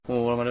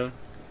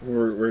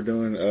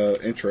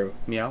intro.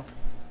 Meow.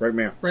 Right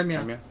meow. Right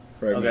meow. Meow.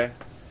 Right Okay.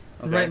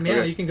 meow. Right meow.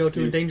 Okay. You can go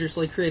to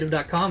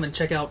dangerouslycreative.com and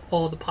check out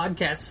all the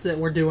podcasts that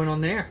we're doing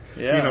on there.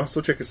 Yeah. You can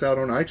also check us out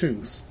on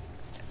iTunes.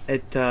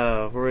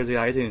 Where is the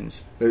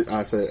iTunes?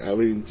 I said,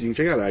 you can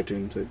check out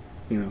iTunes.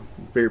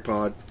 Beer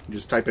Pod.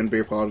 Just type in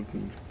Beer Pod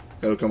and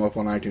it'll come up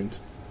on iTunes.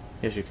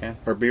 Yes, you can.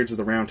 Or Beards of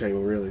the Round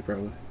Table, really,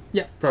 probably.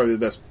 Yeah. Probably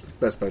the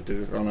best bet to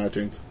do it on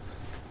iTunes.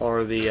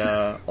 Or the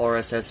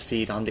RSS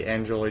feed on the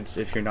Androids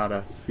if you're not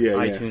a Yeah.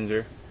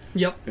 iTuneser.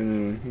 Yep.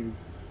 And then,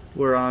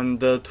 We're on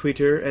the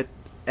Twitter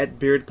at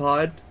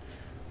BeardPod.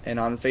 And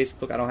on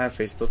Facebook, I don't have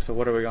Facebook, so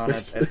what are we on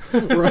at?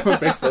 we're on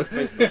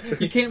Facebook.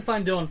 You can't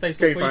find Dylan on Facebook,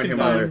 Can't but find you him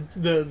can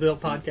find the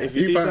podcast. If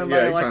you You see find-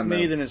 somebody yeah, you like find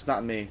me, them. then it's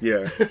not me.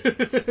 Yeah. We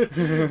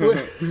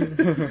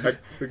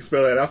can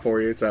spell that out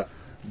for you. It's a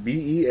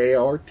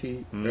BEART.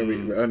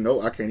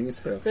 No, I can't even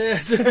spell.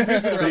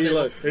 See,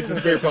 look, it's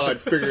just Bear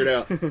Pod. Figure it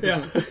out. Yeah.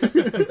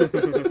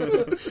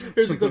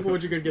 Here's a clip of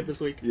what you're going to get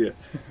this week. Yeah.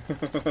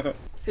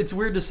 It's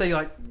weird to say,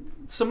 like,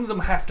 some of them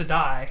have to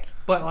die,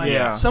 but, like,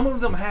 Yeah. some of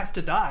them have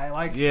to die.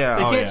 Like, Yeah.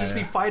 they Oh, can't just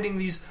be fighting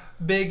these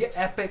big,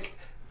 epic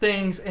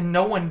things and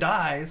no one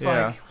dies.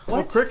 Yeah. Like, Well,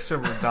 what?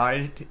 Quicksilver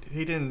died.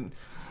 He didn't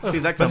see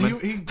that But coming.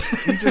 he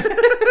just...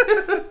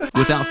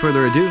 Without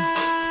further ado,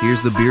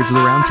 here's the Beards of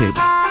the Round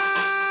Table.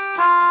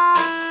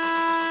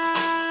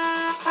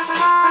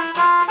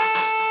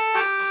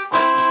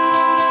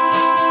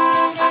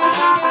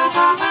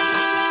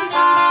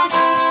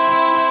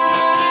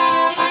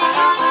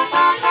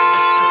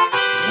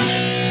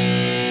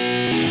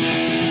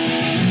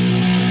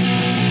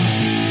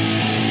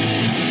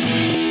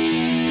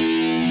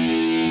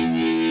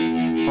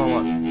 Or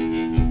what?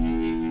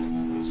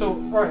 So,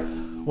 all right.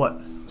 What?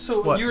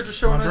 So, What? you were just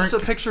showing Want a us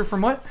drink? a picture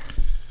from what?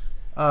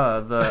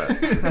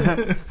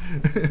 The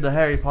the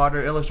Harry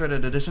Potter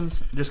illustrated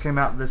editions just came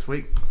out this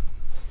week.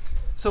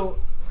 So,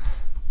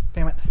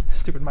 damn it.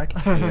 Stupid mic.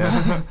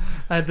 Yeah.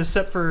 I had this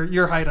set for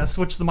your height. I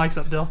switched the mics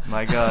up, Dill.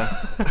 My God.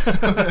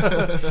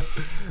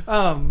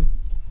 Um,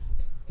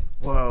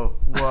 Whoa.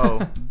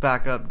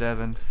 Back up,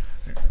 Devin.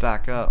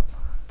 Back up.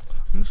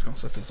 I'm just going to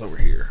set this over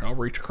here. I'll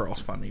reach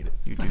across if I need it.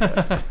 You do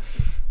that.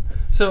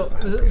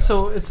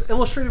 so it's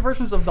illustrated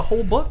versions of the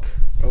whole book.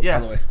 Oh, Yeah.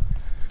 by the way.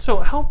 So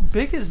how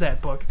big is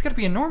that book? It's got to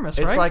be enormous,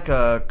 It's right? like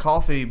a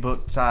coffee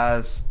book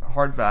size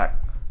hardback.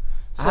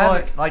 So,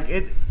 I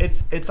haven't,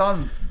 it's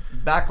on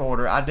back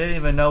order. I didn't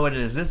even know it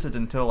existed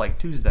until like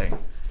Tuesday.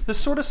 this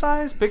sort of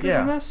size, bigger Yeah.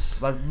 than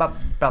this. Like about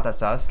that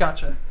size.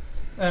 Gotcha.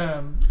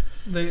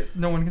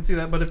 No one can see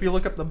that, but if you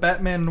look up the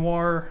Batman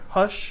Noir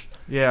Hush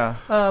Yeah.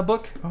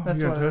 book,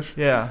 that's you what. got Tush?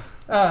 Yeah.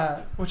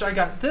 Which I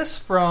got this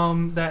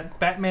from that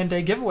Batman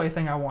Day giveaway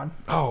thing I won.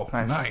 Oh,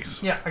 Nice.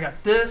 nice. Yeah, I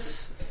got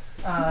this.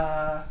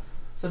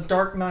 It's a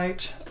Dark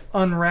Knight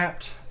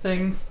unwrapped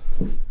thing.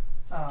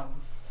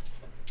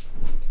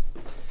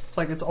 It's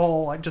like it's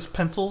all like just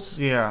pencils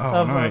Yeah.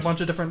 Oh, of nice. a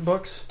bunch of different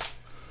books.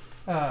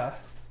 So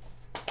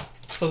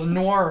the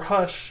Noir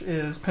Hush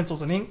is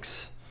pencils and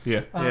inks.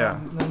 Yeah. Yeah.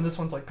 And then this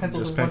one's like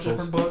pencils Just with a bunch of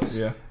pencils. different books.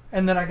 Yeah.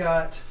 And then I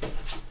got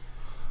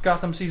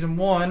Gotham Season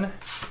 1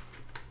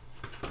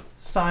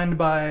 signed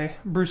by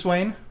Bruce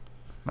Wayne,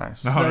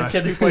 Nice. No. the nice.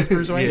 kid who plays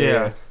Bruce Wayne.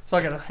 Yeah. So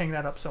I got to hang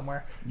that up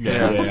somewhere.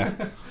 Yeah.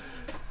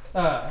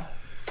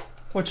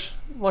 Which,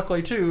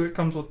 luckily, too, it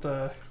comes with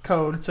the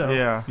code. So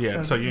Yeah.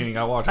 Yeah. So you ain't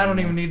got to watch it. I don't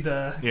even anymore. need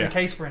the Yeah.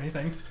 case for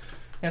anything.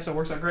 Yeah, so it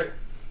works out great.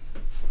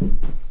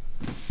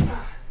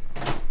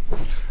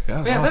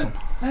 Yeah, that's Yeah, awesome.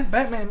 that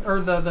Batman, or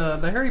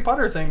the Harry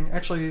Potter thing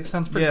actually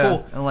sounds pretty Yeah.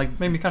 cool. And like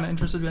Made me kind of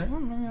interested to be like,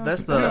 maybe I'll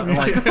that's check the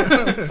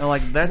that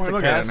out. that's Well, the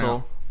look at it castle.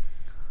 now.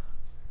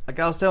 Like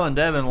I was telling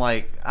Devin,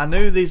 like I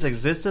knew these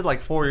existed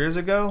like 4 years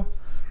ago,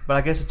 but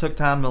I guess it took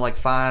time to like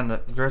find the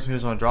person who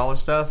was going to draw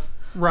this stuff.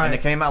 Right. And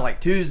it came out like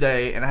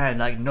Tuesday, and I had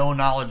like no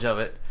knowledge of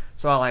it,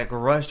 so I like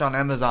rushed on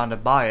Amazon to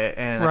buy it,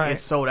 and Right. it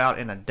sold out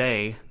in a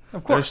day.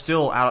 Of They're course.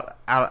 still out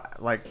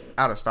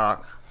of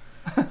stock.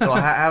 So I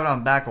have it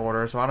on back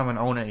order, so I don't even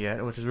own it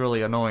yet, which is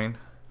really annoying.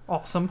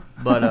 Awesome.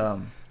 But I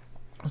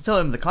was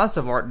telling him the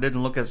concept art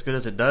didn't look as good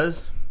as it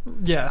does.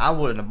 Yeah. I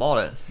wouldn't have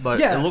bought it, but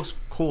Yeah. it looks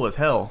cool as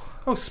hell.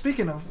 Oh,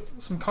 speaking of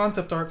some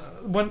concept art,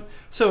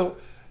 so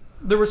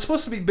there was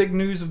supposed to be big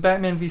news of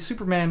Batman v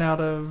Superman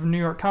out of New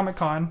York Comic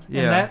Con,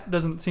 Yeah. and that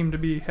doesn't seem to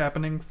be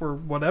happening for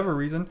whatever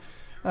reason.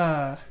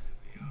 Why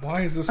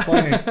is this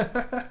playing?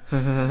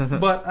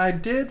 But I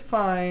did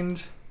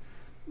find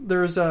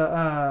there's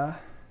a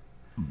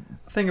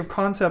thing of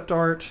concept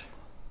art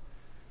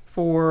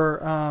for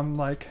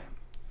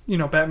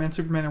Batman,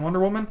 Superman, and Wonder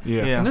Woman.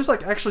 Yeah. Yeah. And there's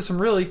like actually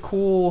some really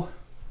cool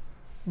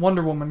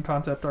Wonder Woman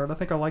concept art. I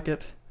think I like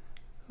it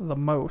the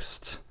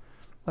most.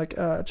 Like,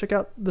 check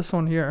out this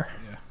one here.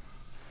 Yeah.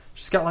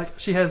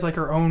 She has like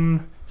her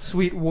own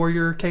sweet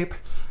warrior cape.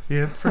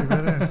 Yeah, it's pretty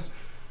badass.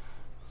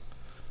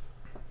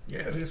 Yeah,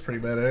 it is pretty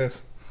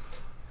badass.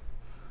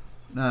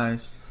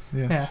 Nice.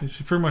 Yeah, Yeah.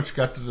 She pretty much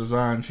got the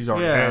design she's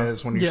already Yeah.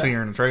 has when you Yeah. see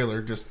her in the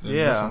trailer. Just in this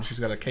Yeah. one, she's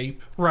got a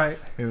cape. Right.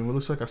 And it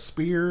looks like a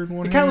spear in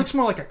one It kind hand. of looks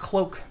more like a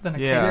cloak than a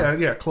Yeah.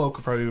 cape. Yeah, cloak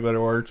would probably be a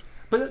better word.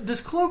 But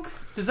does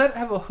that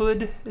have a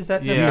hood? Is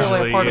that Yeah. necessarily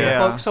Usually, a part of the yeah.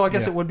 cloak? So I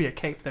guess Yeah. it would be a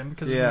cape then.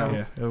 Cause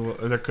Yeah.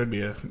 There could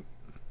be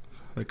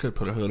they could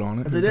put a hood on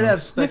it. They did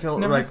have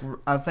never- like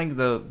I think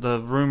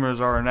the rumors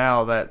are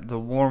now that the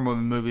Wonder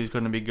Woman movie is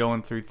going to be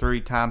going through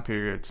 3 time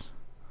periods.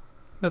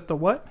 That the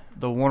what?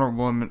 The Wonder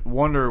Woman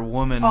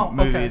Oh,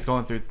 movie okay. is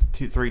going through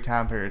 3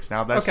 time periods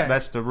now. That's Okay.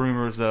 that's the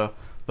rumors, the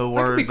could be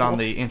words on cool.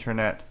 the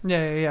internet.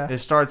 Yeah. It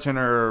starts in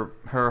her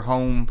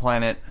home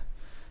planet,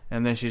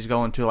 and then she's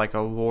going to like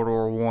a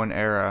World War I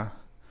era,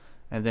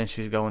 and then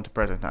she's going to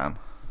present time.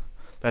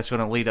 That's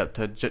going to lead up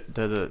to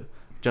the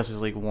Justice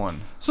League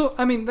 1. So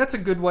I mean, that's a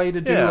good way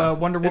to do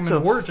Wonder It's Woman a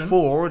origin.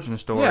 full origin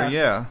story.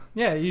 Yeah.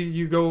 Yeah,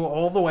 you go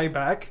all the way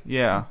back.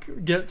 Yeah.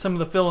 Get some of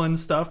the fill-in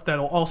stuff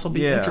that'll also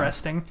be Yeah.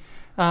 interesting,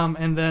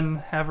 and then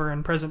have her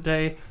in present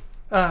day.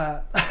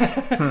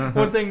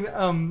 One thing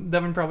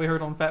Devin probably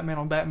heard on Fat Man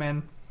on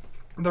Batman,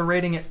 they're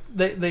rating it.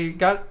 They've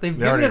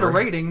given already it a rated-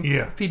 rating,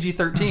 yeah.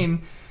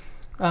 PG-13,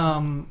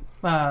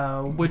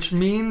 which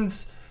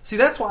means. See,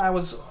 that's why I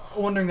was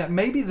wondering that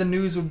maybe the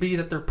news would be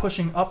that they're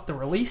pushing up the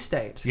release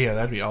date. Yeah,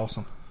 that'd be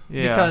awesome.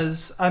 Yeah.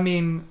 Because I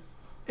mean,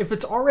 if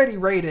it's already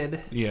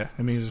rated, Yeah,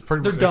 I mean it's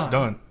pretty. They're It's done.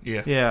 done.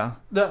 Yeah. Yeah.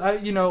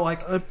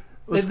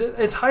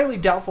 it's highly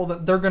doubtful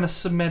that they're going to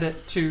submit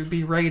it to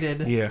be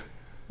rated Yeah.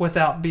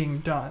 without being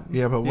done.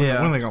 Yeah, but when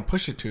are they gonna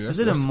push it to? Is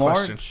it in the March?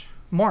 question.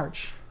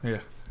 March. Yeah.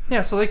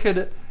 Yeah, so they could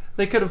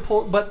have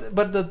pulled, but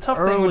the tough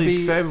thing would Early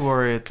be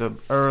February at the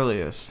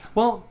earliest.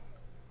 well,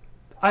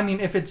 I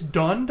mean, if it's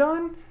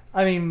done,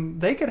 I mean,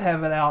 they could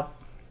have it out.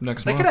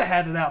 Next They month. could have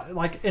had it out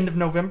like end of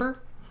November,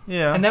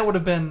 Yeah. and that would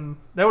have been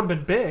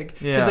big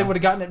because Yeah. they would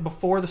have gotten it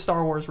before the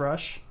Star Wars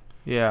rush.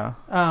 Yeah.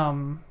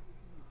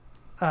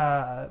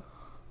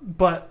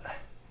 But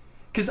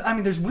because I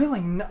mean, there's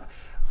really no.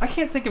 I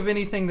can't think of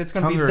anything that's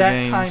going to be Hunger that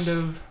Games. kind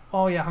of.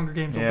 Oh yeah, Hunger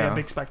Games will be Yeah. a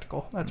big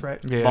spectacle. That's right.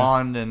 Yeah.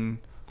 Bond and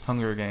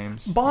Hunger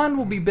Games. Bond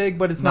will be big,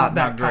 but it's not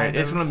that great. kind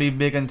It's of. going to be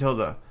big until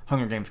the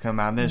Hunger Games come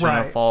out, and then it's going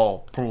Right. to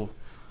fall. Poof.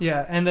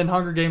 Yeah, and then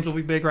Hunger Games will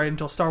be big right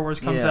until Star Wars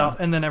comes Yeah. out,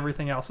 and then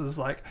everything else is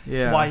like,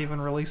 Yeah. why even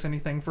release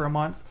anything for a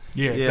month?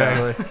 Yeah, Yeah.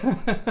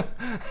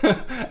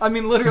 exactly. I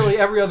mean, literally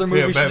every other movie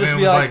Yeah, should Batman just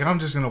be was like, like, I'm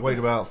just gonna wait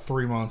about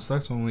 3 months.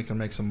 That's when we can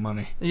make some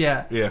money.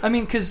 yeah. Yeah. I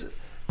mean, because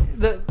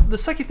the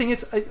sucky thing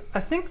is, I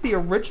think the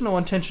original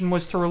intention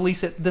was to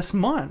release it this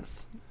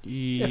month.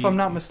 If I'm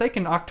not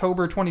mistaken,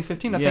 October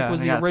 2015, I Yeah, think was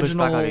they the got pushed back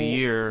original like a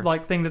year.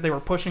 like thing that they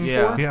were pushing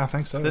Yeah. for. Yeah, I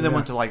think so. Then they yeah.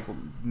 went to like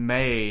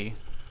May,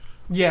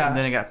 Yeah, and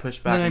then it got pushed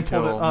And back then they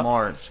pulled until it up.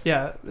 March.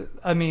 yeah.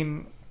 I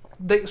mean,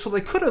 they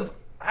could have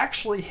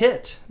actually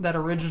hit that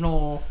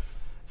original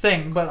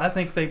thing, but I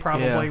think they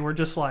probably Yeah. were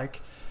just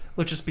like,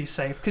 let's just be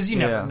safe because you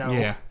never Yeah. know.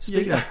 Yeah.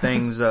 Speaking of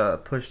things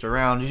pushed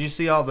around, did you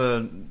see all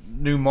the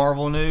new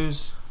Marvel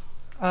news?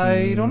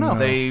 I don't know.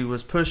 They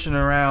was pushing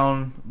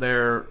around,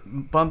 they're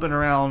bumping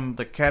around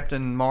the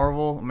Captain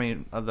Marvel,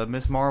 the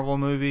Miss Marvel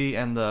movie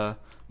and the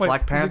Wait,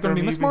 Black Panther is it going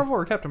to be Miss movie. Marvel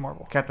or Captain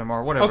Marvel? Captain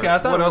Marvel, whatever. Okay, I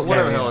thought it was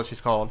whatever the Captain. hell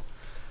she's called.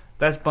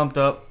 That's bumped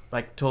up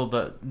like till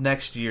the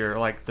next year,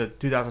 like the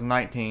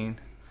 2019,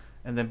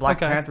 and then Black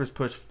Okay. Panther's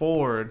pushed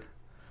forward,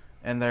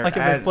 and they're Like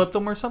if they flipped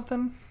them or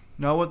something?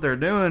 No, what they're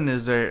doing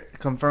is they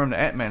confirmed the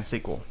Ant-Man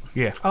sequel.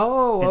 Yeah.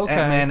 Oh, It's okay.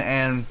 Ant-Man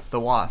and the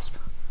Wasp.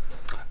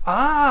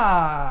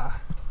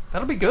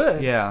 That'll be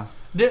good. Yeah,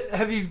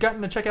 Have you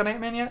gotten to check out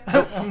Ant-Man yet?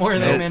 I'm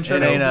wearing the it, Ant-Man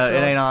shirt. it ain't over it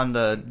the ain't on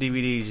the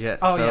DVDs yet.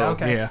 Oh, so yeah,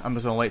 okay. Yeah. I'm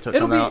just gonna wait till it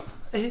It'll comes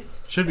be out.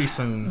 Should be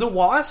soon. the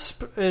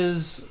Wasp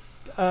is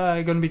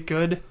going to be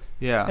good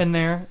Yeah, in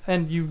there,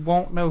 and you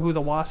won't know who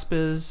the Wasp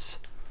is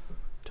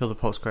till the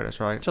post credits,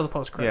 right? till the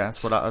post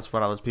credits. Yeah, that's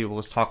what I was people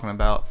was talking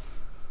about.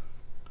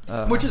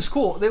 Which is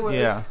cool.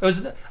 Yeah.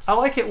 I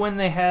like it when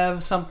they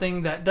have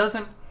something that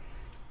doesn't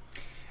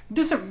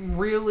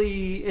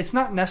really. It's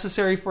not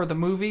necessary for the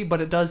movie,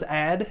 but it does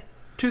add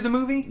to the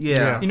movie.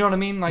 Yeah, You know what I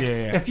mean? Like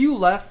Yeah. if you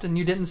left and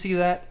you didn't see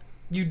that,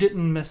 you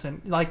didn't miss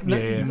it. Like, Yeah.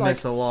 you like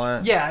miss a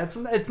lot. yeah,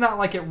 it's not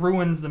like it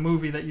ruins the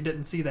movie that you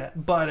didn't see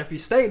that. But if you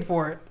stayed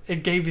for it,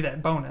 it gave you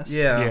that bonus.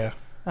 Yeah,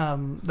 Yeah.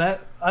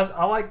 That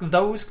I like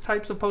those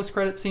types of post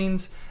credit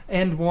scenes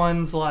and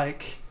ones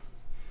like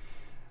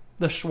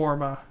the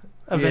shawarma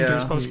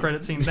Avengers Yeah. post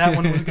credit scene. That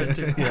one was good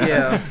too.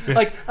 yeah.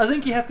 Like I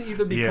think you have to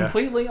either be Yeah.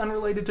 completely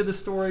unrelated to the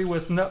story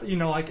with no,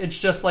 like it's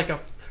just like a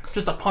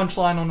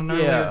punchline on an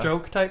earlier Yeah.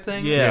 joke type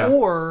thing, Yeah.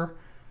 or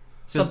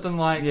something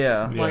like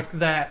Yeah. like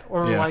that,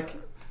 or Yeah. like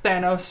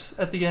Thanos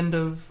at the end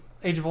of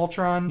Age of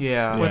Ultron.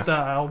 Yeah. With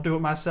I'll do it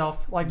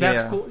myself. Like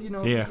that's Yeah. cool. You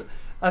know. Yeah.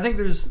 I think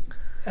it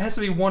has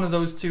to be one of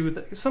those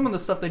two. Some of the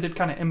stuff they did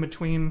kind of in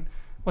between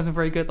wasn't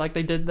very good. Like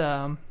they did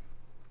the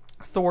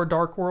Thor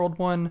Dark World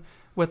one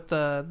with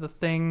the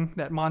thing,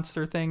 that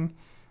monster thing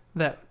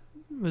that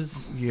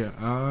was Yeah.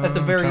 At the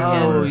very I'm trying to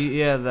end. Oh remember.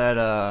 yeah, that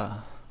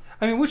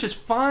I mean, which is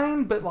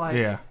fine, but like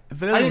Yeah.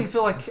 if it I doesn't- didn't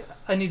feel like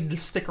I needed to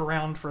stick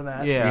around for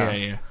that. Yeah.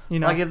 Yeah. You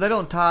know. Like if they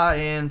don't tie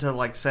into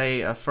like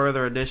say a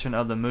further edition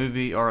of the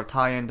movie or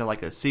tie into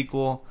like a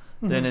sequel,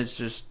 then it's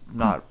just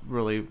not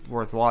really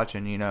worth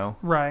watching. You know.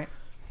 Right.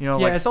 You know,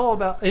 Yeah, like, it's all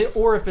about it,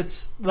 or if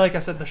it's like I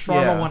said, the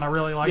Sharma one I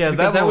really liked Yeah,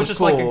 because that that one was was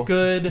just like cool. a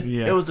good.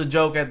 Yeah. it was a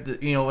joke at the,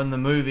 in the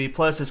movie.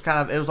 Plus, it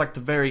was like the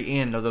very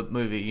end of the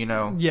movie.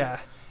 Yeah,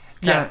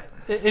 Kinda-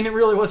 and it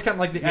really was kind of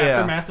like the Yeah.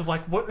 aftermath of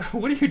like what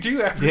do you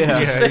do after Yeah.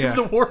 you just Yeah, save yeah.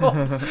 the world?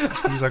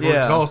 He's like, we're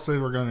Yeah.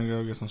 exhausted. We're going to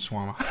go get some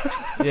shawarma.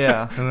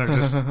 Yeah. And they're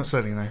just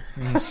sitting there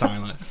in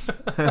silence.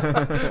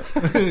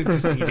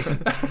 Just eating.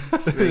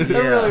 That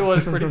really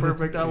was pretty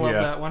perfect. I love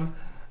Yeah. that one.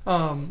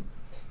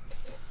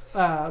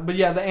 But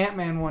yeah, the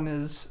Ant-Man one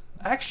is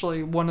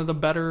actually one of the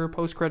better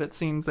post-credit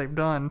scenes they've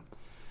done.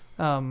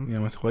 Yeah,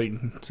 with wait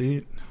and see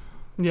it.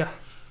 Yeah.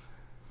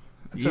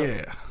 So,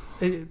 Yeah.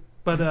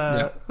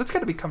 That's got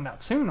to be coming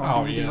out soon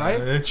on DVD, right?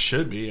 It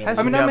should be. Has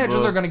I mean, I Yeah, imagine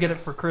bro. they're going to get it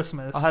for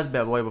Christmas. I had to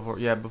be way before.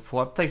 Yeah,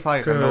 before. I think probably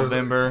like in 'Cause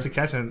November. To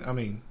Captain, I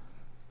mean,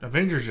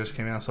 Avengers just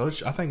came out, so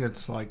I think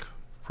it's like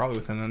probably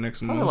within the next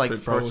Probably month. like they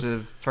probably-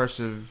 first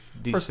of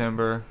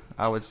December,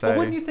 I would say. Well,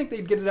 wouldn't you think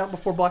they'd get it out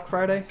before Black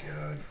Friday?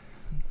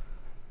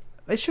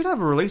 They should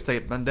have a release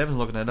date, but Devin's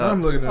looking it up.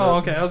 I'm looking at Oh, it.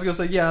 okay. I was going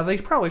to say, yeah, they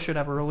probably should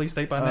have a release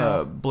date by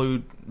now.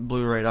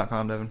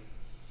 Blu-ray.com, Devin.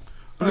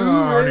 I'm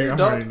already done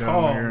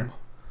Blu-ray.com. here.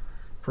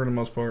 For the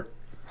most part.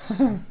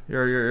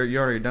 You're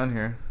already done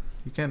here.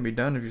 You can't be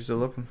done if you're still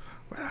looking.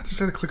 Well, I just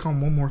had to click on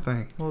one more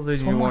thing. Well, then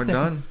Just you one more weren't thing.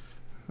 done.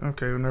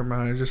 Okay, well, never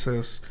mind. It just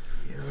says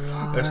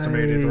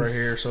estimated right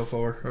here so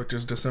far, which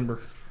is December.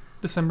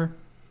 December.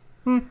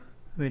 Let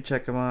me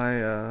check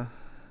my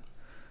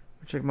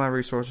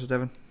resources,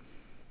 Devin.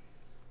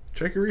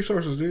 Check your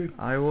resources, dude.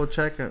 I will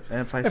check it.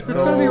 And if I If it's spell-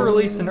 going to be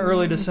released in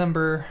early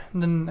December,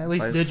 then at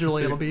least I digitally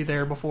see. it'll be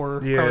there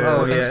before. Yeah. probably Oh,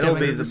 before yeah, it'll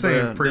Thanksgiving. be The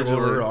same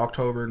pre-order digitally.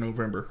 October,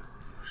 November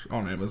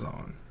on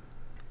Amazon.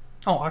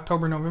 Oh,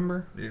 October,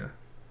 November. Yeah.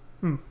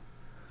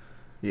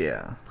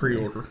 Yeah.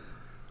 Pre-order.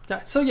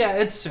 Yeah, so yeah,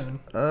 it's soon.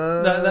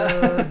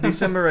 That-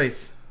 December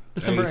 8th.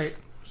 December 8th.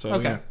 So,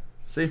 Okay. yeah.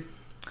 See?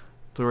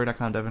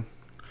 Blu-ray.com, Devin.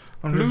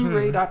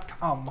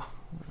 Blu-ray.com.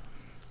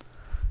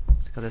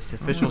 Because it's the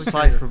official really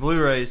site care. for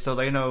Blu-rays, so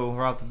they know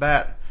right off the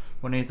bat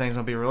when anything's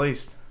going to be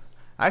released.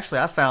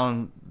 Actually, I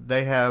found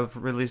they have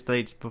release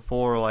dates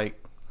before,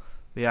 like,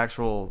 the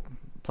actual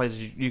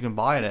places you can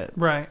buy it at.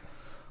 Right.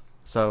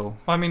 So,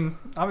 Well, I mean,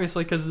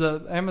 obviously, because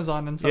the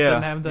Amazon and stuff Yeah,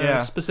 didn't have the yeah.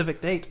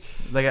 specific date.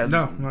 they got...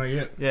 No, not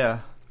yet. Yeah.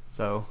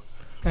 So,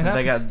 It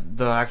they happens. got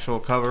the actual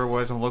cover,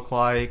 what it's going to look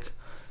like.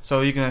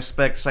 So you can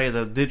expect, say,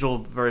 the digital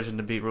version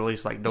to be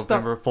released like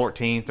November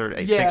 14th or 16th, I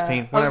was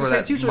gonna whatever say, that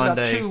it's usually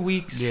Monday. about 2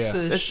 weeks. Yeah.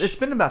 It's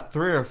been about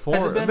 3 or 4.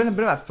 Has it It's been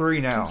about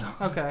 3 now.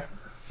 Okay.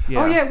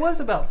 Yeah. Oh yeah, it was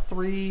about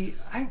 3.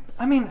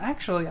 I mean,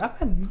 actually, I've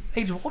had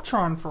Age of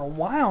Ultron for a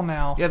while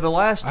now. Yeah, the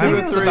last 2 Maybe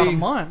or it was about a 3.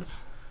 month.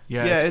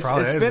 Yeah,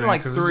 probably it's has been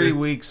like 'cause 3 it-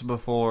 weeks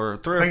before,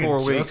 3 I or think 4 it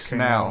just weeks came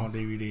out now. on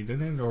DVD,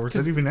 didn't it? Or is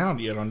Just- it even out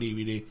yet on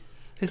DVD?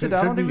 Is it Could-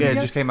 out could on be. DVD? Yeah, it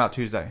yet? just came out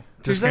Tuesday.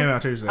 Just Tuesday? came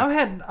out Tuesday.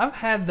 I've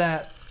had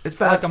that It's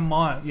for like a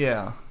month.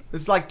 Yeah,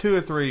 it's like 2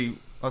 or 3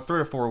 or 3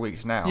 or 4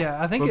 weeks now. Yeah,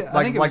 I think But it-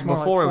 I think it was more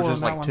like before it 4 was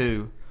just on like that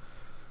 2.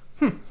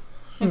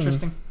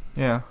 Interesting.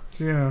 Yeah.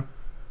 Yeah.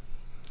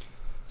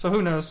 So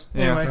who knows?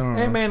 Yeah. Anyway, I don't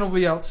know. Ant-Man will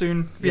be out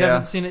soon. If you Yeah.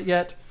 haven't seen it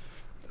yet,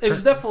 it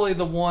was definitely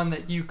the one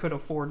that you could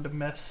afford to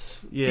miss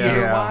Yeah.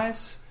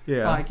 theater-wise.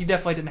 Yeah. Like you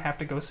definitely didn't have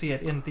to go see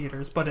it in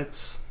theaters, but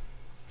it's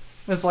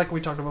like we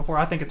talked about before.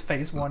 I think it's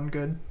Phase 1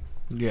 good.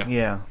 Yeah.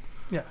 Yeah.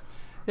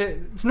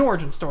 It's an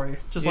origin story,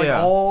 just like Yeah.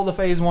 all the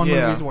Phase 1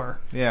 Yeah. movies were.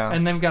 Yeah.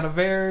 And they've got a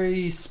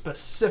very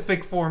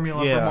specific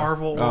formula Yeah. for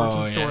Marvel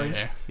origin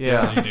stories.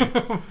 Yeah. They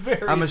do.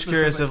 Very I'm just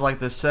curious specific. if like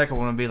the second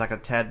one would be like a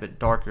tad bit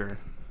darker.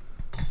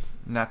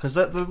 Now, because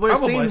what it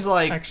Probably, seems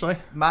like, actually.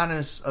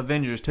 minus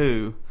Avengers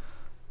 2,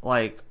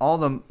 like all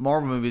the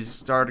Marvel movies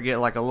started to get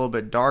like a little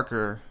bit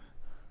darker,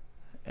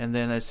 and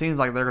then it seems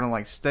like they're gonna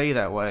like stay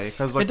that way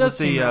because like It does with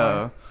seem the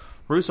that way.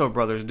 Russo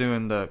brothers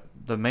doing the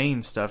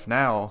main stuff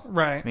now.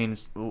 Right. I mean,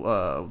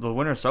 the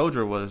Winter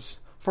Soldier was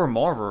for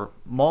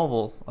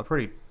Marvel a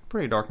pretty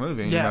dark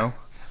movie. Yeah.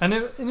 You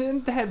know, And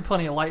it had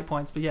plenty of light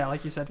points, but yeah,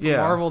 like you said, for Yeah.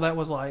 Marvel, that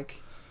was like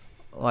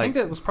I like think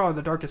that was probably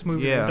the darkest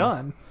movie Yeah. they've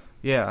done.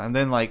 yeah, and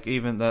then like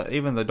even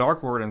the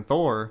Dark World in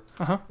Thor.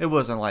 Uh-huh. It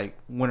wasn't like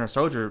Winter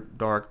Soldier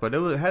dark, but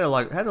it had a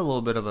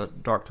little bit of a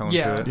dark tone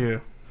Yeah. to it. Yeah.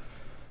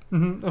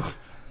 hmm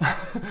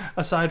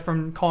Aside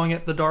from calling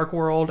it the Dark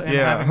World and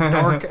Yeah. having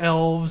dark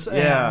elves, and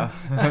Yeah,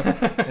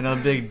 and a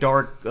big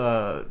dark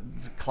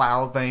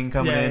cloud thing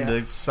coming Yeah, in yeah.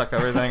 to suck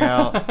everything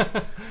out.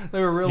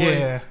 they were really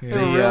Yeah, they yeah.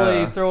 were The,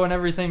 really throwing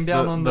everything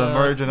down on the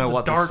merging of the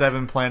the dark.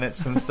 7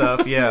 planets and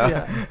stuff. Yeah,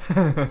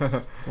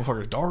 Yeah.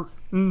 Motherfucker's dark.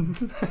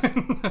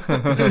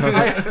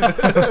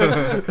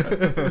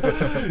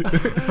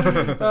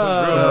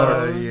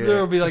 Yeah. There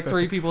will be like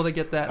 3 people that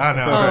get that. I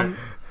know, right?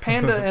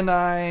 Panda and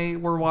I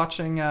were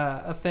watching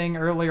a thing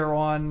earlier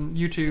on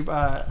YouTube.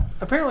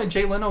 Apparently,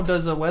 Jay Leno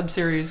does a web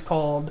series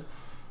called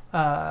Jay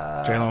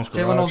Leno's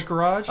Jay Leno's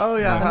Garage. Oh,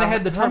 yeah. and they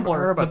had the I heard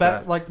Tumblr, about the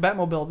that. like the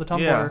Batmobile, the Tumblr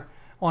Yeah.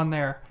 on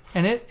there,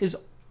 and it is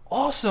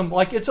awesome.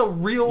 Like it's a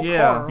real Yeah.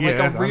 car, like Yeah,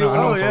 a I know- real I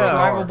know it's a real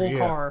drivable car,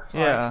 yeah. car.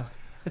 yeah. Like,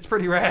 it's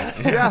pretty rad.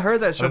 Yeah, I heard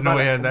that show. I didn't know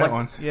but, he had that like,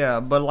 one. Yeah,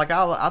 but like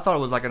I thought it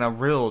was like in a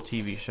real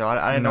TV show.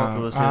 I didn't know if it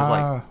was his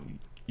like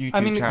YouTube I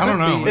mean, it channel.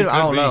 could I don't know. be. It I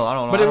don't could know. be. I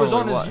don't know. But I it don't was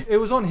really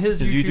on watch. his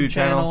His YouTube YouTube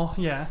channel. channel?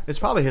 Yeah, It's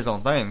probably his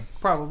own thing.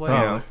 probably.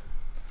 Yeah.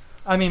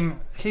 I mean,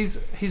 he's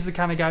the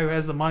kind of guy who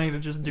has the money to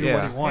just do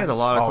what he He wants. has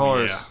a lot of Oh,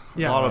 cars. yeah.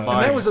 Yeah, A lot of and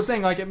bikes. that was the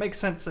thing. Like, it makes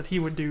sense that he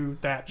would do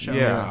that show.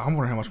 Yeah. I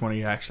wonder how much money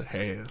he actually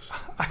has.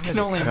 I can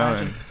only ton.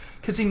 imagine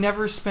because he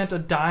never spent a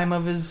dime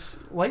of his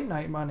late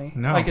night money,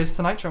 No. like his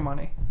Tonight Show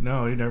money.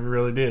 No, he never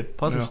really did.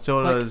 Plus, no. he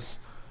still Like- does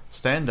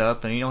stand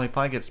up, and he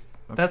probably gets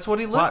That's what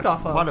he lived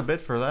off of. quite a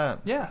bit for that.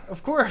 Yeah,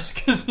 of course,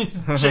 because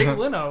he's Jake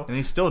Leno. And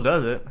he still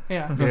does it.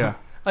 Yeah, Yeah.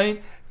 I mean,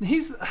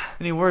 he's.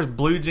 And he wears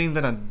blue jeans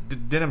and a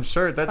denim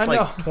shirt. That's I like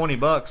know.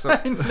 $20.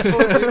 I know,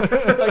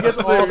 dude. Like,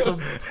 it's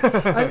awesome.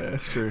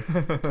 That's true.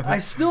 I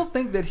still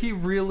think that he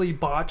really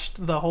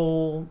botched the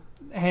whole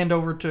hand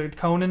over to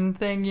Conan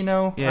thing, you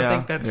know? I Yeah.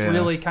 think that's Yeah.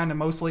 really kind of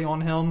mostly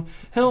on him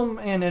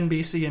and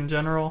NBC in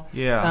general.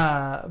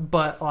 Yeah.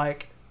 But,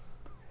 like,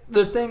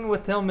 the thing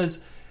with him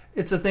is,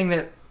 it's a thing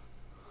that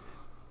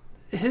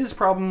his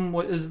problem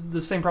is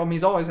the same problem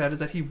he's always had, is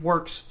that he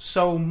works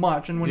so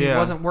much, and when he Yeah.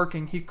 wasn't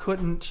working, he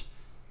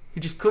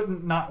just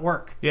couldn't not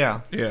work.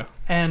 Yeah. Yeah.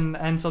 And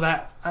so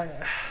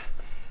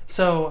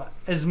so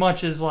as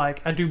much as,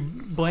 like, I do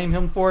blame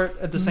him for it,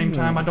 at the same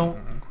time I don't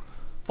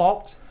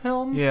fault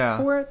him Yeah.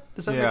 for it.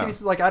 Does that make Yeah. any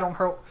sense? Like, I don't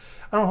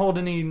hold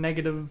any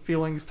negative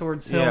feelings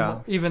towards him, Yeah.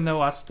 even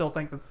though I still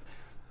think that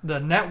the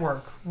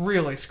network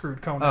really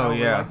screwed Conan Oh, over.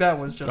 yeah. Like, that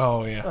was just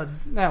Oh, yeah.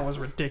 that was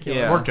ridiculous.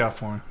 Yeah. Worked out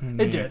for him.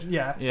 It did,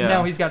 yeah. Yeah.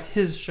 Now he's got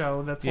his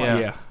show that's Yeah.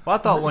 like Yeah. Well, I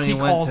thought when He he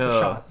went calls to the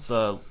shots.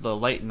 the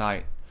late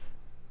night,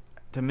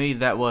 to me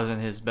that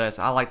wasn't his best.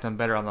 I liked him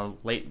better on the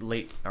late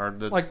or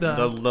the Like the-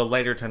 the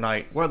later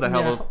tonight. What the hell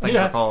Yeah. those things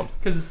Yeah. are called?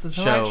 because it's the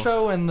Tonight Show.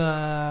 Show and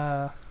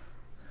the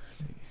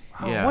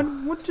Yeah.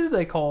 what do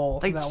they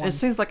call Like, that one? it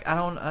seems like I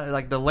don't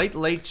like the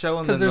late show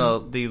and 'Cause then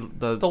there's-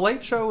 the The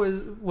Late Show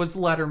was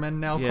Letterman,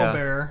 now Yeah.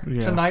 Colbert.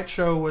 Yeah. Tonight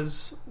Show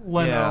was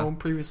Leno, Yeah.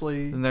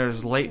 previously. and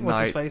there's late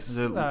What's his night. face?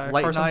 The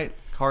late Carson? night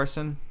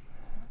Carson.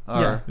 Or,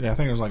 Yeah. Yeah, I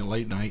think it was like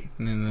late night.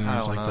 And then I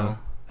there's don't like know.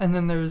 And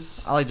then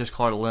there's I like just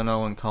call it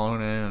Leno and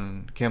Conan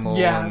and Kimmel.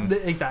 yeah, and,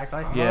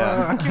 exactly.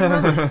 yeah. I can't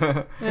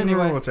remember.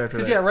 Anyway, what's after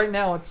because that. yeah, right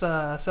now it's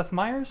Seth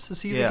Meyers.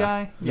 Is he Yeah. the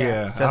guy?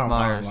 Yeah. Seth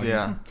Meyers. like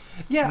Yeah.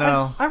 Yeah,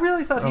 No. I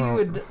really thought he don't-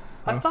 would.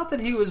 I thought that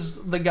he was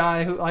the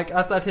guy who, like,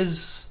 I thought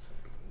his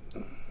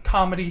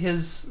comedy,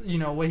 his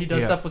way he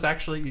does Yeah. stuff was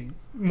actually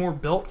more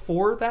built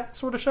for that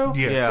sort of show.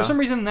 Yeah. Yeah. For some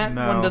reason, that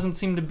No. one doesn't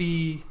seem to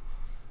be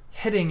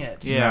hitting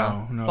it.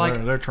 Yeah. No,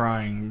 Like, they're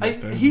trying.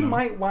 but He no.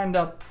 might wind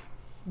up.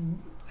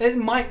 It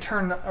might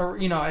turn, or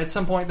at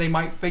some point they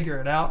might figure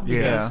it out,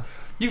 because Yeah.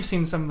 you've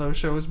seen some of those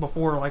shows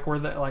before, like where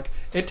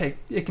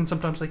it can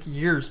sometimes take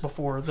years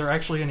before they're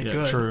actually any Yeah,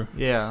 good. true.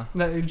 Yeah.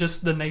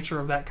 Just the nature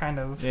of that kind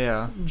of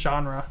Yeah.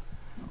 genre.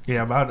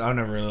 Yeah, but I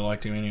never really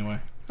liked him anyway.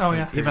 Oh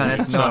yeah, Even on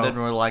SNL, I So- didn't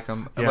really like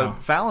him. Yeah. But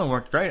Fallon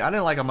worked great. I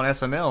didn't like him on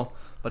SNL,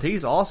 but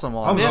he's awesome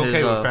on I was his,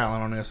 okay with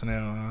Fallon on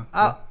SNL.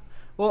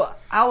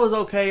 I was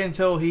okay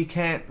until he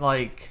can't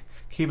like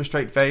keep a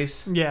straight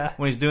face yeah,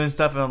 when he's doing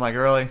stuff, and I'm like,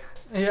 really?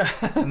 yeah.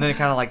 And then it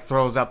kind of like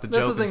throws out the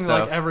That's joke the and thing,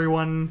 stuff. like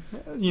everyone,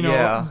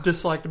 Yeah.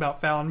 disliked about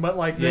Fallon, but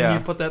like then Yeah. you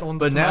put that on the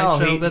But Tonight now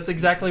Show. he- That's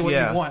exactly what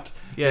yeah. you want.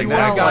 Yeah, you now,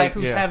 want a guy like,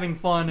 who's yeah. having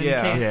fun and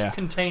Yeah. can't Yeah.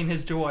 contain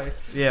his joy.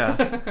 Yeah.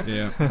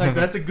 Yeah. Like,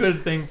 that's a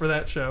good thing for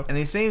that show. And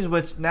he seems,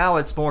 which now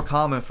it's more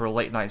common for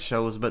late night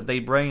shows, but they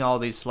bring all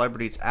these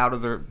celebrities out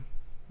of their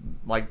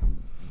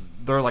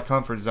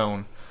comfort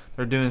zone.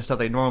 They're doing stuff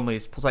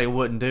they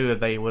wouldn't do if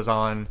they was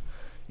on,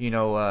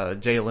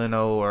 Jay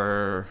Leno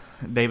or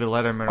David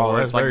Letterman, Oh, or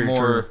that's it's like very more,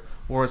 true.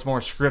 or it's more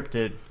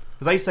scripted.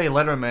 Because they say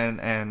Letterman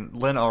and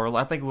Leno, or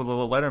I think with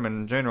Letterman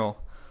in general,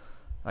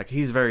 like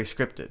he's very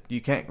scripted.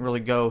 You can't really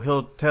go.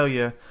 He'll tell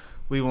you,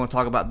 we want to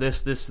talk about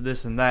this,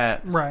 and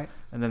that, Right.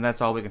 and then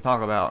that's all we can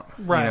talk about.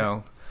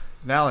 Right.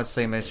 Now it's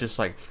just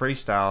like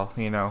freestyle.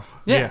 Yeah.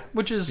 Yeah.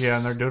 Which is Yeah,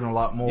 and they're doing a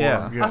lot more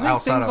Yeah. I think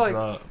outside things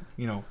of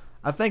like-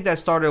 I think that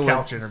started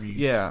couch with interviews.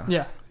 Yeah,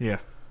 yeah. Yeah.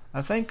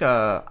 I think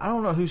I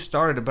don't know who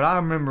started it, but I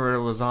remember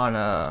it was on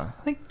I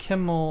think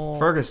Kimmel.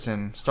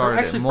 Ferguson started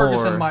Actually, it more.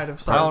 Ferguson might have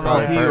I started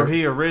don't know it. if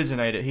he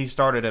originated. He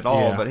started it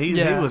all, Yeah. but he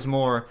Yeah. was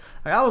more.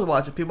 Like, I was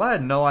watching people. I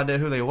had no idea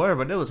who they were,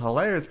 but it was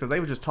hilarious because they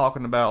were just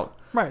talking about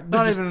Right. They're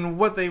not just, even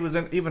what they was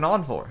even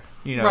on for.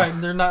 right.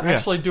 They're not Yeah.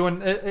 actually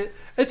doing it.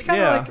 It's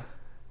kind of Yeah. like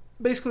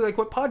basically like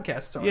what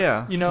podcasts are.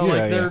 Yeah. Yeah,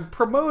 like they're yeah.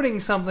 promoting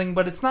something,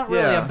 but it's not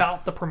really Yeah.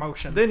 about the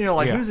promotion. Then you're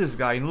like, Yeah. who's this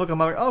guy? You look him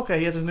up, like, okay,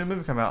 he has his new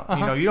movie come out.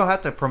 Uh-huh. You don't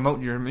have to promote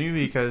your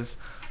movie because,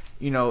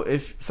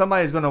 if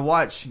somebody's going to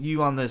watch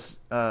you on this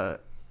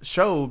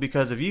show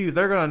because of you,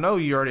 they're going to know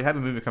you already have a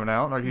movie coming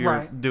out or you're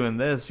Right. doing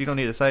this. You don't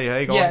need to say,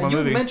 hey, go watch Yeah, my you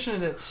movie.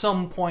 mention it at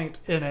some point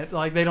in it.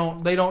 Like they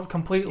don't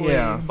completely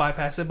Yeah.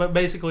 bypass it, but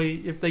basically,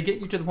 if they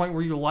get you to the point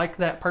where you like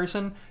that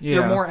person, Yeah.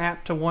 you're more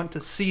apt to want to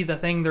see the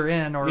thing they're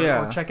in or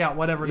Yeah. check out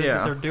whatever it is Yeah.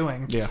 that they're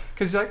doing. Yeah.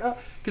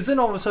 Because then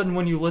all of a sudden,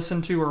 when you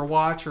listen to or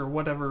watch or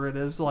whatever it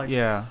is, like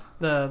Yeah.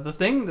 the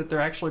thing that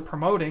they're actually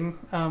promoting,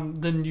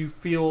 then you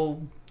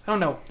feel, I don't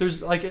know.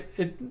 There's like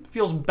it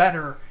feels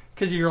better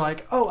because you're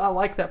like, oh, I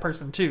like that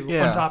person too.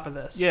 Yeah. On top of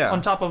this,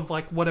 on top of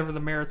like whatever the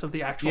merits of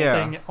the actual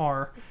thing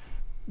are,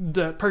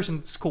 the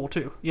person's cool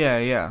too.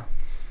 Yeah.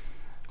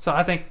 So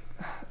I think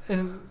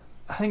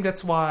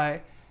that's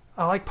why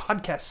I like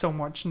podcasts so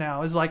much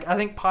now. Is like I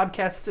think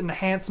podcasts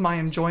enhance my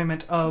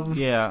enjoyment of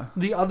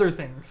the other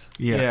things.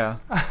 Yeah.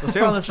 Well,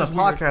 see, I listen to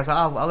podcasts.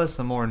 I listen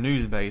to more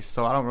news based,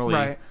 so I don't really.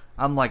 Right.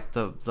 I'm like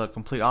the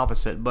complete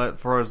opposite. But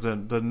for as the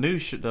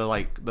news, the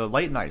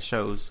late night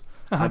shows,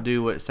 I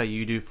do what say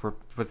you do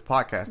with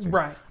podcasting.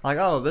 Right. Like,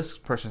 oh, this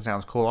person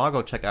sounds cool. I'll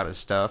go check out his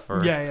stuff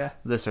or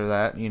this or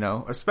that. You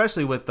know,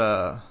 especially with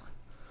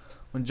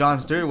when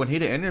Jon Stewart, when he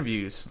did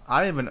interviews,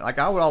 I would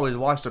always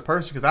watch the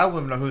person because I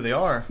wouldn't know who they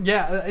are.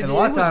 Yeah, and a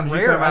lot of times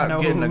you come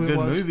out getting a good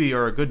movie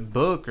or a good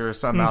book or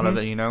something out of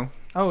it, you know?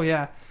 Oh,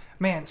 yeah.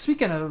 Man,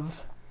 speaking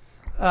of,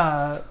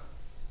 like,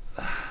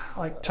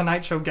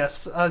 Tonight Show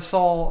guests, I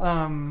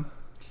saw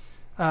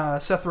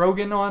Seth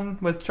Rogen on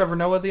with Trevor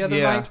Noah the other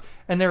night,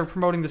 and they were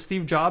promoting the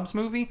Steve Jobs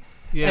movie.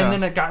 Yeah. And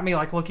then it got me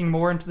like looking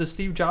more into the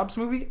Steve Jobs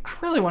movie. I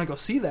really want to go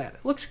see that.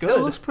 It looks good.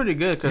 It looks pretty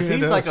good because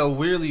he's like a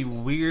really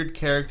weird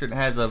character and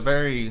has a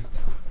very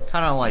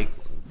kind of like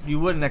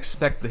you wouldn't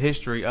expect the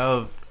history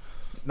of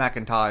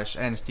Macintosh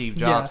and Steve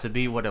Jobs to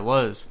be what it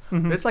was.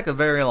 Mm-hmm. It's like a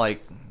very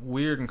like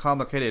weird and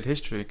complicated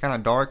history, kind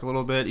of dark a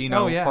little bit, you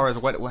know, as far as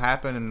what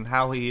happened and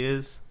how he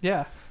is.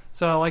 Yeah.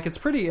 So like it's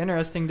pretty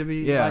interesting to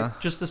be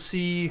like just to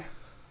see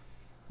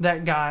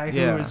that guy who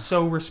is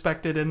so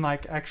respected and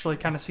like actually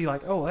kind of see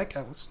like, oh, that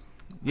guy was.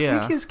 I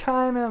think he's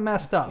kind of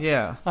messed up.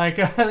 Yeah. Like,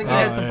 I think he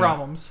had some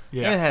problems.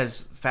 Yeah. And it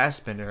has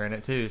Fassbender in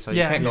it, too, so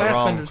you can't go wrong.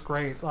 Fassbender's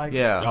great. Like,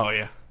 Oh,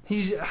 yeah.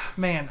 He's,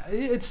 man,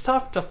 it's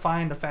tough to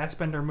find a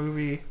Fassbender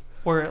movie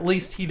where at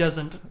least he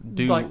doesn't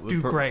do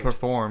great.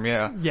 Perform,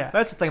 yeah.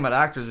 That's the thing about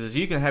actors is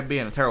you can be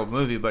in a terrible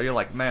movie, but you're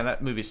like, man,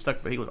 that movie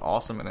stuck, but he was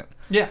awesome in it.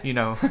 Yeah. You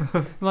know?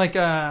 Like,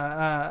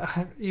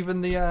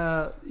 even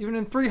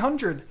in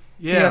 300...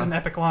 Yeah. He has an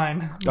epic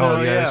line.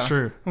 Oh, that's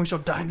true. We shall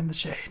dine in the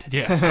shade.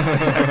 Yes.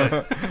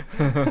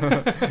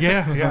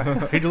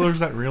 Yeah. He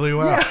delivers that really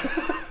well. Yeah.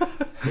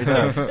 He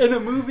does. In a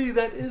movie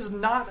that is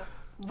not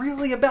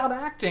really about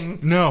acting.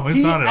 No, it's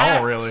not at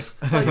all, really.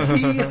 Like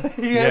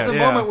he has a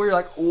moment where you're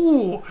like,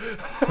 ooh.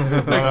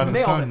 Like, nailed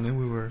it. Then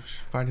we were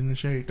fighting the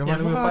shade. We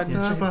were fighting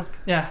the shade.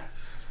 Yeah.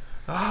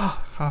 How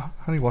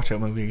do you watch that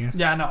movie again?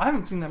 Yeah, no, I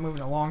haven't seen that movie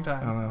in a long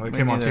time. I don't know. It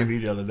came on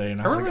TV the other day,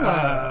 and I was like,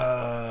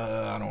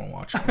 I don't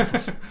want to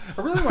watch it.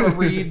 I really want to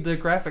read the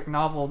graphic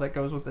novel that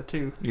goes with it,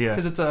 too. Yeah.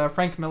 Because it's a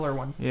Frank Miller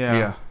one.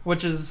 Yeah.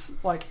 Which is,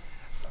 like...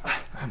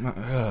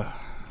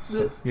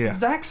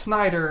 Zack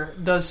Snyder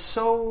does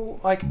so,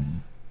 like...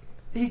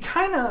 He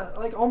kind of,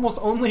 like, almost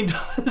only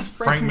does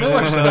Frank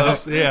Miller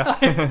stuff. Yeah.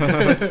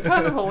 It's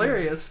kind of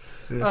hilarious.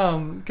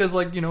 Because,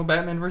 like, you know,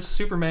 Batman vs.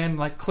 Superman,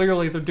 like,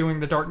 clearly they're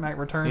doing the Dark Knight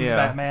Returns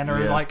Batman,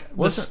 or, like,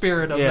 the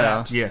spirit of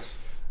that. Yes.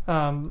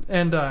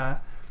 And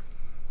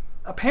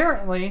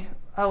apparently,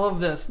 I love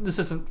this. This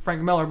isn't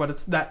Frank Miller, but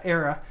it's that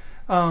era.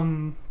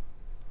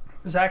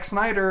 Zack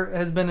Snyder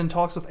has been in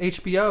talks with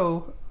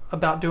HBO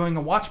about doing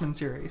a Watchmen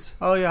series.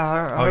 Oh yeah,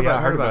 I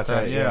heard about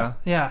that.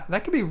 Yeah,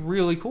 that could be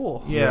really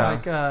cool. Yeah,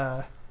 like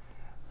I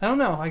don't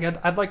know. Like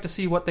I'd like to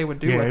see what they would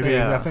do with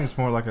it. I think it's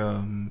more like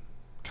a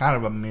kind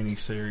of a mini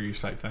series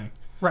type thing.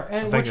 Right,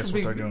 and I think that's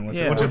what they're doing with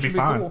it, which would be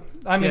fine. Cool.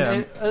 I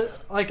mean,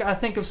 like I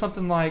think of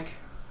something like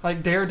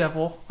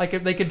Daredevil. Like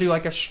if they could do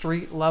like a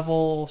street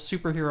level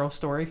superhero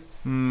story,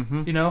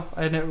 you know,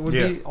 and it would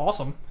be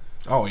awesome.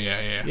 Oh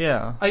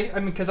yeah. I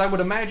mean, because I would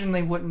imagine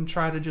they wouldn't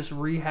try to just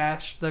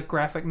rehash the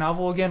graphic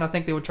novel again. I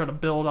think they would try to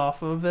build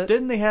off of it.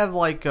 Didn't they have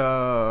like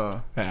I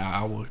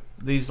would.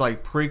 These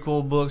like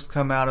prequel books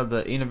come out of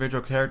the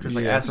individual characters?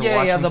 Like after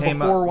Watchmen the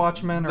before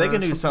Watchmen. They can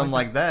do something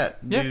like that.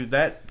 Yeah. Do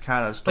that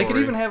kind of story. They could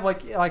even have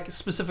like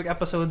specific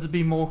episodes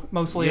be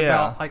mostly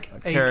about like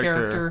a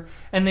character,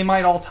 and they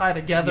might all tie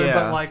together,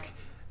 but like.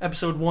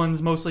 Episode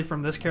 1's mostly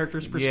from this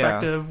character's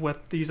perspective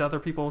with these other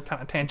people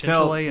kind of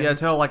tangentially.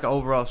 Tell like an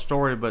overall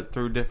story, but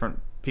through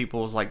different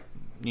people's, like,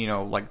 you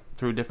know, like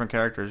through different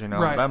characters, you know.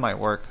 Right. That might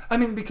work. I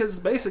mean, because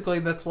basically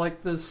that's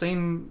like the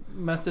same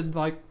method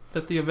like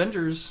that the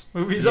Avengers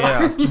movies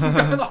are. You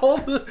got all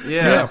the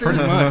characters,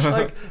 pretty much.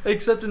 Like,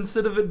 except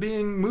instead of it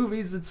being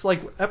movies, it's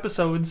like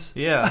episodes.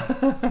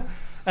 Yeah.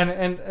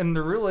 And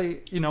they're really,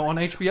 you know, on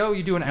HBO,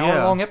 you do an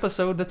hour-long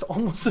episode that's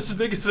almost as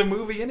big as a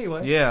movie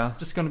anyway. Yeah.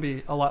 Just going to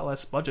be a lot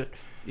less budget.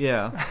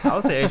 Yeah. I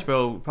would say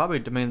HBO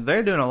probably, I mean,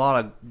 they're doing a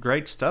lot of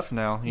great stuff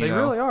now. They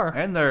really are.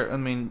 And they're, I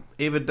mean,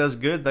 if it does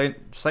good, they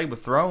say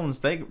with Thrones,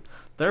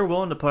 they're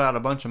willing to put out a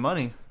bunch of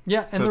money.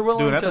 Yeah, and they're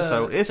willing do an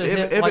episode. to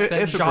hit like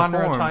that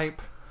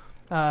genre-type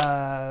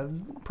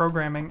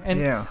programming.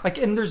 And, like,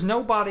 and there's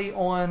nobody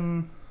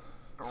on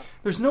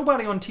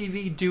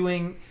TV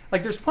doing...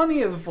 Like, there's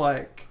plenty of,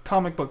 like,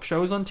 comic book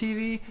shows on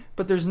TV,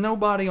 but there's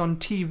nobody on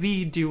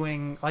TV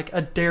doing, like,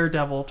 a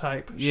Daredevil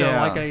type show,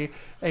 like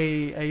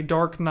a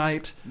Dark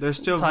Knight. They're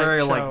still very,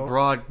 show.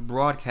 Like,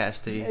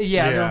 broadcasty.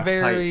 Yeah, they're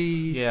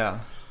very,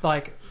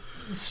 like,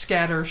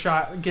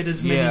 scattershot, get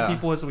as many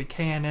people as we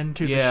can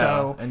into the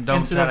show, and don't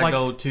instead try of to like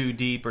go too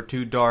deep or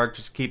too dark.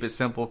 Just keep it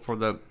simple for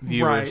the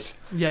viewers.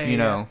 right, you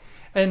know.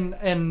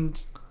 And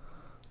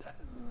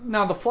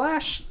now The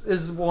Flash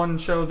is one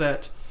show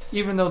that,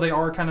 even though they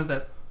are kind of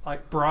that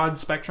like broad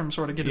spectrum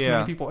sort of get as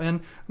many people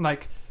in,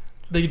 like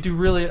they do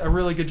a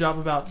really good job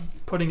about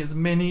putting as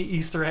many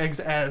Easter eggs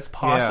as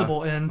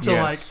possible in to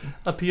like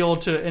appeal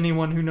to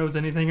anyone who knows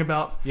anything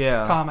about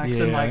comics,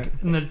 and like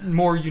and the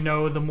more you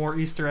know, the more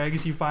Easter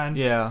eggs you find.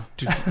 Yeah,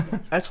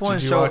 that's one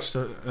did you show. Watch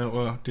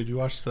the, did you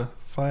watch The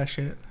Flash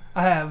yet?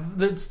 I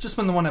have. It's just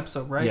been the one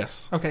episode, right?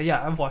 Yes. Okay,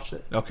 yeah, I've watched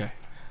it. Okay.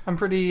 I'm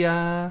pretty.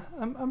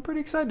 I'm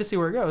pretty excited to see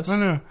where it goes.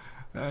 No.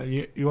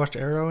 You watched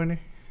Arrow any?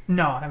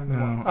 No, I haven't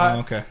been. No.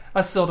 Okay.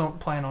 I still don't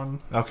plan on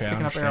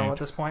picking up Arrow at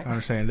this point. I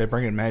understand. They're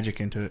bringing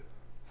magic into it.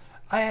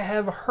 I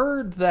have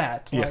heard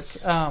that.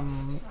 Yes.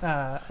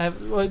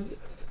 Like,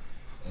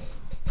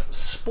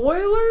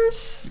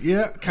 spoilers?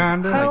 Yeah,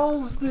 kind of.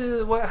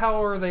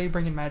 How are they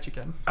bringing magic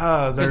in?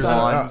 There's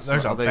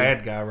a they-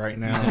 bad guy right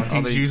now. Are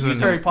He's they using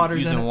Harry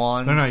Potter's in using it?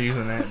 wands. They're not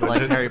using that. But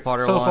like Harry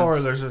Potter. So wands. far,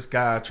 there's this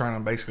guy trying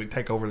to basically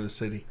take over the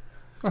city.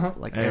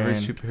 like every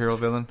and- superhero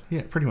villain.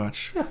 Yeah, pretty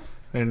much. Yeah.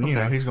 And you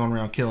know he's going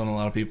around killing a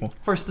lot of people.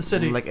 First the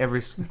city, Like every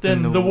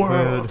then in the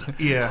world.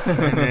 Yeah,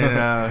 and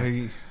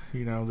then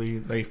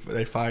they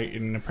fight,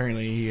 and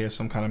apparently he has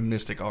some kind of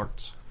mystic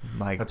arts.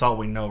 My That's all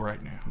we know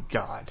right now.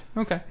 God.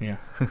 Okay. Yeah,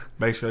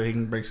 basically he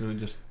can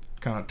just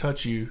kind of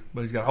touch you,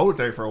 but he's got to hold it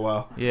there for a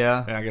while.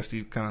 Yeah. And I guess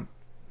he kind of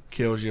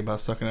kills you by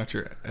sucking out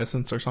your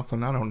essence or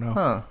something. I don't know.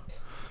 Huh.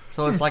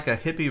 So it's like a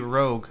hippie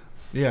rogue.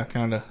 Yeah,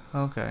 kind of.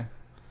 Okay.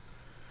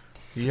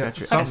 Yeah, got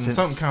your something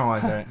essence. kind of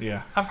like that.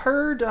 Yeah, I've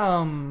heard.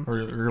 or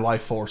your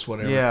life force,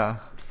 whatever. Yeah.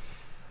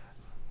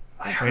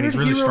 I heard he's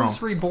really Heroes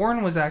strong.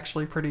 Reborn was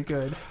actually pretty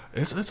good.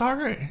 It's all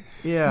right.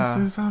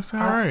 Yeah. It's all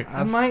right.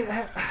 I might.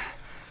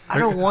 I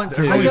don't want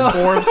to. There's only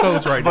 4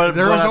 episodes right now. But-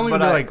 There was but- only but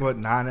gonna be I- like what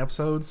 9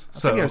 episodes. I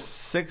think there's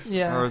 6,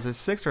 Yeah. or is it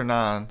 6 or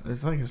 9? I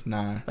think it's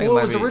 9. I think Well, it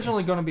might was be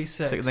originally going to be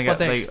 6, They but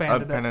they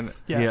expanded it. upended it.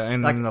 Yeah,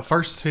 and Like- then the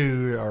first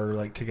 2 are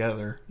like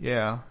together.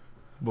 Yeah.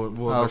 Well,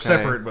 they're Okay.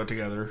 separate but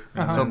together.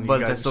 And Uh-huh. So, then you but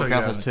got- that still so you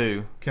counts got- as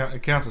 2.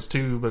 It counts as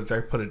 2, but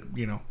they put it,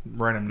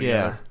 run them Yeah.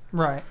 together.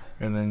 Right,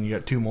 And then you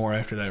got 2 more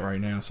after that right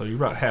now. So you're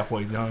about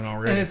halfway done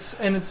already.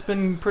 and it's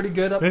been pretty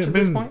good up It's to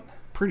this been point.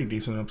 pretty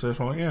decent up to this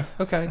point. Yeah.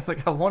 Okay,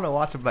 Like, I want to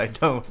watch it, but I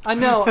don't. I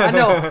know.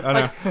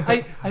 know.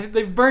 Like,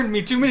 they've burned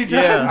me too many times.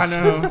 Yeah. I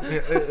know.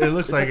 It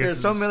looks like There's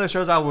it's so many other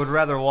shows I would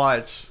rather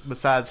watch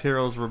besides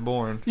Heroes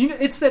Reborn.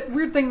 It's that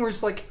weird thing where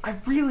it's like, I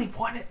really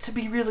want it to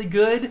be really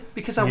good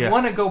because I Yeah.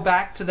 want to go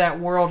back to that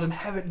world and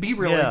have it be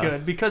really Yeah.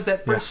 good because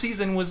that first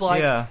season was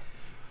like Yeah.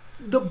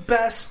 the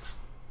best.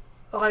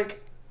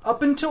 Like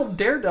up until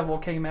Daredevil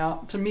came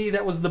out, to me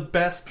that was the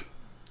best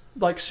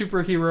like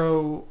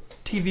superhero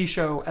TV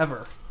show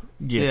ever.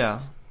 Yeah.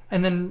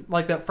 And then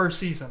like that first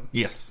season,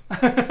 Yes.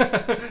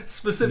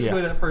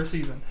 specifically Yeah. that first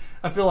season.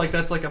 I feel like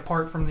that's like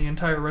apart from the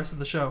entire rest of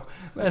the show.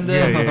 And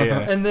then Yeah.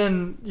 and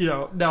then,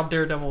 now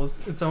Daredevil is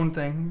its own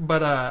thing.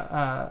 But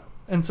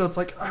and so it's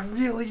like I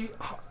really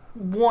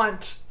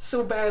want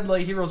so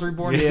badly Heroes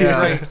Reborn to be Yeah.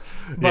 great.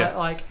 But Yeah.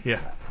 like Yeah.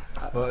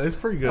 Well, it's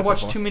pretty good. I so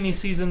watched far. too many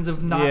seasons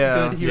of not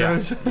Yeah. good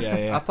heroes. Yeah.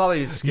 Yeah. I'll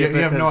probably skip You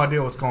it. have no 'cause-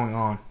 idea what's going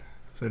on.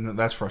 So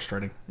that's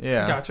frustrating.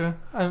 Yeah. Gotcha.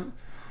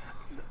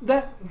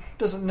 That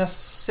doesn't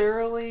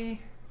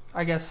necessarily,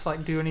 I guess,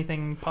 like do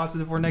anything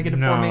positive or negative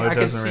No, for me. it I could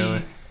doesn't see. really.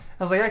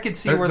 I was like, I could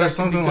see There's where that could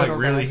something be good like or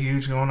really bad.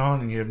 huge going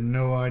on, and you have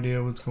no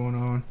idea what's going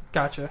on,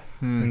 Gotcha.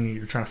 and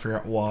you're trying to figure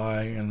out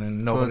why, and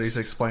then nobody's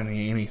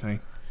explaining anything.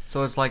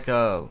 So it's like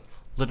a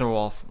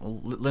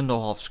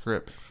Lindelof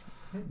script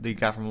the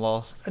guy from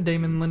Lost.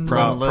 Damon Lindelof.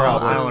 Probably.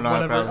 I don't know how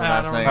to Whatever. pronounce the I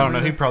last don't name. I don't know.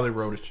 He probably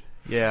wrote it.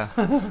 Yeah.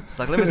 It's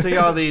like, let me tell you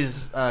all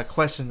these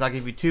questions. I'll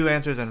give you 2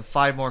 answers and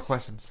 5 more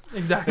questions.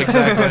 Exactly.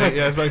 Exactly.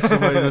 Yeah, it's basically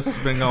the way this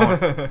has been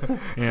going.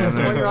 Yeah. So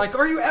when you're like,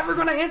 are you ever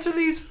going to answer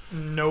these?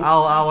 Nope.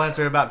 I'll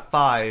answer about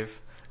 5.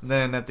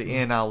 Then at the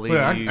end, I'll leave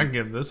Well, I you. can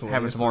give this away.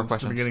 having some more It's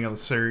questions. the beginning of the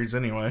series,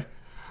 anyway.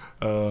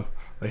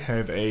 They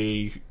have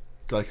a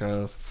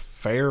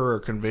fair or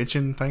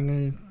convention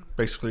thing,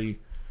 basically,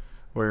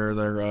 where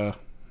they're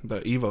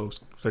the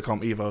Evos. They call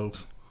them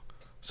Evos,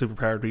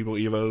 superpowered people.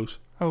 Evos.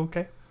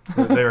 Okay.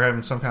 They were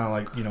having some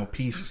kind of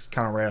peace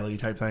kind of rally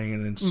type thing,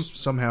 and then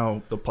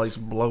somehow the place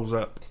blows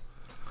up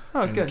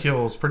Oh, and good.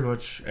 kills pretty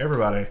much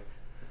everybody,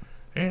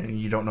 and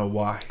you don't know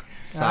why.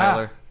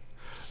 Siler.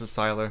 It's a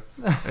Siler.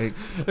 Hey,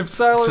 If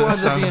Siler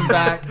winds up being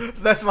back,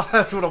 That's what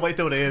I wait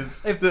till it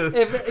ends. yeah,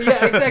 exactly.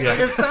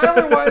 Yeah. If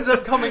Siler winds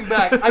up coming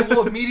back, I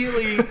will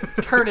immediately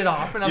turn it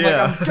off, and I'm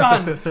Yeah. like,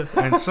 I'm done.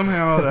 and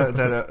somehow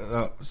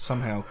that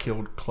somehow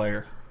killed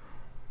Claire.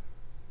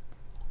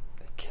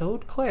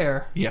 Killed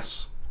Claire.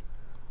 Yes,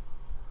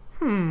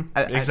 I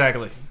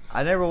exactly.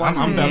 I never watched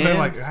I'm the been end.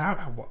 like,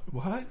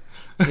 what?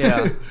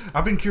 Yeah.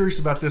 I've been curious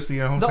about this the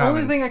whole The time.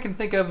 only thing I can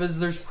think of is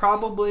there's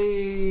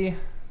probably.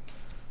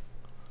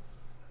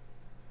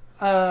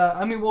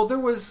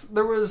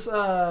 There was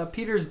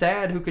Peter's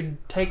dad who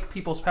could take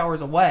people's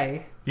powers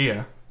away,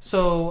 Yeah.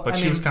 So, But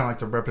she was kind of like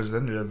the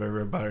representative of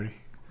everybody.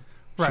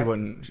 Right. She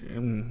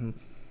wasn't.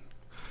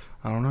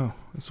 I don't know.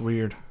 It's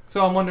weird.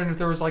 So I'm wondering if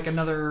there was like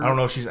another I don't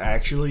know if she's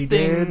actually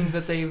thing dead.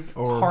 that they've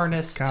or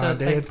harnessed to kinda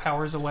take dead.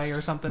 powers away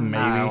or something.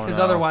 Maybe. Because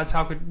otherwise,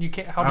 how do you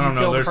I don't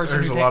know. kill the There's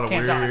person who a lot of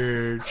can't die?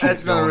 weird shit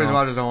That's another going reason why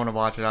on. I just don't want to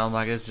watch it. I'm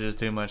like, it's just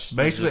too much.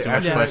 Basically, too much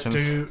after that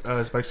questions. too,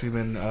 it's basically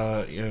been,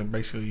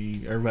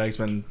 basically everybody's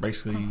been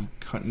basically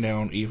hunting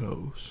down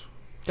Evos.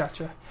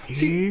 Gotcha.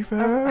 See,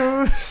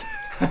 Evos.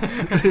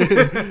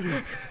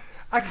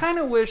 I kind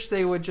of wish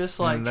they would just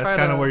like And that's try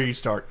kind to of where you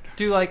start.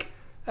 do like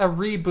a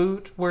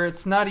reboot where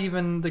it's not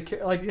even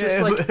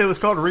It was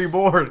called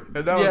Reborn.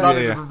 And that was Yeah. not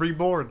Yeah. even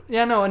Reborn.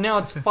 and now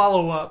it's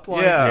follow up.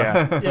 Like,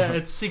 Yeah. yeah,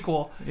 it's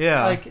sequel.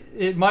 Yeah. Like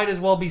it might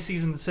as well be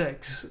season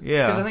 6.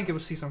 Yeah. because I think it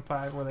was season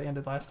 5 where they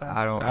ended last time.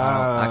 I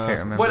can't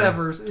remember.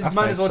 Whatever, it I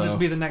might as think well just so.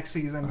 be the next I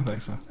season.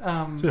 think so.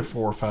 It's either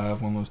 4 or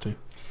 5, one of those two.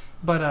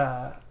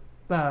 But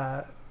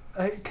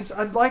because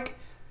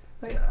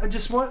I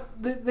just want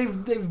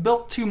they've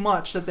built too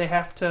much that they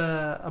have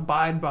to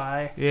abide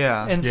by.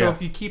 Yeah. And so Yeah.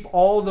 if you keep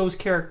all those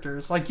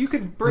characters, like you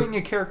could bring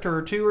a character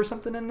or two or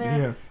something in there,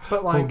 Yeah.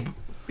 but like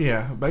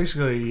Yeah,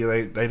 basically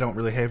they don't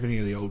really have any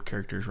of the old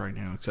characters right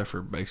now except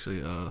for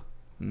basically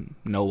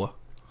Noah.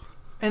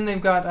 and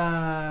they've got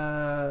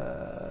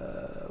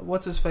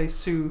what's his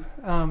face too,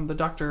 the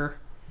doctor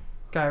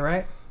guy,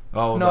 right?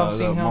 Oh, No, I've the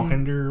seen him.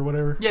 Mohinder or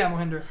whatever. Yeah,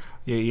 Mohinder.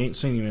 Yeah, you ain't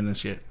seen him in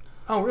this yet.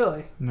 Oh,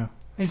 really? No.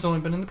 He's only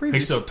been in the previews. He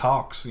still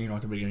talks,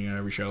 at the beginning of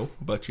every show,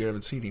 but you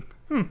haven't seen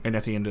him. And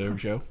at the end of every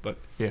show, but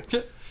yeah.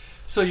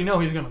 So you know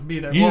he's going to be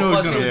there. You know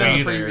he's plus gonna he was in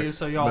be the there, previews,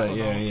 so you also but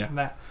know yeah.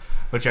 that.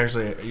 But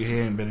actually, he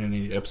ain't been in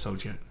any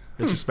episodes yet.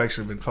 It's just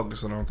basically been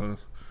focusing on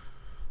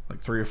the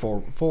 3 or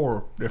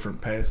 4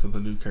 different paths of the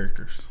new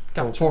characters.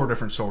 Gotcha. 4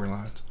 different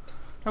storylines.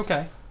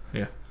 Okay.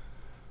 Yeah.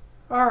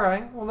 All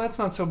right. Well, that's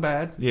not so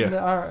bad. Yeah.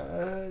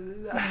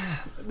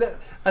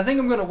 I think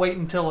I'm going to wait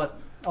until it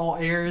all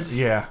airs.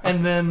 Yeah.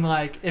 And then,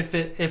 like, if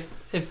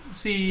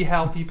see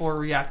how people are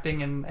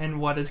reacting and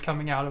what is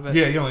coming out of it.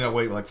 Yeah, you only got to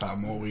wait like 5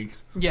 more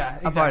weeks. Yeah.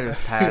 I'll probably Exactly.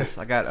 just pass.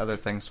 I got other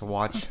things to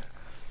watch.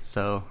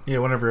 So Yeah,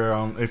 whenever you're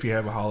on, if you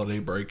have a holiday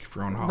break, if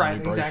you're on a holiday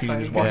Right. break, Exactly. you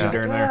can just watch Yeah. it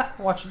during there.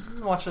 Watch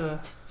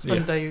spend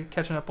a day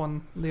catching up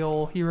on the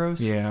old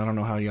heroes. Yeah, I don't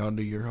know how y'all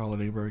do your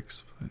holiday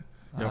breaks.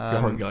 Y'all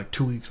probably get like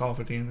 2 weeks off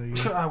at the end of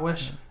the year. I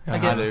wish Yeah, I I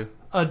get do.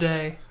 a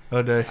day.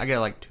 A day. I get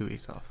like 2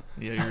 weeks off.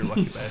 Yeah, you're a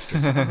lucky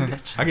bastard.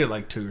 I get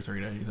like 2 or 3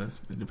 days. That's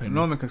depending.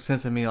 Normally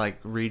consists of me like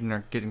reading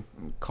or getting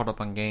caught up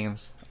on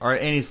games or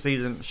any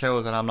season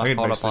shows that I'm I not get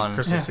caught up basically on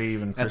Christmas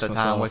Eve and at Christmas the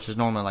time, off. which is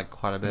normally like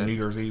quite a bit. New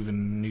Year's Eve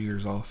and New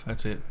Year's off.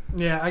 That's it.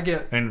 Yeah, I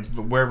get And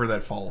wherever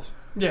that falls.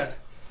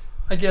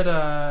 I get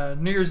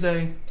New Year's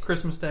Day,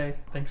 Christmas Day,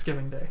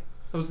 Thanksgiving Day.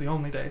 Those are the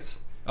only days.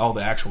 Oh,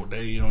 the actual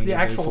day. You don't The get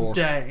actual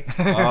day.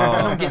 I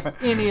Oh, don't get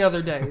any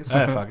other days.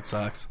 that fucking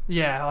sucks.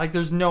 Yeah, like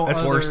there's no. That's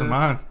other, worse than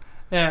mine.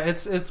 Yeah,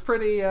 it's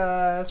pretty.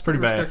 It's Pretty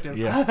bad. restrictive.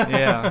 Yeah.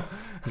 Yeah.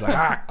 He's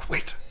like,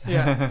 quit.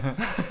 Yeah.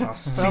 I'll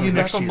see I'll you be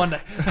back next on year.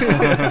 Monday.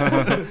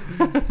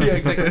 Yeah,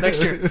 exactly.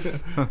 Next year.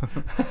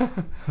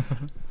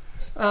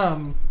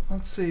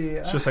 Let's see.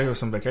 Just save us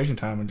some vacation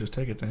time and just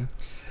take it then.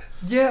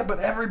 Yeah, but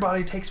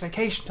everybody takes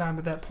vacation time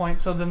at that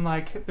point. So then,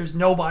 like, there's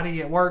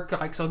nobody at work.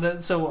 Like,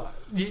 so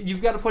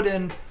you've got to put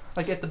in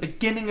like at the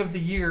beginning of the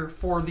year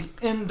for the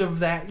end of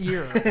that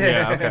year.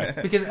 Yeah,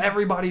 okay. Because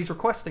everybody's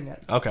requesting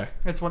it. Okay.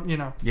 It's what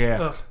Yeah.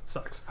 Ugh, it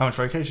sucks. How much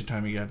vacation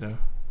time you got though?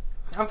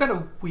 I've got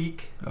a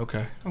week.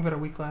 Okay. I've got a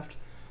week left,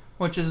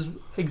 which is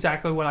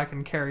exactly what I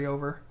can carry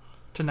over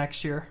to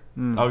next year.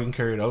 Oh, you can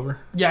carry it over?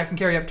 Yeah, I can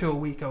carry up to a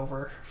week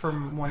over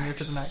from one year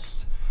to the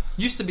next.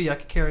 Used to be I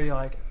could carry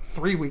like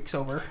 3 weeks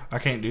over. I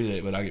can't do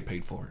that, but I get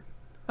paid for it.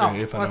 Oh,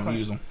 if I that's don't nice.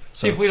 use them.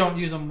 See, if we don't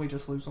use them, we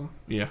just lose them.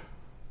 Yeah.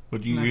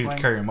 But you That's need to fine.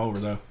 carry them over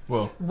though.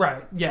 Well,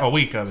 Right? Yeah. a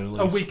week of it at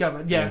least. A week of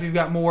it. Yeah. Yeah. If you've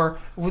got more,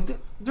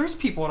 there's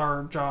people at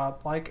our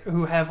job like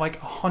who have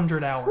like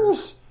 100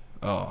 hours,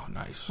 Oh,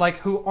 nice. like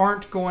who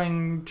aren't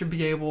going to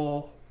be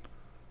able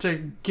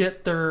to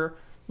get their,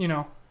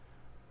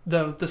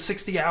 the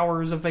 60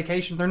 hours of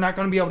vacation. They're not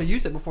going to be able to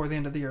use it before the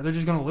end of the year. They're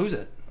just going to lose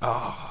it.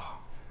 Oh.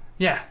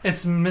 Yeah,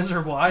 it's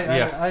miserable.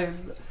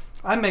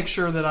 I make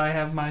sure that I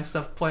have my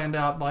stuff planned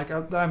out. Like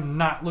I'm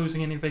not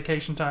losing any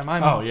vacation time.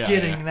 I'm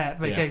getting that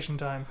vacation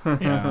time.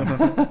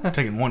 Yeah. I'm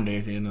taking one day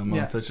at the end of the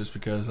month. Yeah. That's just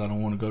because I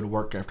don't want to go to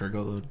work after I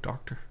go to the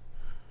doctor.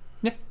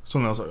 Yeah. It's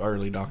one of those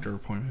early doctor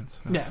appointments.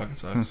 That Yeah. fucking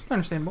sucks.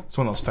 Understandable. It's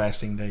one of those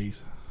fasting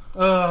days.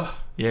 Ugh, I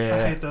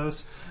Yeah. hate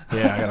those.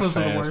 Yeah, I gotta Those are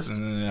the fast. worst.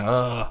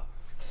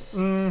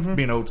 And then,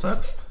 being old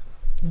sucks.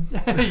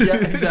 Yeah,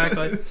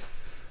 exactly.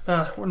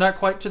 We're not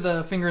quite to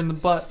the finger in the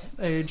butt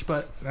age,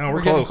 but No,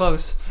 we're getting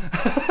close.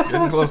 close.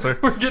 Getting closer.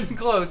 We're getting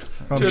close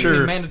I'm to it sure.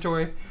 being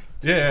mandatory.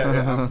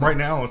 Yeah. Right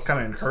now, it's kind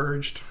of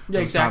encouraged.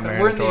 Yeah, It's not exactly.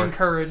 We're in the mandatory.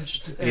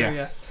 encouraged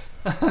area.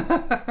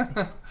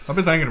 I've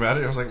been thinking about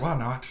it. I was like, why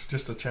not?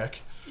 Just to check.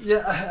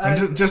 Yeah,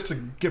 And just to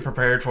get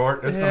prepared for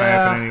it. It's going to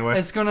happen anyway.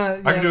 It's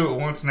gonna. I can do it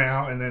once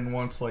now and then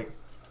once, like,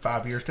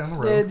 5 years down the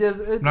road. It does.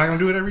 I'm not going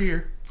to do it every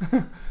year.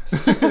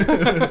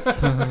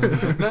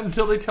 Not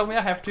until they tell me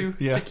I have to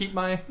keep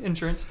my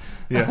insurance.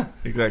 Yeah,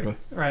 exactly.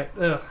 Right.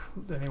 Ugh.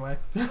 Anyway.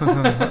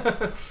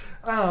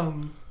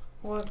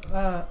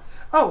 What?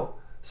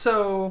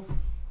 So.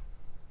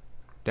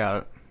 Doubt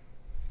it.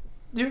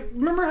 You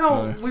remember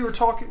how we were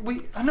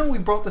talking? I know we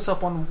brought this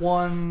up on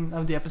one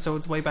of the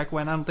episodes way back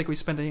when. I don't think we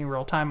spent any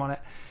real time on it.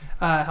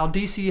 How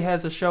DC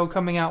has a show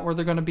coming out where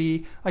they're going to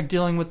be like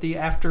dealing with the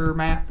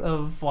aftermath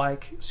of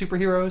like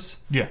superheroes.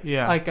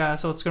 Yeah. Like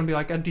so, it's going to be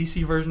like a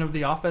DC version of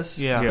The Office.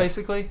 Yeah.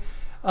 Basically.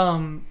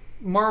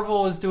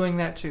 Marvel is doing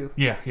that too.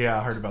 Yeah,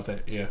 I heard about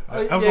that. Yeah,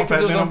 I Yeah, was on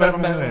 'cause it was on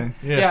Batman.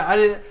 Yeah, I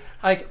didn't.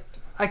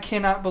 I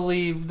cannot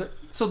believe.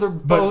 So they're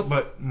both.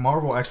 But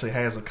Marvel actually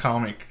has a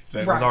comic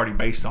that Right. was already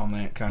based on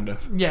that kind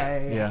of.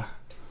 Yeah.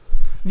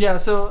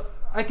 So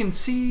I can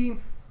see.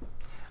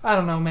 I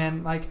don't know,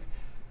 man. Like.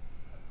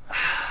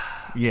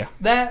 Yeah.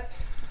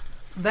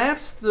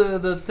 That's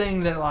the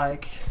thing that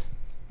like,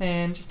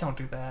 man, just don't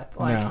do that.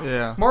 Like, No.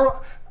 Yeah.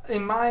 Marvel,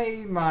 in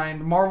my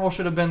mind, Marvel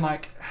should have been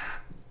like,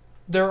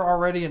 they're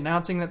already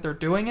announcing that they're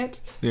doing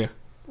it. Yeah.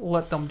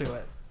 Let them do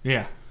it.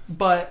 Yeah.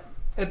 But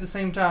at the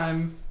same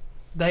time,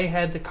 they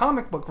had the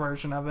comic book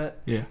version of it.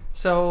 Yeah.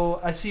 So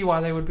I see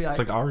why they would be like, It's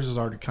like ours is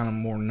already kind of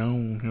more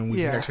known, and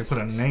we Yeah. can actually put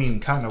a name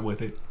kind of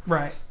with it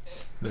right.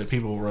 that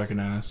people will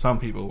recognize. Some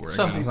people will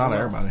Some recognize, people not will.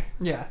 everybody.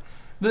 Yeah.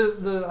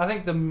 I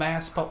think the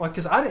mass public,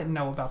 because I didn't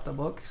know about the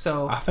book,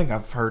 so I think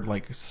I've heard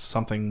like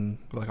something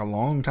like a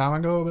long time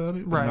ago about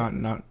it, but Right.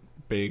 not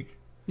big.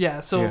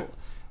 yeah. So Yeah.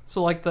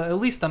 so like at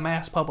least the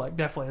mass public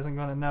definitely isn't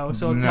going to know.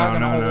 So it's not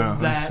going to hold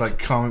that. It's like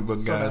comic book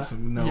So guys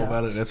know yeah.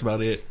 about it. That's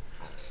about it.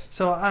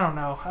 So I don't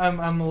know.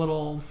 I'm a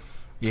little.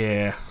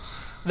 Yeah.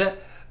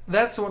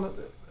 That's one.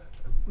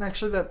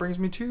 Actually, that brings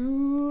me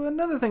to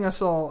another thing I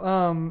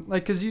saw.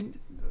 Like, cause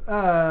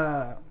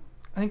I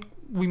think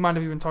we might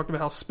have even talked about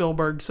how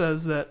Spielberg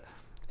says that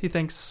he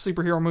thinks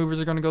superhero movies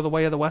are going to go the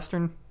way of the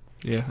Western.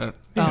 Yeah.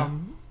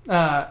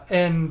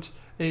 And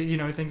he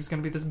thinks it's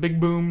going to be this big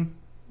boom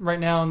right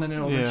now, and then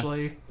it'll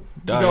eventually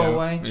Die go out.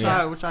 away.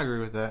 Yeah. Which I agree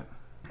with that.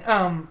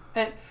 And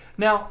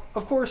now,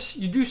 of course,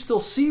 you do still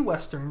see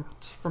westerns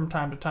from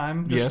time to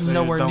time, just Yes. They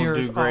nowhere just near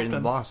don't as do great in the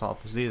often. box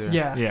office either.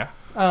 Yeah. Yeah.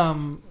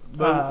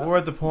 But we're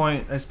at the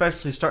point,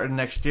 especially starting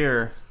next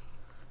year,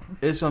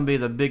 it's going to be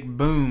the big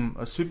boom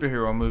of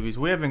superhero movies.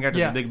 We haven't got to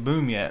the big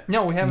boom yet.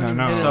 No, we haven't even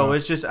No. hit it. So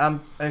it's just, I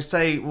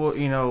say,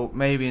 well,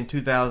 maybe in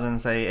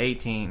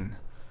 2018,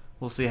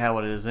 we'll see how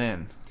it is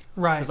then.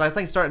 Right. Because I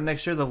think starting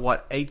next year,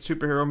 8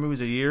 superhero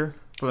movies a year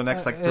for the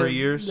next 3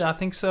 years. I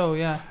think so.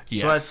 Yeah.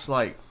 Yes. So that's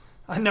like,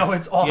 I know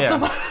it's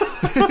awesome.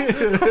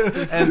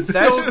 and that's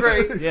so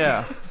great.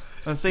 Yeah.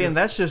 And see, and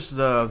that's just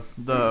the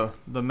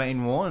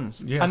main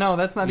ones. Yeah. I know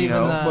that's not You even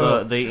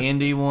know, the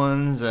indie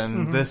ones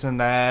and this and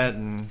that,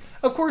 and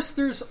Of course,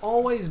 there's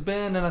always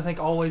been, and I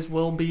think always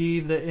will be,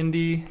 the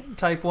indie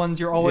type ones.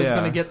 You're always Yeah.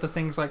 going to get the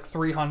things like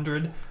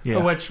 300, Yeah.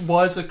 which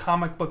was a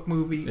comic book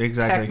movie.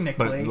 Exactly. But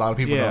Technically, a lot of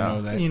people Yeah.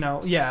 don't know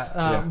that.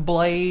 Yeah.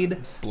 Blade.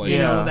 Blade. You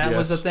know, Yeah, that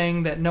was a yes.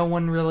 thing that no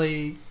one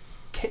really.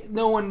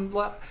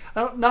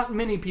 Not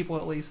many people,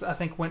 at least, I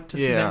think, went to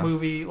see Yeah. that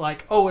movie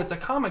like, oh, it's a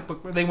comic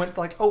book. They went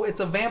like, oh, it's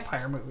a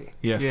vampire movie.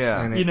 Yes.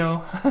 Yeah. And it You know,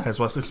 has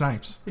Wesley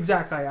Snipes.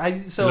 exactly.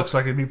 It looks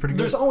like it'd be pretty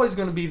good. There's always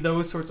going to be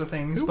those sorts of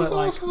things, It but was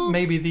like awesome.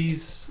 maybe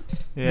these,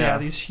 Yeah.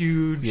 these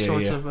huge Yeah,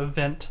 sorts yeah. of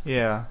event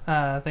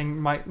yeah. thing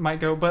might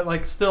go. But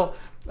like still,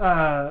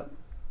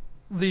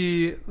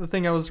 the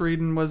thing I was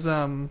reading was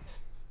Kevin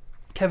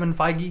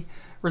Feige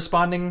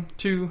responding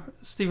to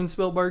Steven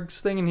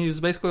Spielberg's thing, and he was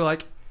basically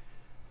like,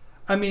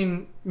 I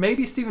mean,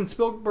 maybe Steven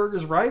Spielberg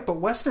is right, but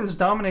Westerns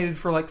dominated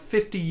for like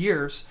 50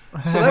 years.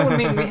 So that would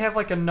mean we have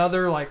like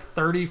another like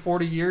 30,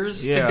 40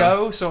 years to Yeah.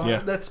 go. So Yeah.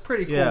 that's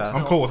pretty cool. Yeah. still.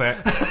 I'm cool with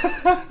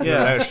that.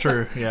 Yeah. That's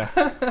true. Yeah.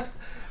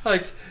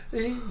 Like,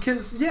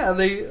 because,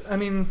 I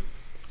mean,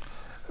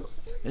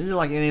 It's just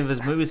like any of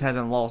his movies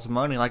hasn't lost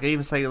money. Like I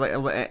even say, like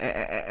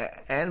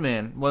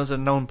Ant-Man was a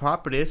known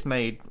property. It's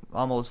made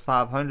almost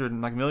 500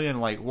 million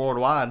like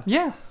worldwide,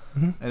 yeah.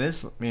 and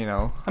it's I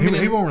mean,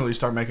 he won't really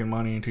start making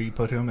money until you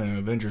put him in an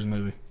Avengers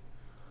movie.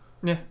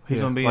 yeah. he's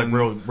Yeah, gonna be like in,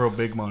 real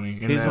big money.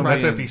 And He's then gonna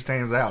that's be if in- he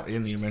stands out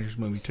in the Avengers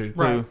movie too.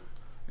 Right.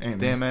 And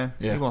Damn man,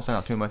 Yeah. he won't stand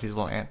out too much. He's a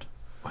little ant.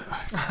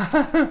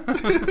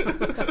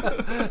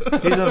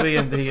 He's gonna be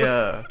in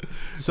the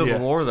Civil Yeah.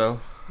 War though,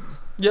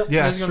 Yep.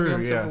 Yeah, he's it's gonna be true,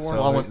 on Civil yeah, War. so-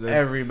 along with they-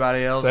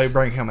 everybody else. They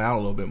bring him out a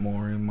little bit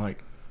more and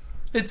like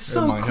It's it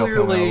so might help him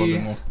out a little bit clearly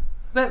more.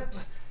 that.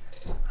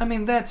 I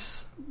mean,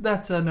 that's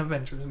an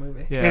Avengers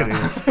movie. Yeah. It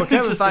is. Well,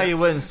 Kevin just Feige is.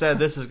 went and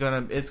said it's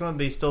gonna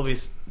be still be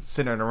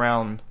centered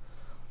around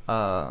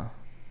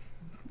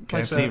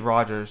Like Steve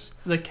Rogers.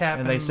 The Cap,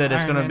 And they said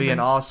it's Iron going to Man be an thing.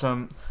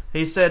 awesome.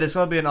 He said it's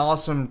going to be an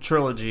awesome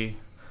trilogy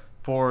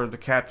for the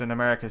Captain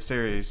America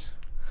series.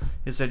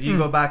 He said you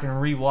go back and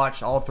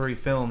rewatch all 3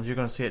 films, you're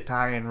going to see it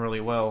tie in really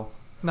well.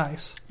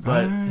 Nice.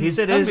 But he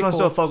said That'd it's be going to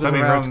cool. still focus Does that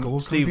mean Red around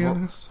Skull's Steve. gonna be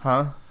in this?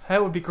 Huh?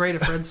 That would be great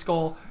if Red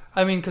Skull.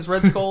 I mean, because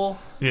Red Skull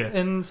Yeah.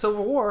 in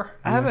Civil War.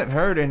 I haven't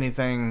heard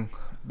anything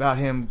about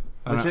him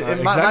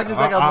It might just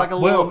like a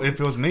little. Well, if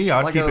it was me,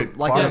 I'd like keep a, it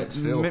like quiet a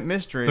still.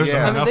 mystery. There's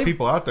Yeah. enough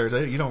people out there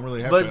that you don't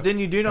really have to. But then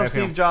you do know have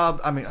Steve him.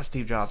 Jobs. I mean,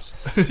 Steve Jobs.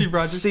 Steve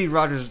Rogers. Steve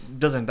Rogers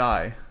doesn't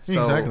die. So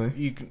Exactly.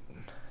 You can.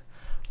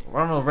 I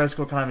don't know if Red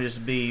Skull kind of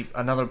just be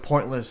another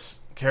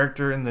pointless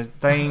character in the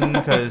thing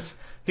because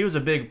he was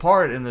a big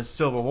part in the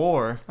Civil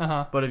War.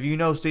 Uh-huh. But if you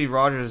know Steve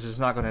Rogers is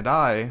not going to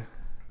die,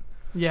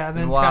 Yeah, then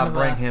then it's why kind of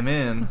bring him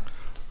in?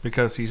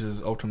 Because he's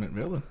his ultimate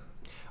villain.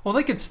 Well,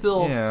 they could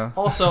still. Yeah.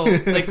 Also,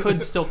 they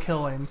could still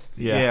kill him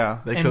Yeah.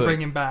 They and could. bring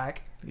him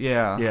back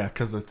Yeah. Yeah,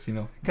 because it's,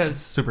 because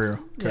superhero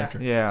character.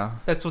 Yeah.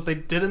 that's what they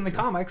did in the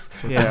comics.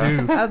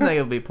 Yeah. I think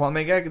it would be point.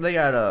 I mean, they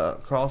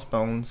got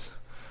Crossbones.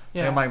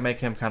 Yeah, They might make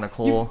him kind of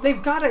cool.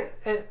 They've got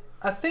to.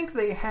 I think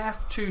they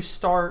have to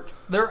start.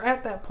 They're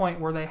at that point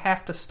where they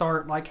have to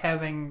start like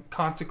having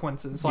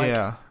consequences. Like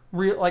Yeah.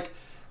 real like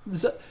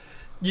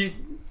you.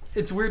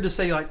 It's weird to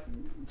say like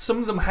some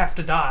of them have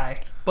to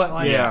die, but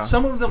like Yeah.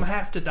 some of them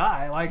have to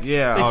die. Like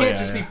Yeah. they Oh, can't yeah,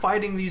 just be yeah.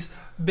 fighting these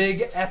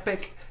big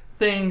epic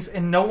things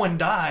and no one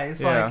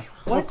dies. Yeah. Like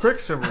Well, what?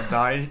 Quicksilver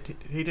died.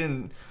 He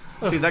didn't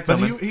see that But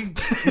coming. he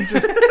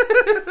just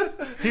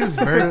he was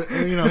very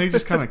he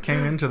just kind of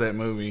came into that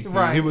movie.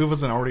 Right. He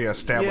wasn't already an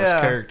established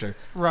Yeah. character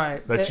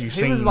Right. that you've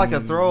he seen. was like a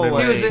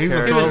throwaway He was a He was a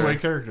character. throwaway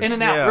character. in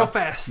and out Yeah. real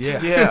fast.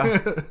 Yeah. Yeah.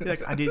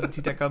 Like, I didn't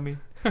see that coming.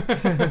 But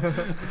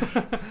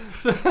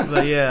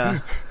yeah.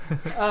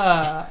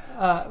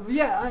 Yeah,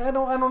 I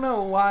don't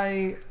know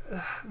why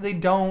they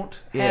don't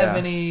have Yeah.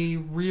 any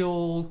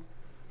real.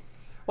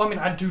 Well, I mean,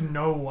 I do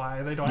know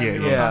why they don't have Yeah, any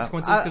real yeah.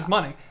 consequences because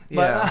money.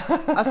 Yeah.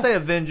 I say Yeah,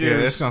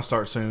 Avengers. it's gonna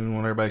start soon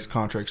when everybody's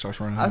contract starts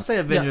running I out. say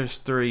Avengers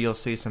 3, you'll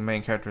see some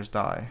main characters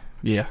die.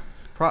 Yeah.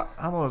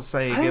 I'm going to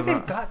say... I think give they've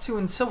a- got to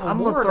in Civil I'm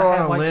War going to throw to on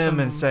have a like limb some,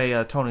 and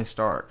say Tony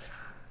Stark.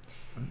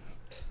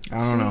 I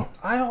don't know.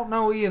 I don't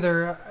know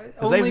either.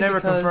 Because they've never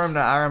confirmed the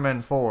Iron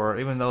Man 4,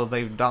 even though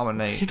they He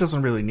dominate.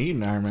 doesn't really need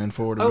an Iron Man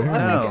 4 to Oh, be I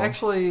honest. think No.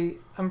 actually,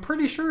 I'm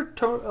pretty sure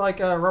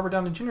Robert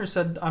Downey Jr.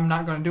 said I'm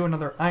not going to do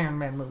another Iron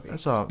Man movie.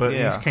 That's all. But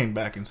yeah. he came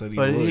back and said he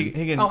But would. he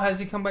can... Oh, has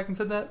he come back and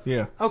said that?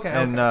 Yeah. Okay.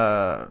 and,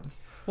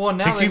 well,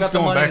 now he they've keeps got the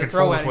going money back to and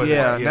throw forth at him. with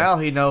yeah, it. now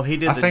he know he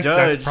did I the think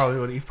judge. that's probably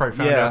what he probably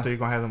found Yeah. out that you're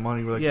gonna have the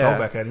money. We're like, Yeah. throw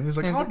back at him. He's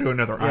like, He's I'll like- do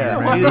another Yeah.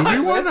 Iron Man He's- movie.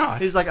 Why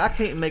not? He's like, I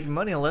can't make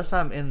money unless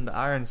I'm in the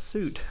iron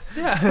suit.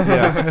 Yeah.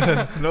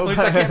 Yeah. No, At least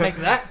I can't make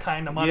that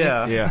kind of money.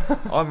 Yeah. Yeah.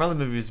 All my other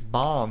movies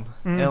bomb.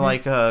 And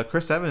like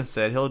Chris Evans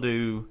said, he'll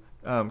do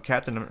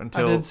Captain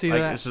until did see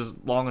like that. it's as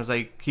long as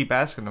they keep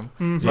asking him.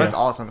 Mhm. So that's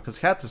awesome because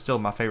Captain's still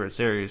my favorite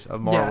series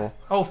of Marvel.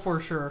 Yeah. Oh, for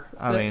sure.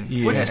 I mean,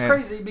 Yeah. Which is and-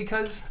 crazy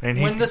because And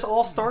he- when this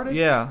all started,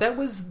 Yeah. that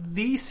was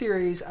the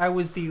series I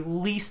was the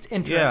least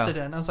interested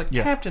in. I was like,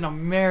 Yeah. Captain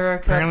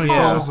America, Apparently,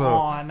 come so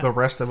on. was the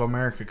rest of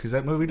America because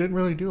that movie didn't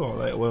really do all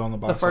that well on the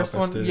box The first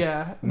office. one, did it?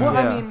 yeah. No. Well,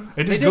 Yeah. I mean, It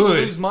they did didn't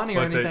good, lose money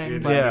or but it anything,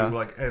 didn't but Yeah. do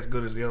like as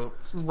good as the other.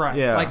 right,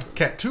 Yeah. like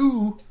Cat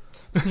 2,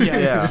 yeah,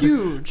 Yeah.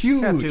 huge,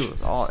 Captain huge.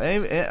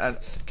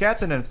 was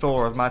Captain and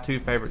Thor are my two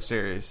favorite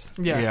series,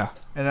 yeah, Yeah.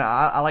 and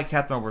I like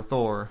Captain over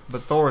Thor,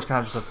 but Thor is kind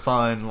of just a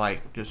fun,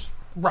 like just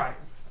right.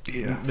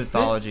 Yeah.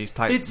 mythology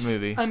type It's,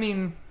 movie. I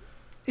mean,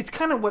 it's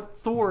kind of what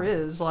Thor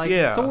is. Like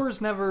Yeah.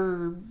 Thor's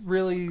never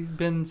really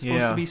been supposed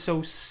Yeah. to be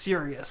so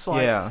serious.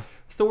 Like yeah,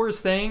 Thor's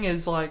thing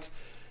is like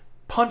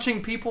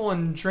punching people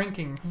and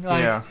drinking.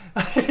 Like, yeah.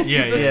 that's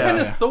yeah. kind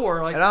of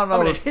Thor. Like And I don't know I'm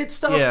gonna if- hit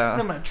stuff, yeah.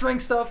 and I'm gonna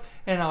drink stuff,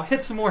 and I'll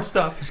hit some more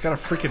stuff. He's got a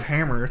freaking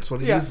hammer. That's what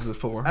he Yeah. uses it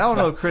for. I don't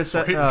know. Chris For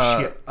hitting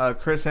shit.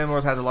 Chris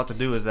Hemsworth has a lot to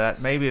do with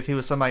that. Maybe if he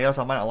was somebody else,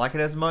 I might not like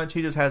it as much.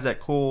 He just has that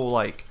cool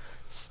like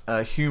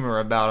humor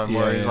about him,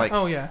 where Yeah, he's yeah. like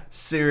Oh yeah.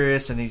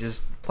 serious and he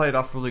just played it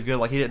off really good.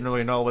 Like he didn't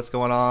really know what's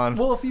going on.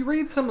 Well, if you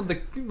read some of the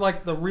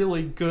the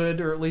really good,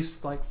 or at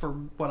least like for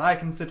what I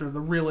consider the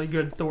really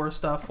good Thor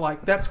stuff,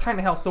 like that's kind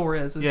of how Thor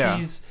is. Yeah.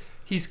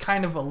 He's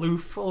kind of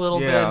aloof a little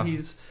Yeah. bit.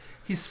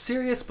 He's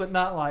serious, but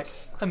not like.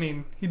 I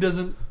mean, he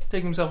doesn't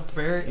take himself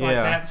very like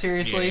Yeah. that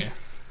seriously. Yeah.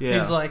 yeah,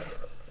 He's like,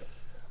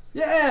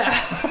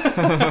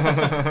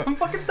 yeah, I'm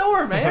fucking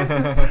Thor,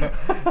 man.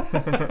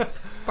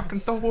 Fucking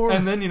Thor.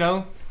 And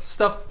then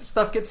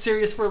stuff gets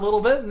serious for a little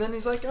bit, and then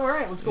he's like, all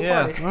right, let's go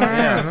Yeah. party. All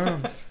right, no.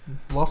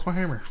 Lost my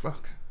hammer.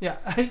 Fuck. Yeah,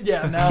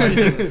 yeah. Now,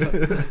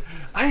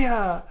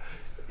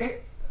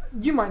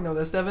 you might know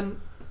this, Devin.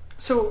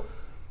 So,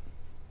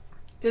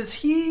 is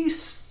he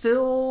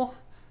still?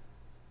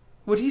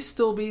 Would he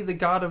still be the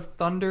god of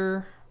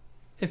thunder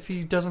if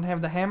he doesn't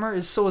have the hammer?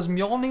 Is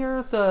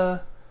Mjolnir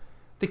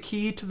the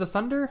key to the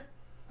thunder,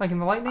 like in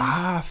the lightning?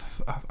 I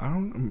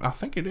don't. I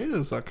think it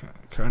is. Like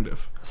kind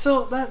of.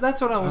 So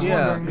that's what I was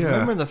yeah. wondering. Yeah.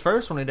 Remember the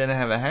first one? He didn't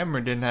have a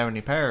hammer. Didn't have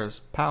any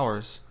powers.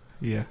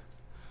 Yeah.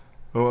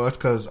 Well, that's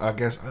because I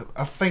guess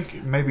I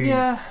think maybe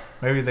Yeah.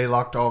 maybe they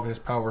locked all of his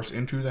powers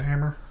into the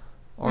hammer.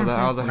 Or the Mhm.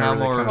 Whenever they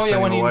hammer. kinda Oh yeah,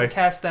 when he away.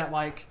 cast that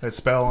like That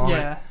spell on it.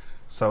 yeah.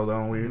 So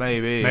then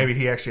Maybe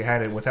he actually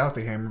had it without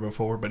the hammer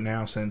before, but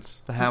now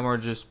since the hammer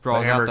just the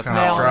draws hammer out the kind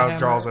Nail of the power. hammer.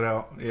 draws it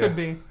out. Yeah. Could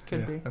be.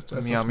 That's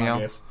Meow, my meow.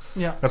 guess.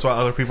 Yeah. That's why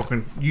other people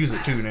can use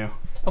it too now.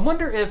 I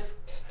wonder if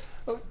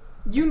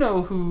you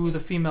know who the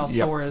female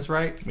Yep. Thor is,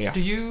 right? Yeah.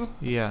 Do you?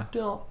 Yeah.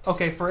 Still?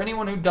 Okay, for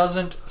anyone who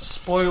doesn't,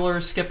 spoiler,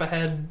 skip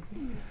ahead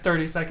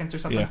 30 seconds or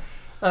something.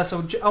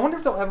 So I wonder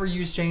if they'll ever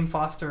use Jane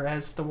Foster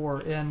as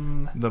Thor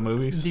in The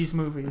movies? these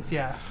movies.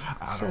 Yeah.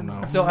 I don't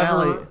know. If they'll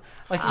ever,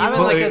 like, even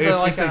Well, like as a, if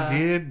like they a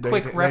did,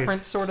 quick they-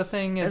 reference sort of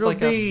thing. It's It'll like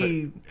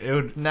be It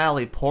would,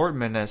 Natalie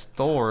Portman as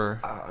Thor.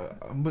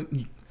 but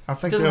I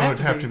think Doesn't they have would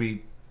to have be. to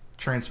be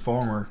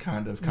Transformer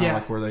kind of Yeah.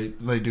 like where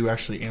they do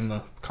actually in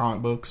the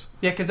comic books.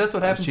 because that's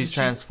what happens. She's is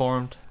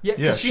transformed. Yeah, Yeah,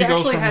 because she she goes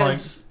actually from,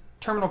 has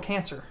terminal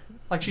cancer.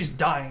 Like she's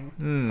dying,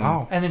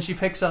 Oh, and then she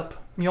picks up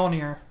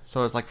Mjolnir.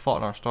 So it's like Fault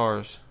in Our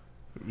Stars.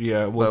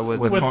 yeah, But with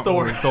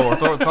Thor. Thor.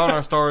 Fault in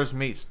Our Stars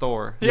meets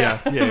Thor. Yeah,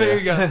 yeah, there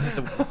yeah.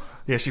 you go.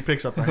 Yeah, she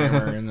picks up the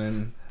hammer and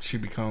then she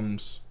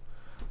becomes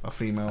a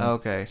female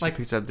Okay. She Like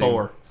picks up the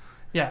Thor.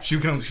 Yeah. She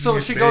becomes So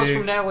gets she goes big.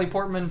 from Natalie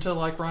Portman to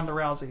like Ronda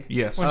Rousey.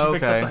 Yes. When she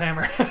picks up Okay. the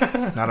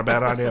hammer. Not a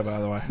bad idea, by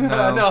the way.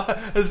 No,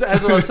 as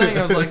I was saying,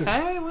 I was like,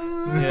 hey,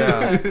 well.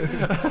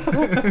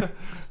 Yeah.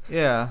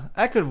 Yeah.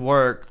 That could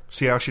work.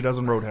 See how she does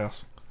in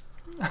Roadhouse.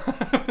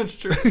 It's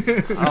true.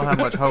 I don't have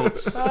much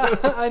hopes.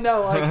 I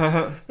know,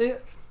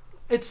 like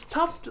it's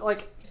tough,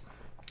 like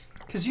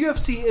because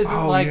UFC isn't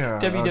Oh, like yeah,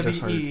 I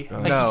just WWE. heard,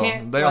 Like No, you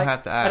can't. they don't like,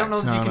 have to I don't know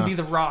act. if you No, can no. be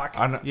The Rock.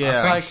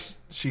 Yeah. I Like- think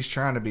she's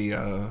trying to be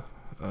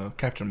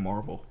Captain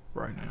Marvel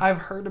right now. I've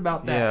heard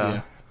about that. Yeah.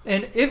 yeah,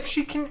 And if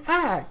she can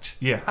act,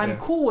 Yeah, I'm yeah.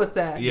 cool with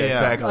that. yeah, Yeah.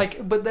 exactly.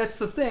 Like, but that's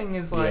the thing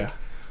is like yeah,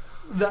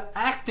 the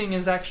acting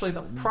is actually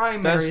the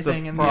primary That's the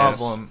thing in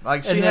problem.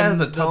 Like this. she And has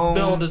then a tone. The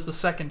build is the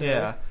secondary.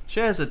 Yeah, she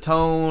has a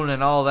tone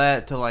and all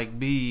that to like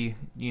be,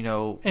 you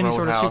know, Any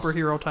sort of Roadhouse.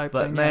 superhero type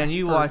But thing. man, yeah.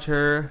 you Or- watch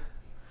her.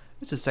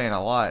 This is saying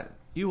a lot.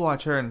 You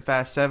watch her in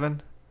Fast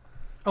 7.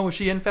 Oh, was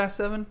she in Fast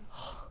 7?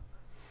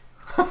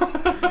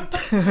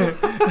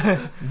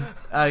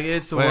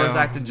 It's the worst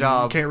acting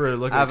job You can't really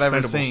look at I've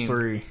ever Expendables seen.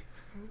 3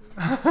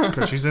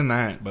 because she's in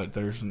that, but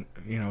there's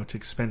it's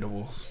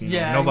Expendables. You know,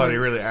 Yeah, nobody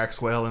you- really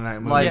acts well in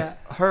that movie. Like Yeah.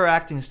 her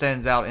acting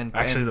stands out in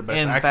Actually, the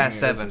best in acting Fast is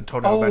 7.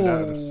 Antonio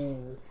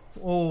Banderas.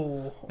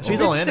 Oh. She's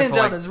If only it in it stands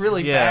for, out like- as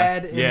really yeah.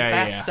 bad in Yeah,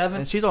 Fast yeah. 7.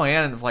 And she's only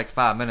in it for like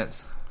 5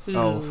 minutes.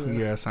 Oh, Ugh.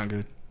 yeah, it's not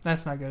good.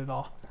 That's not good at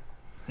all.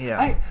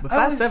 Yeah, but I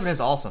Fast was- 7 is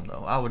awesome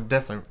though. I would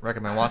definitely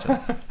recommend watching.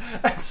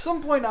 At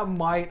some point, I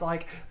might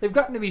like. They've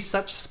gotten to be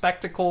such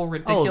spectacle Oh,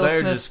 ridiculousness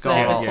they're just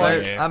that gone it's all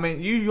like, yeah. I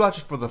mean, you watch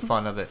it for the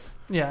fun of it.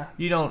 yeah,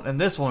 You don't, and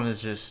this one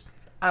is just.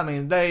 I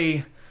mean,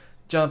 they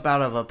jump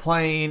out of a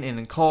plane and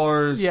in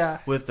cars Yeah.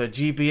 with a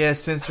GPS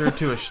sensor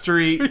to a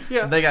street.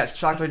 Yeah. And they got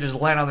shocked. They just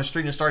land on the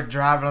street and start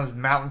driving on this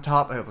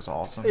mountaintop. It was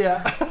awesome.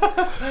 yeah.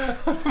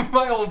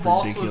 My old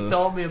boss was ridiculous.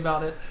 telling me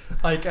about it,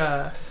 like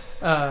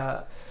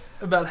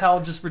about how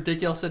just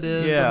ridiculous it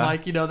is, Yeah. and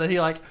like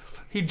that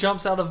he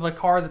jumps out of a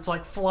car that's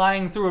like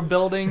flying through a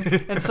building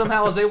and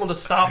somehow is able to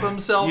stop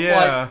himself,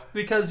 Yeah. like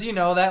because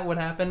that would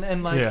happen,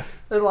 and like Yeah.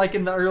 like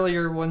in the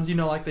earlier ones,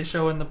 like they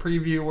show in the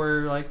preview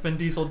where like Vin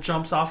Diesel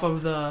jumps off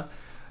of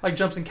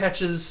jumps and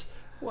catches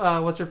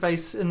what's her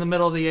face in the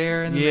middle of the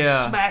air, and then they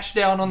Yeah. smash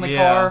down on the Yeah.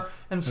 car,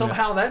 and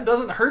somehow that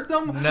doesn't hurt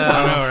them. I No,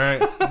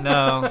 know, right?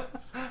 no.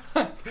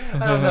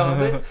 I don't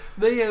know.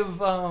 They have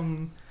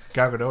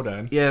Gal Gadot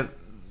died. Yeah,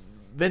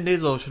 Vin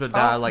Diesel should have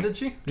died like did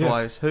she?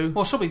 twice. Who?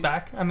 Well, she'll be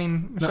back. I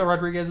mean, Michelle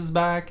Rodriguez is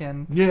back,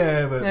 and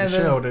Yeah, but Yeah,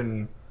 Michelle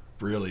didn't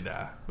really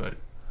die, but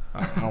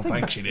I don't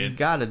think she did.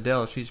 God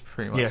Adele, she's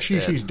pretty much Yeah,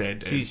 dead. she's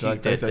dead. She's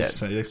like, dead, they've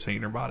dead.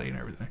 seen her body and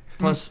everything.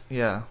 Plus,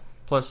 yeah.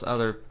 Plus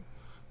other.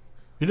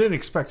 You didn't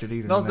expect it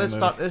either. No, in that that's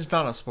movie. not. It's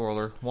not a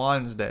spoiler.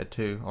 Juan's dead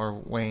too, or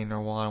Wayne,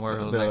 or Juan,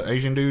 whatever his the name.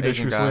 Asian dude that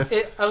she Asian was guy.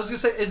 with. I was gonna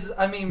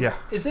say, Yeah.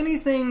 is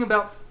anything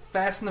about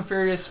Fast and the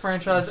Furious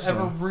franchise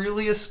ever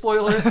really a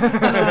spoiler?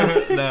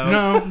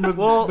 No. No, but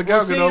Well, the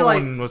Gal see, Gadot like,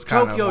 one was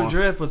kind Tokyo of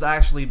Drift was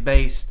actually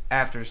based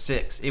after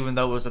 6, even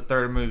though it was the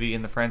third movie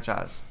in the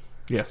franchise.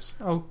 Yes.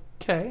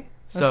 Okay,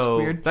 that's So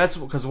weird. that's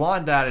because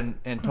Juan died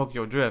in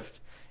Tokyo Drift,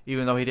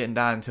 even though he didn't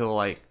die until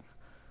like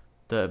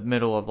the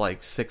middle of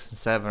like 6 and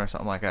 7 or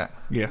something like that.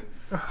 Yeah.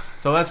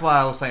 So that's why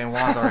I was saying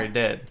Juan's already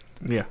dead.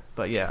 Yeah.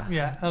 But yeah.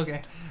 Yeah.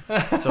 Okay.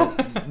 So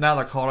now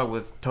they're caught up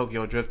with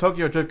Tokyo Drift.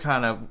 Tokyo Drift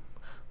kind of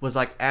was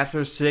like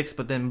after 6,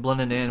 but then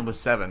blended in with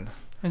 7. It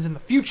was in the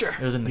future.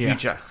 It was in the Yeah.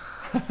 future.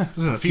 This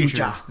is in the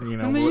future. You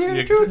know, In the year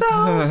it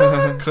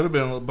 2000. could have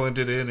been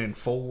blended in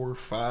 4,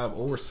 5,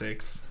 or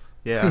 6,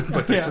 Yeah.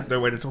 but they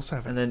waited till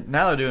 7. And then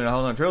now they're doing a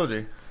whole other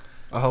trilogy.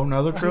 A whole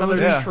nother Another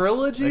trilogy. Yeah. They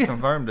trilogy.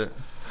 confirmed it.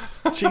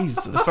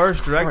 Jesus. The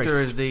first director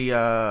Christ. is the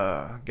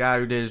guy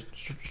who did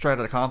Straight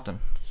Outta Compton.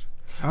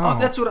 Oh,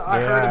 that's what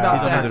I heard about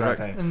He's that. another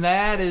that. And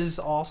that is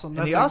awesome. And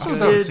That's he a also I good-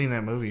 still haven't did- seen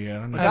that movie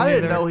yet. haven't I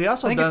didn't either. know he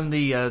also I think done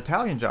the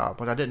Italian Job,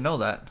 but I didn't know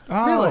that.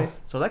 Oh, Really?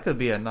 So that could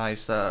be a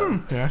nice, Yeah,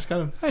 it's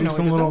got I to know do he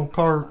some did little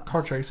car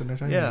chase in there.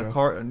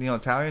 yeah,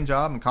 Italian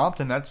Job and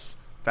Compton. That's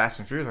Fast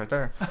and Furious right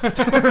there.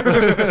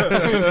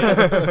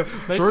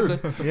 Basically,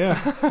 Yeah.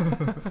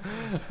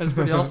 that's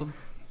pretty awesome.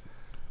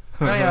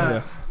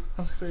 Yeah.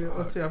 Let's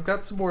see. I've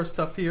got some more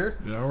stuff here.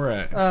 All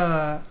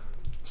right.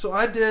 So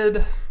I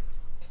did.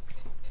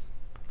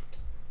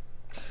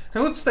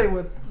 And let's stay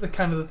with the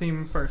kind of the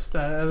theme first.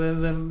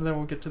 Then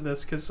we'll get to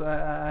this because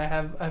I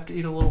have to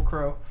eat a little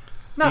crow.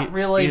 Not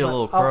really. Eat a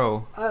little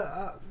crow.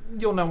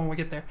 You'll know when we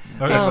get there.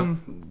 Okay.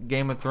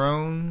 Game of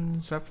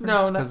Thrones reference?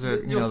 No,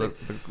 you'll see.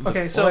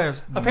 Okay, so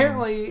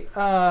apparently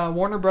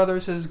Warner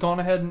Brothers has gone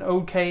ahead and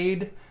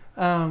okayed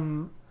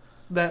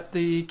that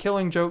the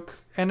Killing Joke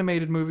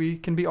animated movie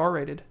can be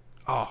R-rated.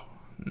 Oh,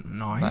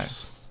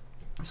 nice.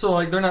 So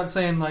like they're not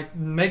saying like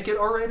make it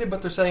R-rated,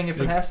 but they're saying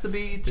if it has to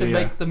be to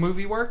make the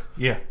movie work,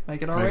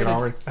 make it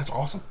R-rated. That's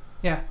awesome.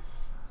 Yeah.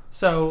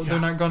 So they're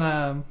not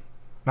gonna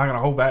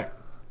hold back.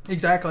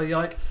 Exactly.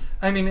 Like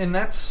I mean, and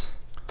that's.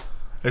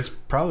 It's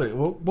probably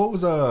what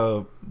was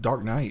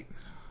Dark Knight?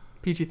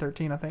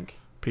 PG-13, I think.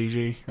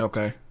 PG,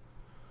 okay.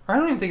 Or I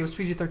don't even think it was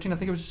PG-13. I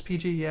think it was just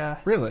PG. Yeah.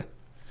 Really?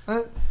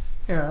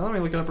 Here, let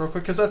me look it up real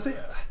quick because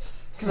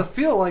I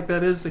feel like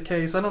that is the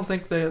case. I don't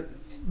think that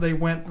they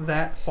went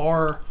that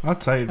far.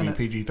 I'd say it'd be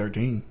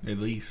PG-13 at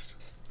least.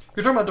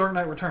 You're talking about Dark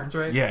Knight Returns,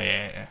 right?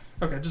 Yeah.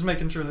 Okay, just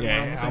making sure that we're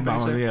on the same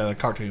page there. Yeah, the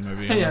cartoon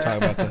movie. I'm not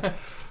talking about the.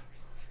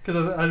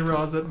 Because I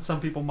realize that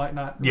some people might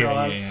not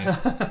realize.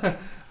 Yeah.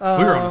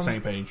 We were on the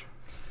same page.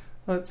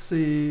 Let's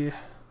see.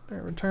 There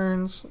it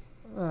returns.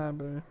 But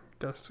I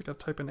guess I got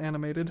to type in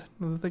animated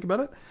now that I think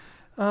about it.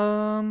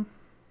 I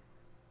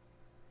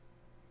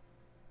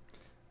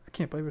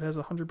can't believe it has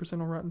 100%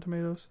 on Rotten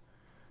Tomatoes.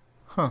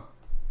 Huh.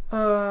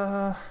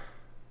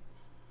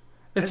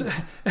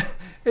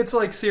 It's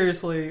like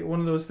seriously one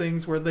of those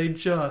things where they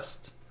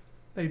just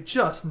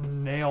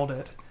nailed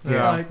it.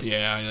 Yeah. Like,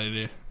 they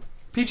did.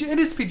 It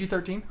is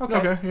PG-13.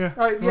 Okay, yeah.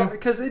 All right, yeah,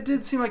 because it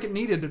did seem like it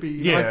needed to be.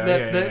 Yeah, like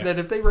that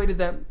if they rated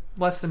that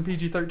less than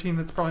PG-13,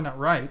 that's probably not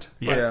right.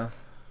 Yeah.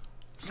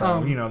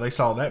 So, they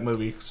saw that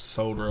movie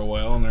sold real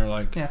well, and they're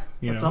like,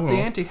 it's up the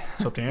ante.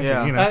 It's up the ante,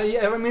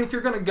 Yeah. I mean, if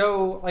you're going to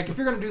go, like, if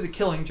you're going to do the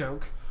Killing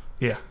Joke,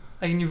 yeah,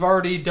 and you've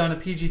already done a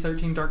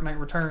PG-13 Dark Knight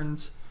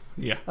Returns,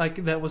 yeah,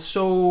 like, that was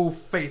so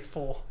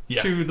faithful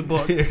to the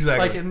book.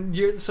 Exactly.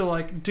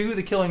 Like, do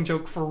the Killing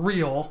Joke for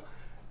real,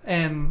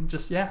 and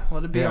just, let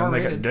it be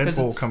R-rated. And they got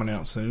Deadpool coming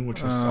out soon, which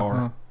is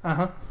R.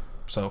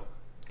 So,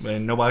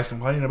 and nobody's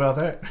complaining about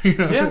that.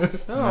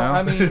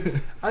 I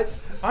mean,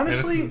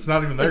 honestly, it's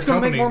not even their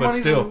company, but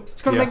still.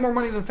 It's going to make more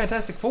money than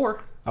Fantastic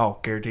Four. Oh,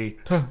 guaranteed.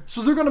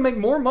 So they're going to make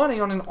more money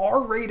on an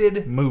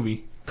R-rated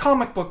movie,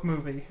 comic book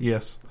movie.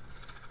 Yes.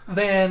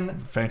 Than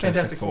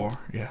Fantastic Four.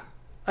 Yeah.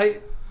 I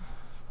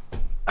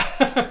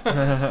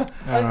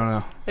don't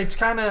know. It's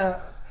kind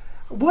of...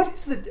 What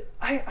is the...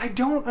 I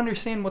don't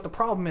understand what the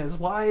problem is.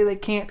 Why they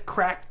can't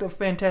crack the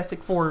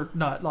Fantastic Four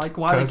nut. Like,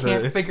 why they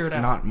can't figure it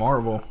out. Not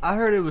Marvel. I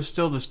heard it was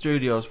still the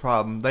studio's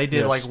problem. They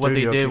did what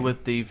they did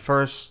with the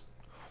first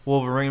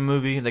Wolverine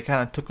movie. They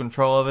kind of took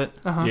control of it.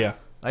 Yeah.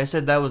 I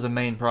said that was the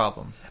main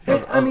problem.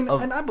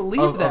 And I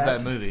believe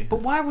that movie.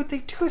 But why would they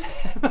do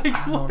that?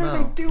 Like, what are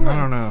they doing? I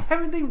don't know.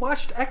 Haven't they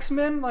watched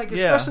X-Men? Like,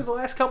 especially the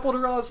last couple to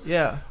realize,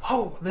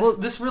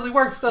 this really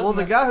works, doesn't it? Well,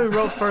 the guy who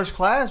wrote First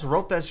Class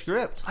wrote that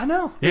script. I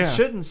know. It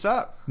shouldn't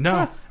suck.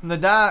 No. And the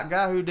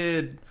guy who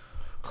did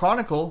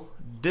Chronicle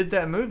did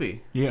that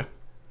movie. Yeah.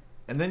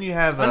 And then you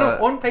have... I know,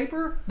 on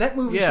paper, that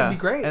movie should be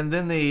great. And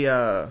then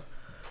the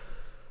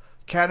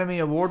Academy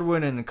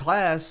Award-winning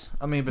Class,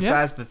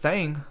 besides The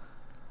Thing...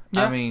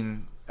 Yeah. I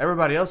mean,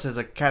 everybody else is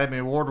Academy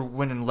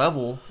Award-winning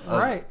level.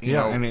 Right.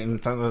 And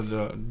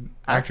the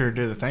actor who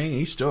did The Thing,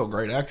 he's still a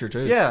great actor,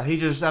 too. Yeah,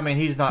 he's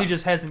not... He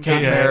just hasn't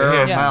Kate gotten Mara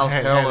there. or Miles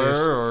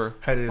Teller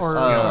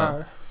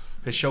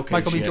his showcase.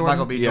 Michael B. Jordan.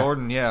 Michael B.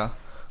 Jordan, yeah.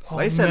 Oh,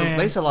 they said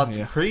a lot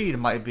of Creed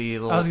might be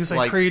a little... I was going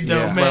to say Creed,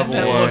 though, man. level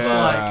That looks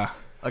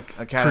like...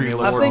 Academy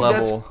Creed Award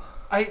level.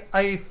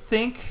 I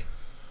think...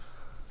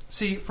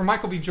 See, for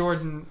Michael B.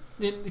 Jordan,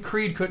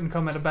 Creed couldn't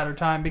come at a better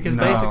time because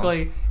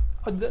basically...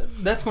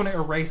 That's going to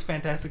erase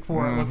Fantastic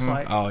Four, it looks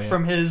like,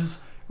 from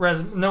his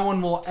resume. No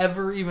one will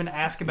ever even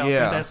ask about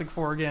Fantastic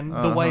Four again,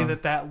 the way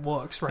that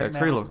looks right now.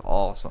 Creed looks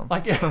awesome.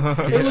 Like,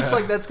 it looks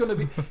like that's going to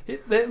be...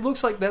 It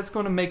looks like that's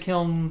going to make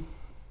him...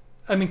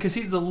 I mean, because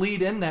he's the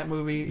lead in that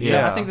movie.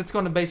 Yeah. I think that's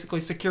going to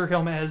basically secure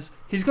him as...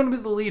 He's going to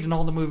be the lead in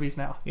all the movies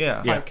now.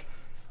 Yeah. Like,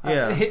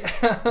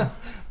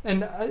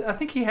 and I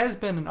think he has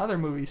been in other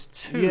movies,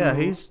 too. Yeah,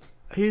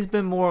 He's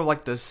been more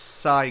like the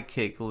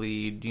sidekick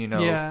lead,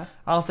 Yeah.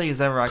 I don't think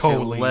he's ever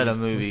actually led a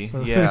movie.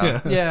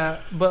 Yeah. Yeah,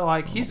 but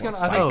like he's gonna.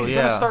 I think he's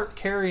gonna start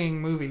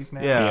carrying movies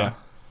now. Yeah.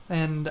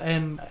 And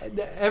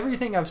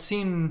everything I've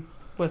seen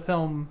with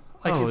him,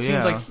 like it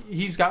seems like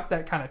he's got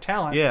that kind of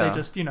talent. Yeah. They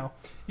just, you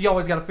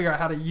always got to figure out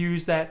how to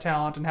use that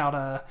talent and how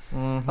to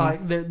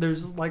like.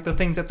 There's like the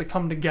things that to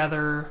come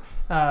together.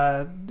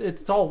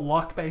 It's all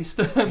luck based,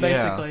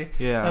 basically.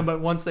 Yeah. But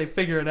once they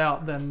figure it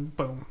out, then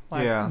boom.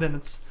 Then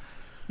it's.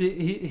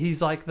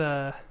 He's like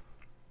the... I'm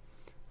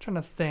trying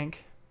to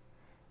think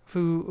I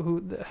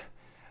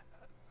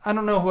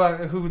don't know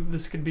who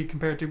this could be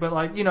compared to, but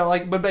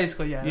but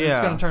basically, it's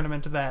going to turn him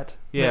into that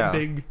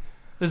big...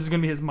 This is going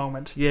to be his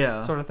moment,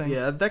 sort of thing.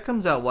 Yeah, that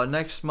comes out,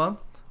 next month?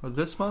 Or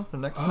this month? Or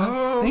next month?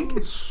 I think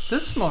it's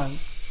this month.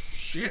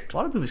 Shit. A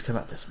lot of movies come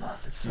out this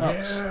month. It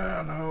sucks. Yeah,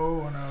 I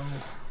know.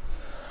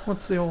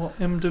 what's the old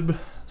MDB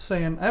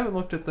saying? I haven't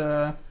looked at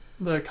the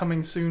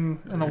coming soon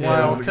in a Yeah,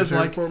 while it'll because get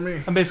there like for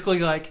me. I'm basically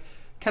like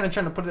kind of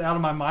trying to put it out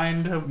of my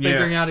mind of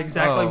figuring out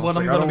exactly what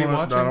I'm like, I going to be don't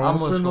want- watching. I don't I'm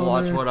want- just gonna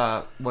watch there. what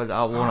I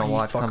want to you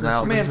watch come fucker.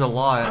 out. Man, There's a I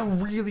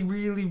lot. really,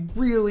 really,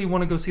 really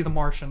want to go see The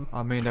Martian.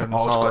 I mean, they're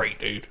Oh, it's solid. great,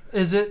 dude.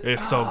 Is it?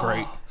 It's so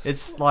great.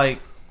 It's like,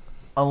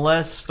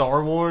 unless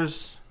Star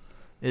Wars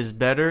is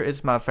better,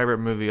 it's my favorite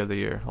movie of the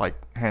year, like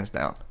hands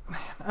down.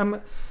 I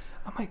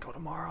might go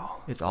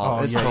tomorrow. It's all.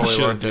 Oh, it's yeah, you totally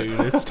should, worth dude.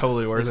 it. It's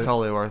totally worth It's it.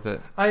 totally worth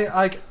it.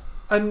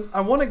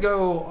 I want to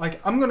go.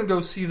 Like, I'm going to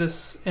go see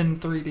this in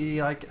 3D.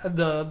 Like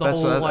the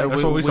whole like.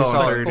 That's what we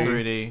saw in it 3D.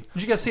 3D.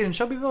 Did you guys see it in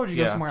Shelbyville? Or did you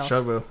go Yeah, somewhere else?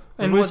 Showville.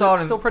 And We was saw it it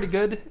in- still pretty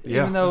good?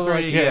 Yeah. Even though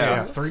 3D, like,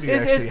 Yeah. 3D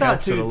It's actually not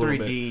helps it a too little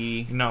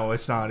 3D. bit. No,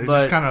 it's not. It's But-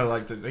 just kind of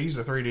like they use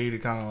the 3D to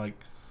kind of like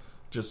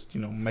just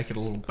make it a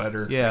little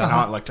better. Yeah.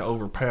 Not like to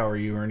overpower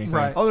you or anything.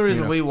 Right. Only reason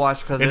You know. we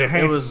watched because It it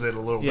enhances was it a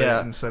little yeah.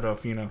 bit instead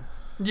of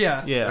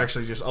yeah, yeah.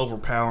 actually just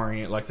overpowering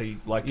it like they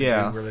like to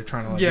Yeah. do, where they're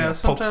trying to like Yeah, poke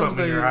sometimes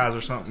something in your they- eyes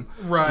or something.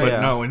 right. But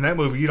Yeah. no, in that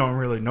movie you don't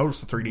really notice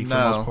the 3D for the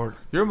most part.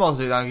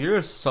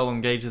 You're so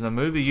engaged in the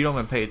movie, you don't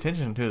even pay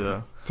attention to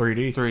the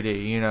 3D.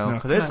 3D. You know, No.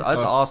 'cause it's Nice.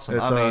 awesome.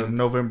 It's I mean,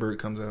 November it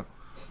comes out.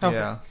 Okay.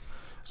 yeah.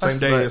 Same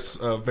day but- as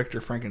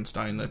Victor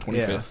Frankenstein, the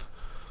 25th.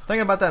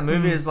 Thing about that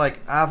movie is like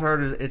I've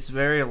heard it's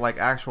very like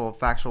actual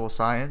factual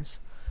science,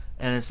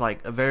 and it's like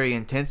a very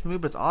intense movie.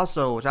 But it's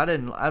also, which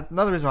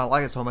another reason why I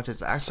like it so much is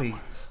it's actually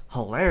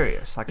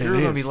hilarious. Like It you're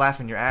going to is. be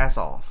laughing your ass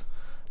off.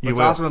 But You it's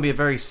will. also going to be a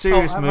very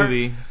serious I've heard-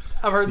 movie.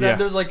 I've heard Yeah.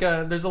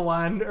 that there's a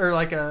line or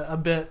like a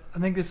bit. I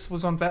think this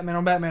was on Batman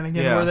again,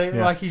 Yeah. where they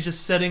Yeah. like he's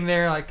just sitting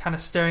there like kind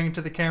of staring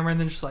into the camera and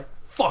then just like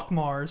fuck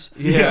Mars.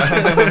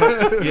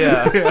 Yeah,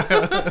 yeah,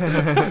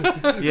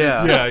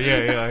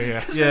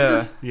 yeah.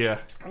 Yeah.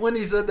 When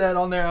he said that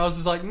on there, I was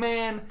just like,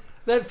 man,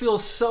 that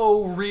feels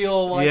so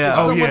real. Like Yeah. if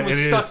Oh, someone yeah, was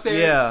it stuck is. there,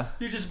 Yeah.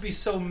 you'd just be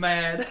so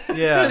mad.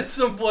 Yeah. at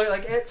some point,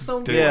 like at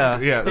some point. Yeah,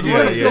 Yeah, 'Cause yeah,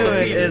 what he's yeah,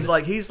 doing yeah. is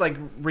like he's like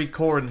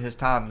recording his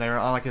time there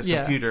on like his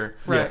Yeah, computer,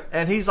 right.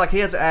 And he's like he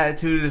has an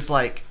attitude. It's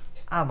like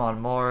I'm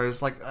on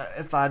Mars. Like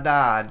if I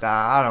die, I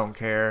die. I don't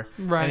care.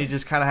 Right. And he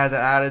just kind of has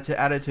that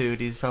attitude.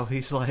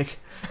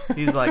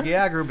 He's like,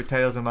 yeah, I grew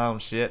potatoes in my own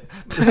shit.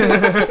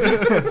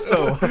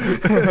 So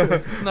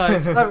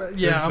Nice.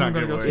 Yeah, Let's I'm not gonna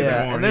give go away see the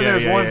that. yeah. And then Yeah,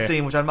 there's yeah, one yeah.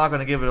 scene which I'm not going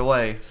to give it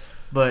away,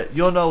 but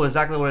you'll know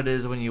exactly what it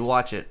is when you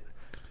watch it.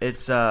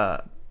 It's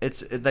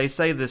they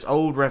say this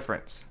old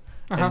reference.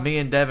 Uh-huh. And me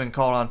and Devin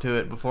caught onto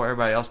it before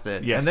everybody else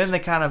did. Yes. And then they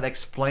kind of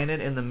explain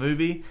it in the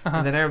movie,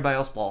 and then everybody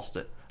else lost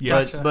it.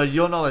 Yes. But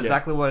you'll know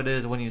exactly what it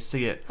is when you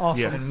see it.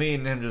 Awesome. Yeah. And me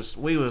and him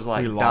we was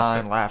like We lost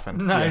dying it.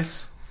 laughing.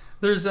 Nice.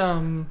 There's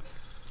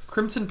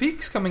Crimson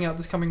Peaks coming out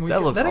this coming weekend.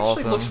 That looks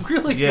actually awesome. looks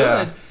really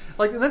Yeah. good.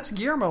 Like that's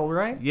Guillermo,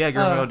 right? Yeah,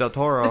 Guillermo del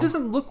Toro. It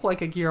doesn't look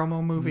like a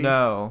Guillermo movie.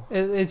 No.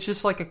 It's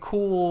just like a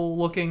cool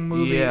looking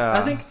movie. Yeah.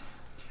 I think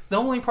the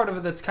only part of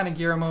it that's kind of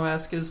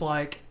Guillermo-esque is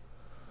like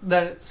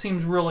that it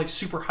seems really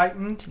super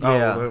heightened.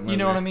 Yeah. that You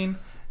know what I movie. mean?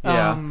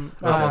 Yeah. I'm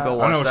gonna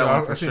go I know watch what that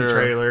one I for seen the sure.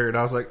 trailer and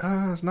I was like,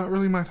 it's not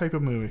really my type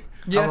of movie.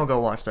 Yeah. I'm gonna go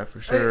watch that for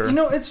sure. You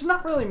know, it's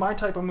not really my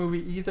type of movie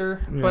either.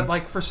 Yeah. But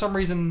like for some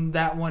reason,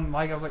 that one,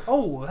 like I was like,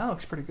 oh, that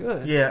looks pretty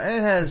good. Yeah, and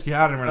it has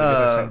Yeah, I didn't really get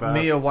that same vibe.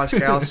 Mia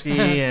Wasikowski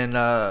and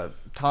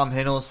Tom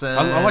Hiddleston.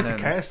 I like the and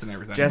cast and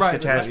everything. Jessica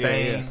Right.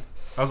 Chastain. Yeah.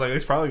 I was like,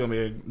 it's probably gonna be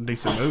a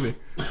decent movie.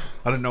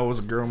 I didn't know it was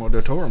a Guillermo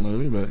del Toro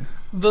movie, but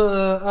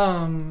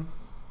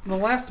The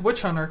Last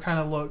Witch Hunter kind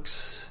of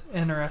looks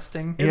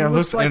interesting. Yeah, it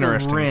looks like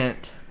interesting. A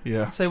Rent.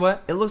 yeah, Say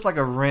what? It looks like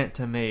a Rent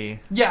to me.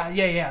 Yeah. No,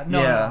 Yeah. no,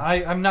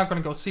 I'm not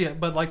going to go see it,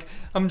 but like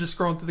I'm just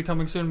scrolling through the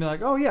coming soon and be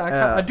like, oh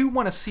yeah, I do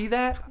want to see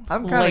that.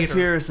 I'm kind later. of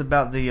curious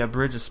about the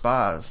Bridge of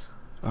Spies.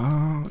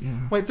 oh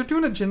yeah. Wait, they're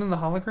doing a Jim and the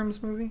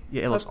Holograms movie?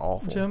 Yeah, it looks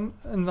awful. Jim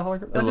and the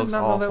Holograms. It I did looks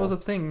not know that awful. was a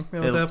thing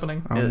that was It-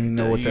 happening. I don't even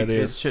know what that It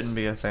is. shouldn't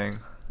be a thing.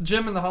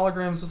 Jim and the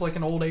Holograms was like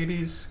an old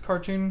 '80s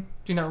cartoon.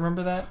 Do you not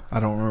remember that? I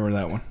don't remember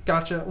that one.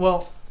 Gotcha.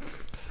 Well,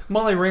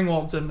 Molly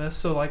Ringwald's in this,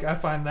 so like I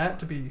find that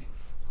to be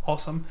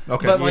awesome.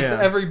 Okay. But like Yeah.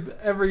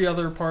 every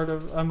other part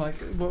of I'm like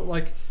well,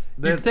 like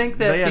They- you'd think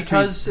they that have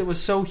because it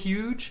was so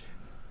huge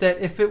that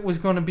if it was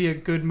going to be a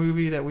good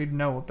movie that we'd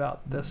know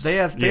about this. They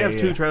have Yeah,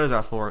 two yeah. trailers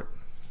out for it.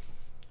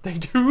 They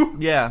do.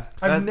 Yeah,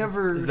 I've that-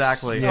 never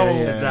exactly. Yeah, Oh,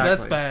 yeah.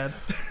 that's Exactly.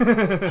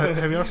 bad.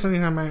 Have y'all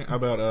seen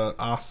about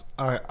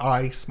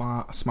I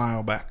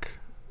Smile Back?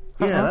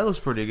 Yeah, that looks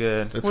pretty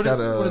good. It's What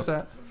got is, what is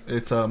that?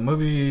 It's a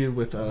movie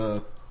with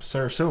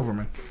Sarah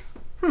Silverman.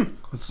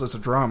 It's a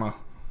drama.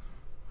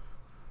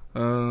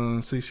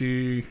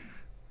 See,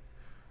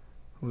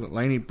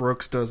 Lainey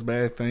Brooks does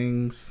bad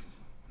things.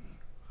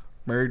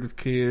 Married with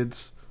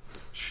kids.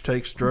 She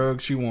takes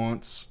drugs she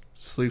wants.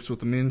 Sleeps with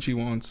the men she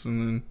wants, and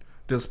then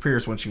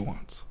disappears when she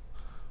wants.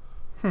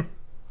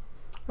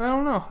 I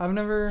don't know. I've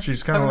never.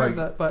 She's kinda haven't heard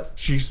like- that, but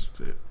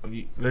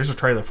There's a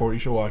trailer for it. You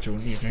should watch it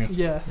when you can.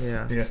 yeah,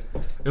 Yeah. Yeah,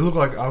 it looked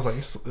like I was like,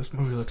 this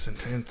movie looks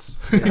intense.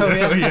 Oh,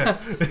 yeah?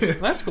 yeah.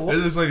 that's cool. It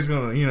looks like it's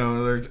gonna,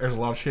 there's a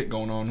lot of shit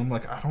going on. I'm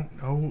like, I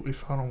don't know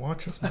if I don't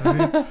watch this movie,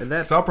 And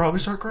that's so I'll probably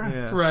start crying.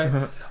 yeah.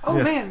 Right. Oh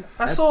Yeah. man,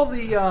 I saw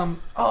the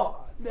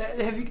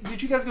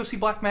Did you guys go see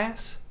Black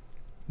Mass?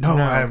 No,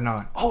 No. I have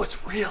not. Oh,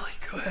 it's really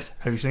good.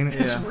 Have you seen it?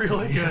 It's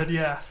really good.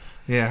 Yeah.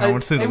 Yeah, I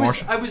went to see The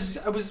Martian.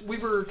 We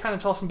were kind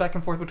of tossing back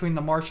and forth between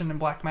The Martian and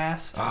Black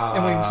Mass,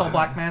 and we saw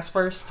Black Mass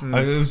first. It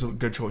was a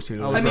good choice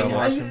too. I I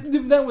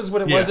mean, that was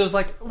what it was. Yeah. It was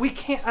like we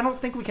can't. I don't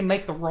think we can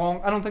make the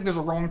wrong. I don't think there's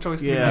a wrong choice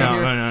to be Yeah. made no,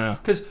 here. no.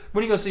 Because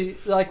when you go see,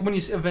 like, when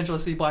you eventually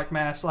see Black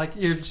Mass, like,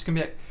 you're just gonna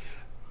be like,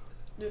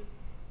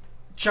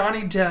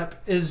 Johnny Depp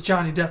is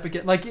Johnny Depp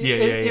again. Like,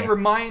 it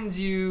reminds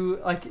you,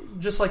 like,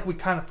 just like we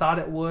kind of thought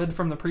it would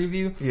from the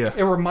preview. Yeah.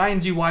 It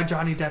reminds you why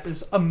Johnny Depp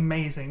is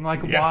amazing.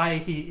 Like, Yeah. why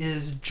he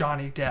is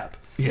Johnny Depp.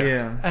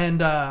 Yeah.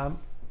 And I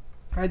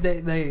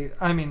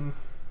mean,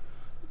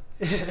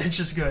 it's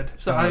just good.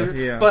 So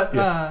yeah.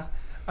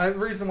 the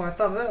reason why I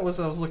thought of that was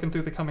I was looking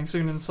through the coming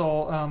soon and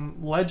saw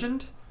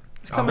Legend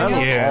is coming that out.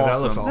 looks Yeah, that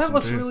awesome. looks awesome. That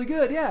looks too. really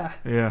good. Yeah.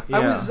 Yeah. Yeah.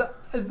 I was,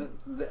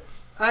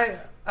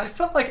 I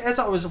felt like as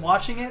I was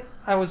watching it,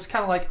 I was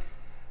kind of like,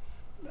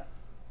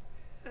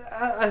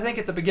 I think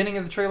at the beginning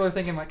of the trailer,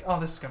 thinking like, "Oh,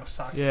 this is gonna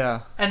suck."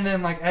 Yeah. And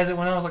then, like, as it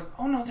went on, I was like,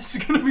 "Oh no, this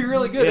is gonna be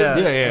really good." Yeah.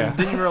 isn't it? Yeah. And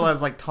then you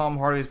realize like Tom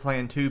Hardy's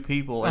playing two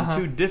people and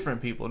two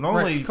different people.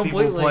 Normally Right, people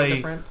completely play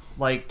different.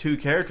 like two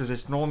characters.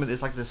 It's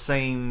like the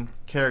same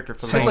character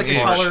for the It's like a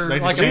most part. color, They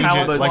like just a change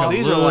palette it swap. like a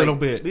these are little like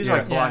bit. These Yeah. are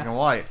like black Yeah. and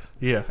white.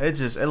 Yeah.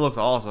 It looks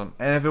awesome.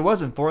 And if it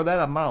wasn't for that,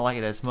 I might not like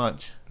it as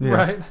much. Yeah.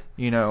 Right.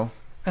 You know.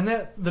 And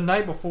that the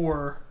night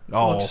before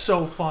Oh. looked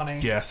so funny.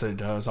 Yes, it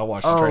does. I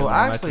watched the trailer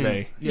on actually, that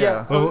today.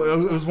 yeah. Well,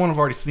 it was one I've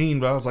already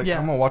seen, but I was like, Yeah.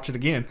 I'm gonna watch it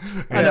again.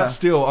 And Yeah.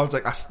 I was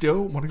like, I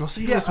still want to go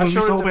see Yeah, this I movie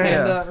showed so it to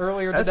bad. Panda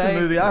earlier That's today. a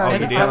movie I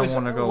and already I was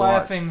wanna go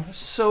laughing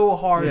so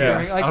hard.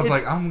 Yes, during, I was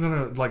it's- like, I'm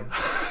gonna like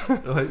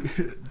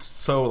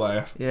so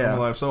laugh. Yeah. I'm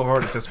gonna laugh so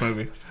hard at this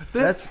movie.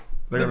 That's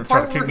They're the gonna try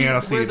part to kick where, me out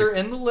of where theater. they're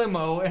in the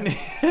limo and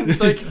it's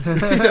like,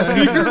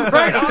 you're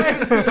right,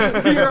 eyes.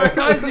 Your right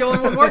eye's the only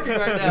one working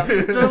right now.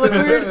 Do I look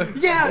weird?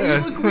 Yeah,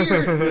 you look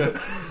weird.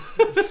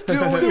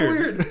 Still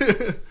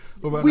weird.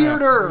 What about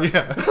Weirder.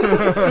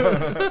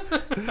 now?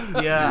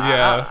 Yeah,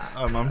 yeah.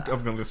 I'm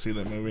gonna go see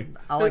that movie.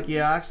 I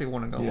actually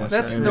want to go watch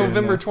That's that.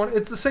 November 20th.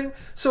 It's the same.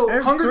 So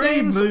Every Hunger 3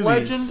 Games, movies.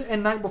 Legend,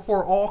 and Night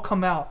Before all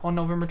come out on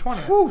November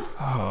 20th. Oh,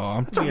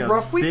 I'm It's a Be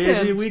rough busy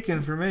weekend.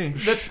 weekend for me.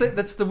 That's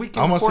the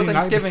weekend I'm gonna before see Night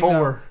Thanksgiving.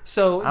 Before. Though.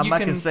 So I you might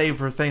can can save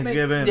for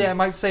Thanksgiving. Yeah, I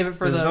might save it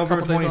for the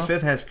November couple days off.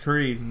 25th has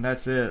Creed, and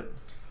that's it.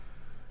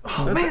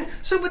 Oh man!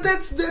 So, but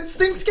that's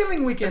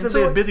Thanksgiving weekend. It's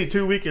So, gonna be a busy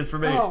 2 weekends for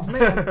me. oh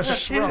man,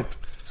 that's rough.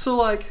 So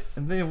like,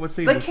 And then what's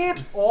the they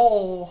can't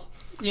all,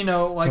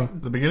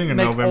 like the beginning of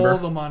make November all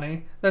the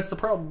money. That's the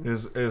problem.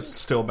 is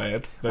still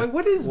bad. But Wait,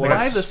 what is What?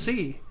 By the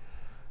Sea?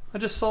 I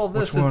just saw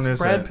this. Which one It's is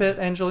Brad that? Pitt,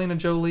 Angelina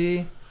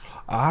Jolie.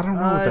 I don't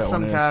know what that it's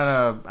some one is. kind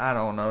of I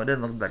don't know. It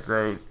didn't look that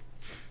great.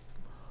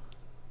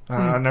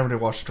 I never did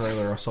watch the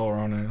trailer. I saw her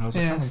on it. And I was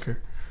like, Yeah. I don't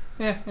care.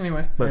 Yeah.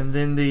 Anyway, And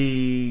then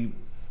the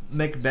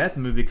Macbeth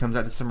movie comes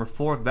out December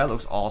 4th. That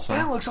looks awesome.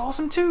 that looks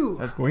awesome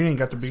too. We ain't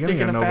got the beginning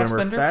Speaking of of November.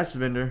 Fassbender.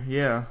 Fassbender,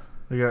 yeah.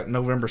 We got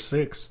November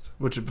 6th,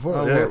 which is before.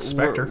 Oh, yeah, we're- it's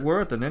Spectre. We're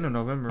at the end of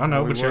November. I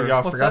know, We but were. y'all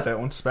What's forgot that? that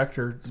one.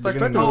 Spectre. Spectre?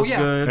 Beginning Oh, of, yeah.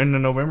 good. End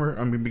of November.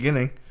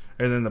 Beginning.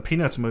 And then the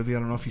Peanuts movie. I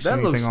don't know if you've That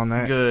seen looks anything on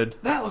that. good.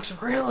 That looks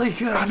really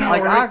good. I know,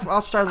 Like right? I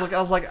was trying to look. I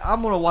was like,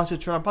 I'm gonna watch this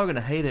trailer. I'm probably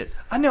gonna hate it.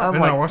 I know. I'm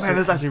And I like, watched man, it.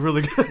 this is actually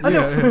really good. I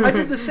know. I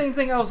did the same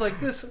thing. I was like,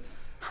 this.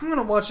 I'm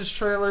gonna watch this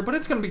trailer, but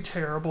it's gonna be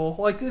terrible.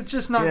 Like, it's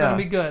just not Yeah. gonna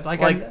be good. Like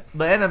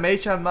the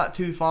animation, I'm not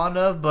too fond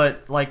of,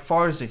 but like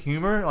far as the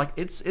humor, like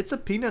it's a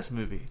Peanuts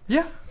movie.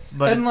 yeah.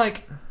 But And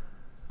like,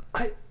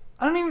 I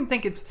don't even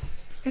think it's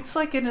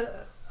like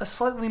a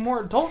slightly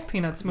more adult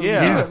Peanuts movie.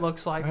 Yeah. Too, it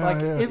looks like Yeah,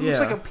 yeah. it looks Yeah.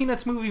 like a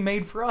Peanuts movie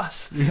made for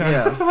us.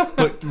 yeah,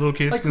 But little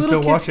kids Like can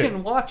little still kids watch it.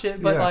 can watch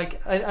it, but Yeah.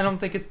 like I don't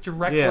think it's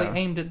directly Yeah.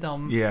 aimed at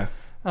them. Yeah.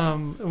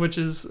 Which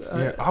is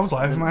Yeah. I was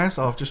laughing my ass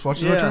off just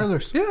watching the Yeah.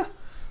 trailers. yeah.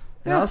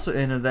 And also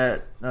into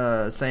that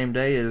same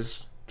day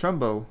is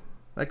Trumbo.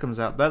 That comes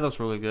out. That looks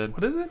really good.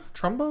 What is it?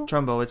 Trumbo?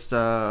 Trumbo.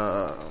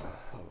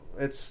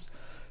 It's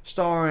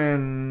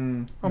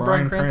starring Oh, Bryan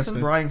Bryan Cranston.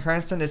 Cranston. Bryan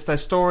Cranston. It's the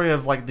story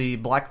of like the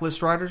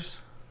Blacklist riders.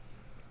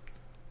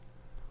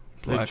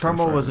 Blacklist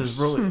Trumbo was Riders. his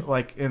really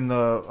like in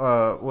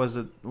the was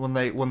it when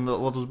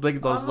those big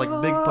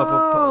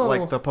Oh.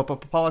 like the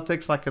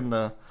politics like in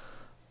the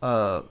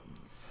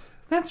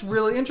That's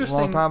really a long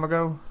interesting. time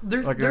ago.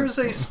 There's Like there's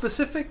a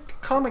specific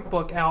comic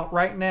book out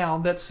right now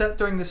that's set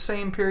during the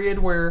same period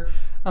where,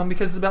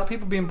 because it's about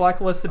people being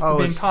blacklisted for Oh,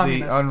 being it's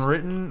communist. the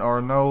unwritten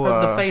or no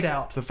The Fade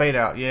Out. The Fade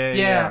Out. Yeah, Yeah,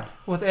 yeah.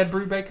 with Ed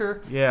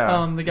Brubaker.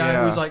 Yeah, the guy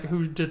yeah.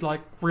 who did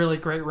like really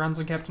great runs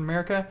on Captain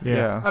America.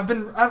 Yeah.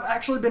 I've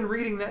actually been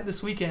reading that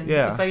this weekend.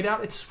 Yeah. The Fade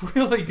Out. It's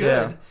really good.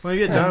 Yeah. When we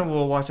get done,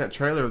 we'll watch that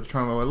trailer of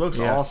Trumbo. It looks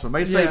Yeah. awesome.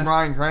 They say Yeah.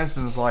 Bryan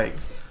Cranston's like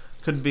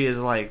could be his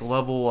like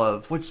level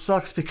of, which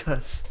sucks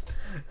because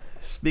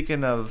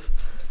speaking of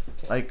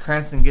like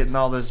Cranston getting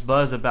all this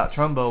buzz about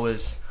Trumbo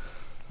is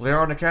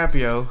Leonardo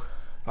DiCaprio.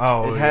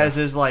 Oh, It has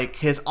his like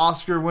his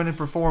Oscar-winning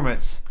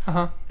performance,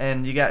 Uh-huh.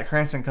 and you got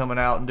Cranston coming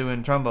out and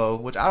doing Trumbo,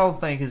 which I don't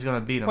think he's going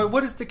to beat him. Wait,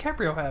 what does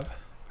DiCaprio have?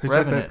 He's got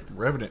Revenant. that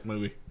Revenant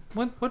movie.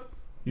 What?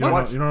 You know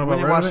about When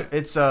you watch, Revenant?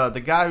 it's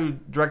the guy who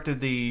directed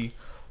the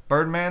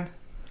Birdman.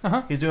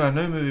 Uh-huh. He's doing a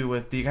new movie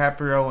with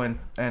DiCaprio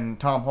and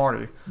Tom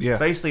Hardy. Yeah.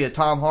 Basically,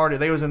 Tom Hardy,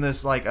 they was in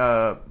this like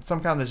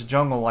some kind of this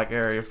jungle like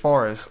area,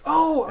 forest.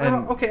 Oh,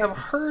 And- okay. I've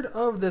heard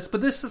of this,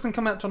 but this doesn't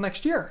come out till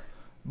next year.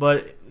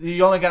 But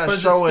you only got But to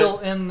is show it still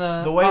it. in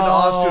the The way the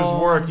Oscars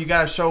work, you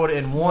got to show it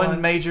in one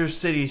Once. major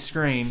city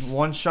screen,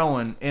 one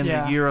showing in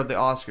Yeah. the year of the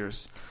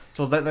Oscars.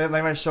 So they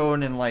might show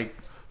it in like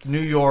New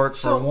York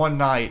So- for one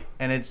night,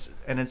 and it's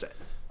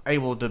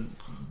able to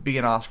be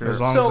an Oscar. As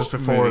long So- as it's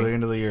before movie. the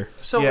end of the year.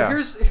 So Yeah.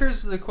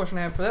 here's the question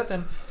I have for that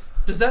then.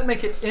 Does that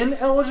make it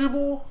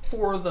ineligible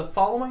for the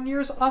following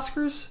year's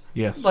Oscars?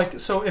 Yes. Like,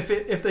 so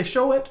if they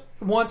show it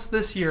once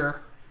this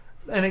year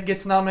and it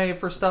gets nominated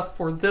for stuff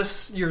for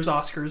this year's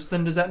Oscars,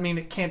 then does that mean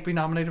it can't be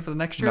nominated for the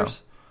next No.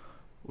 year's?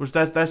 Which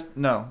that's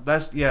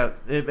yeah.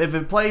 If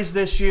it plays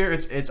this year,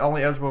 it's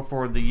only eligible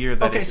for the year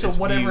that. Okay, so it's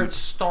whatever viewed. it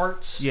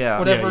starts, Yeah.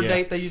 whatever Yeah, yeah.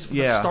 date they use for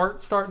Yeah. the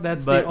start,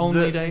 that's the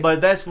only date. But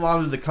that's as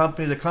long as the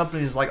company. The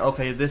company is like,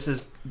 okay, this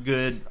is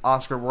good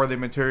Oscar-worthy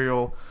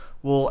material.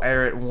 We'll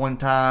air it one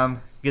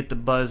time, get the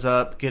buzz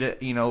up, get it,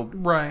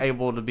 Right.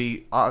 able to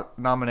be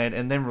nominated,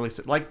 and then release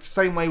it. Like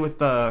same way with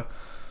the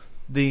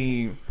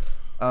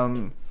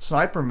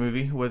Sniper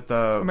movie with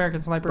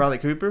American Sniper. Bradley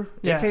Cooper.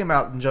 Yeah. It came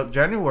out in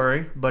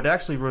January, but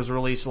actually was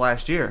released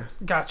last year.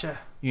 Gotcha.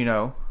 You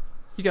know.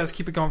 You guys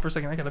keep it going for a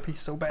second. I got to pee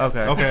so bad.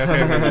 Okay. Okay.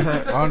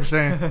 I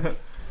understand.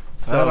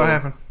 So That'll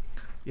happen.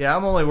 yeah,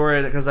 I'm only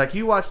worried because like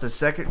you watch the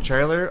second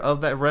trailer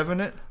of that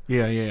Revenant.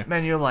 Yeah.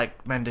 Man, you're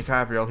like, man,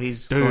 DiCaprio,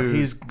 he's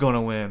Dude.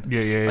 gonna win.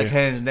 Yeah. Like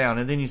hands down.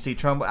 And then you see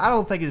Trump. I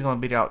don't think he's gonna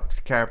beat out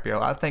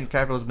DiCaprio. I think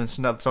DiCaprio's been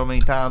snubbed so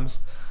many times.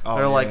 Oh,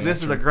 They're yeah, like, yeah,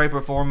 this is true. a great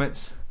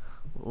performance.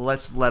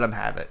 Let's let him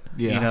have it.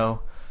 Yeah. You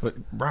know.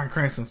 But Bryan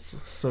Cranston's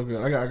so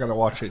good. I got to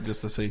watch it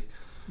just to see.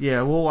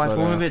 Yeah, we'll watch. But,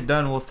 When we get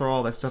done, we'll throw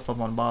all that stuff up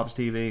on Bob's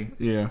TV.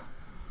 Yeah.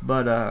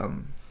 But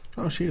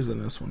Oh, she is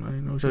in this one. I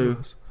didn't know she Who?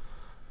 was.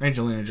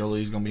 Angelina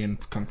Jolie's gonna be in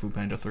Kung Fu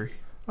Panda 3.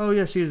 oh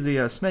yeah, she's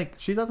the snake.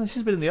 I think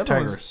she's been in the other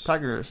ones. Tigress.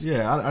 Tigress.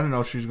 Yeah, I didn't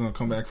know if she was gonna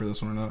come back for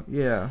this one or not.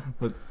 Yeah.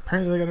 But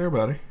apparently they got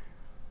everybody.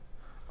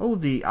 Oh,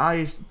 the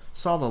eyes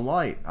saw the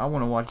light. I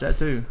want to watch that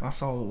too. I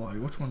saw the light.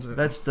 Which one's that?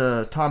 That's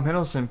the Tom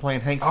Hiddleston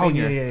playing Hank Oh,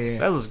 Sr. yeah.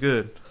 That was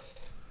good.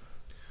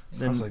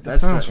 Then was like, that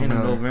that's sounds in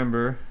familiar.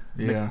 November.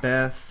 Yeah.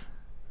 Macbeth.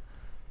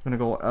 Gonna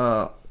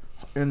go.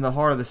 In the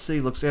Heart of the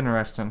Sea looks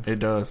interesting. It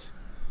does.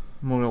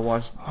 I'm gonna go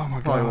watch. Oh my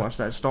Probably god. watch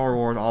that. Star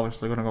Wars.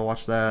 Obviously, gonna go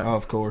watch that. Oh,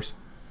 of course.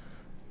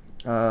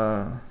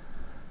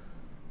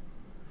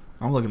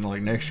 I'm looking at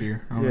like next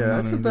year. I don't know Yeah,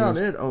 what that's it about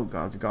is. it. Oh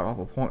god, God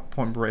awful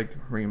Point Break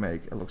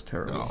remake. It looks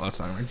terrible. Oh, that's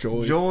not even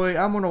Joy. Joy.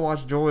 I'm gonna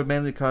watch Joy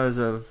mainly because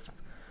of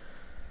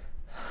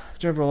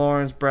Jennifer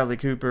Lawrence, Bradley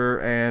Cooper,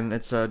 and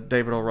it's a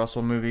David O.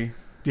 Russell movie.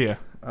 Yeah.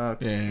 Uh,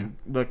 Yeah.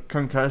 The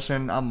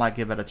Concussion. I might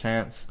give it a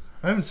chance.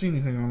 I haven't seen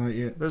anything on that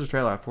yet. There's a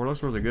trailer for it. It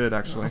looks really good,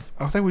 actually.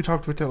 I think we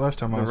talked about that last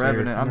time I The was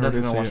Revenant. here. I'm Never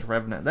definitely did gonna see watch The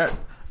Revenant. That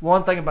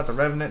one thing about The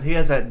Revenant, he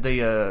has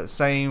the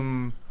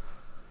same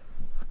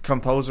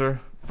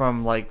composer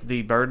from like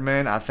the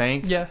Birdman, I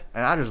think. Yeah.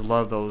 And I just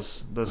love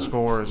the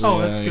scores. Oh,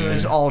 that's Yeah, good.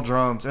 It's all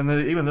drums, and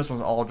even this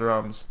one's all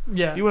drums.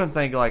 Yeah. You wouldn't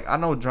think like I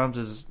know drums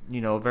is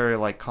a very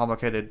like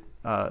complicated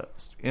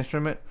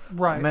instrument.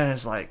 Right. Man,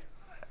 it's like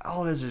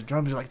all it is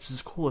drums. You're like, this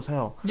is cool as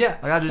hell. Yeah.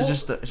 Like I Well,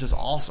 it's just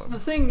awesome. The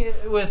thing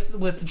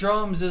with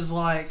drums is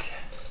like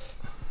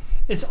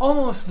it's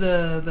almost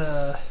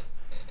the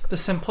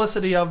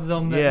simplicity of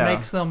them that Yeah.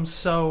 makes them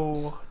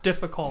so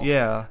difficult.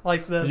 Yeah.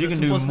 Like the You can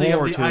do simplicity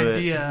more of the to it.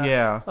 idea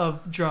Yeah.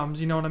 of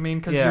drums, you know what I mean?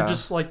 Because Yeah.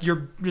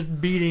 you're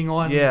just beating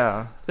on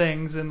Yeah.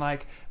 things and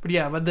like,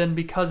 but then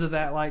because of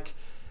that, like,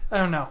 I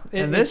don't know.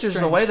 And this it's is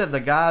the way strange. that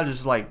the guy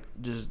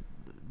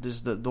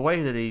just the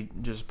way that he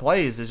just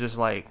plays is just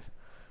like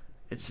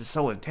it's just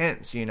so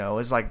intense,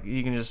 It's like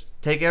you can just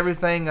take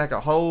everything like a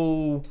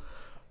whole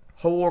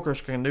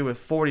orchestra can do with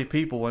 40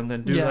 people and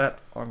then do Yeah. that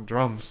on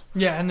drums.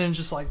 Yeah, and then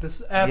just like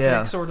this epic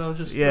Yeah. sort of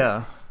just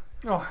Yeah.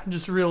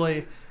 just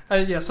really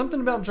something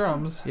about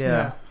drums.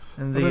 Yeah.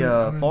 And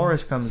the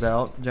Forest comes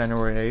out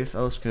January 8th.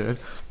 Oh, it's good.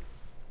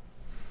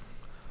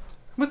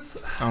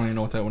 What's I don't even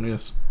know what that one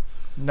is.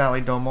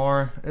 Natalie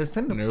Domar. It's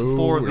in No,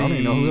 before I don't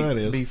even know who that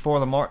is. Before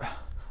the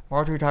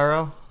Marjorie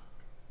Tyrell.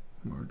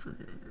 Marjorie.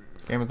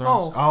 Game of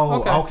Thrones. Oh,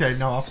 okay. okay.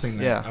 No, I've seen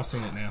that. Yeah. I've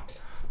seen it now.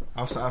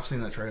 I've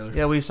seen that trailer.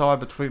 Yeah, we saw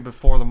it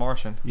before The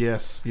Martian.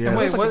 Yes. And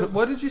Yes. wait,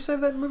 what did you say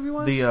that movie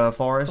was? The The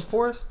Forest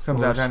Forest? comes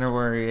out Forest.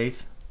 January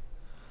 8th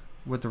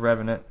with The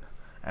Revenant.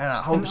 And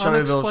I hope An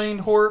Shoneyville's...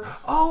 unexplained horror.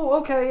 Oh,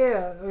 okay,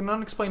 yeah. An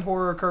unexplained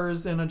horror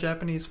occurs in a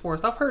Japanese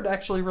forest. I've heard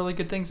actually really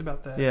good things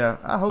about that. Yeah,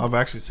 I hope... I've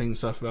actually seen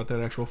stuff about that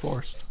actual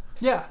forest.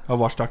 Yeah. I've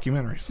watched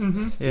documentaries.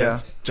 Mm-hmm. Yeah.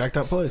 It's a jacked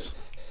up place.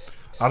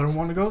 I don't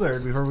want to go there,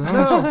 to be perfectly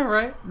honest.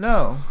 Right?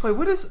 No. Wait,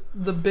 what is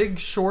The Big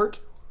Short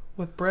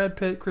with Brad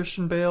Pitt,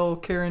 Christian Bale,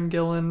 Karen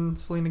Gillan,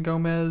 Selena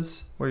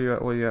Gomez? Where you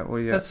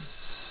at?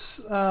 That's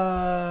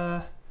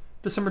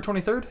December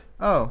 23rd.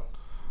 Oh,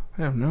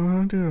 I have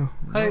no idea.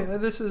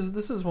 This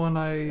is one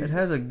it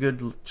has a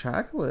good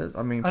track list.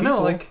 I mean, I know,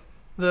 people- like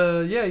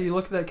you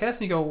look at that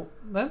cast and you go,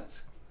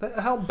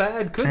 How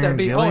bad could Karen that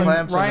be? Gillan? Oh, Clamps and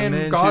on the Ryan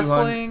mid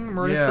Gosling, 200.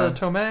 Marissa Yeah.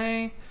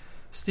 Tomei,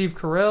 Steve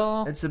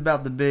Carell. It's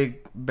about the big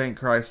bank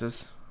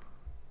crisis.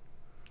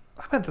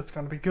 I bet that's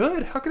going to be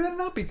good. How could that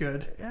not be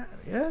good?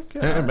 Yeah.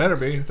 It better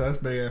be. If that's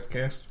big ass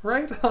cast.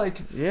 Right?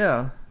 Like,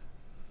 Yeah.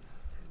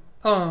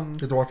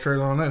 Get to watch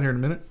trailer on that here in a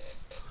minute.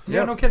 yeah,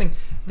 Yep. no kidding.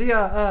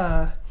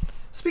 The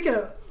speaking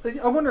of,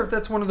 I wonder if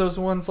that's one of those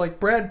ones like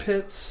Brad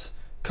Pitt's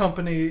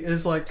company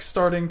is like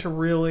starting to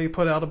really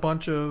put out a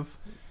bunch of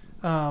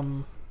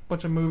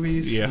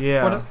movies. Yeah.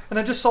 Yeah. And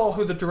I just saw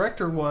who the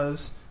director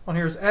was on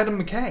here is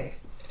Adam McKay,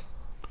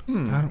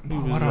 Why don't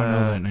I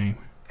know that name?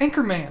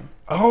 Anchorman.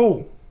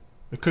 Oh,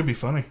 it could be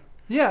funny.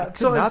 Yeah.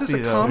 So not is this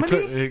be, a though. comedy?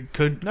 It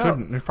could. No.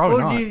 Couldn't. It's probably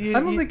Well, not. I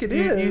don't think it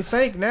You is.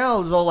 think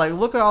now, so like,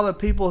 look at all the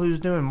people who's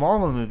doing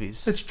Marvel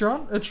movies. It's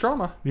drama. It's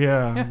drama.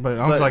 yeah, but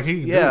I was like, he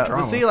can do yeah,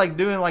 drama. but see, like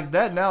doing like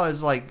that now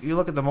is like you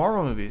look at the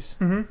Marvel movies.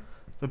 Mm-hmm.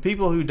 The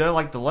people who do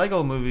like the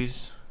Lego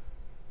movies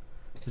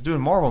is doing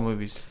Marvel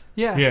movies.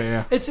 Yeah.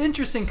 yeah. It's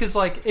interesting because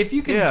like if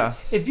you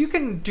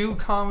can do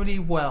comedy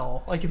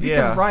well, like if you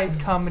Yeah. can write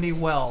comedy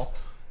well,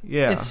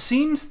 Yeah, it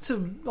seems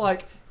to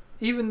like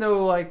even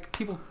though like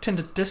people tend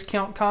to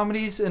discount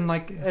comedies and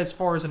like as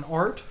far as an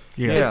art,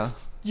 yeah. it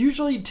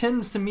usually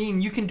tends to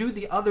mean you can do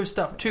the other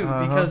stuff too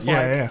Uh-huh. because like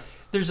Yeah.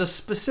 there's a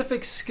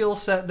specific skill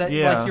set that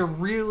Yeah. like you're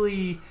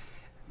really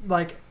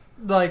like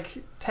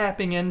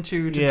tapping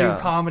into to Yeah.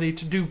 do comedy,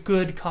 to do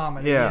good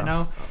comedy, Yeah. you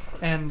know?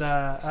 And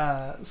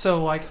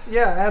so like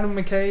Adam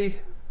McKay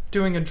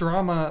doing a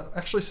drama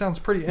actually sounds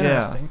pretty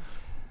interesting.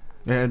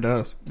 Yeah, it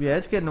does. Yeah,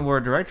 it's getting to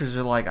where directors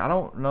are like, I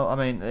don't know. I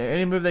mean,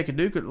 any movie they could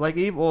do could like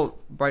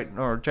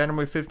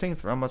January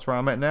 15th. That's where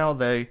I'm at now.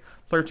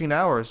 13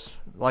 hours.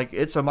 Like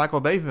it's a Michael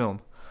Bay film,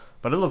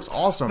 but it looks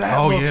awesome. That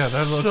Oh, looks yeah,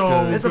 that looks so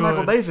good. It's a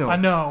Michael Bay film. I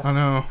know. I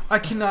know. I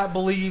cannot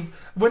believe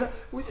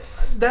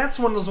that's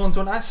one of those ones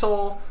when I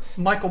saw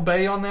Michael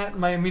Bay on that,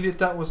 my immediate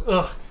thought was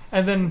ugh,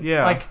 and then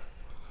Yeah. like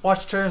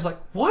watched the trailer and was like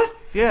what?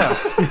 Yeah,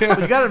 but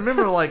you got to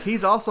remember, like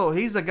he's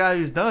the guy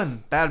who's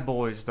done Bad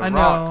Boys, The I know.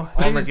 Rock,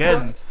 He's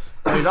Armageddon.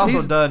 He's also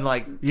he's- done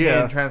like 10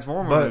 Yeah,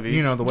 Transformer But movies.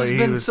 you know the way It's he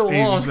been was, so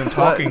he's long. been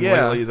talking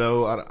Yeah. lately,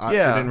 though. It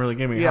didn't really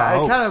give me yeah, high it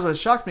hopes. kind of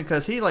shocked me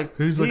because he He's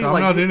like,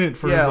 I'm not in it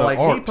for yeah, the like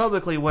he art.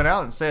 publicly went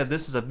out and said,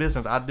 "This is a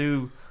business. I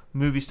do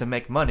movies to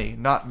make money,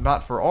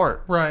 not for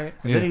art." Right.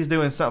 And then he's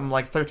doing something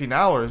like 13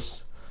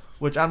 hours,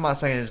 which I'm not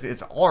saying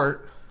it's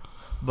art,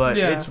 but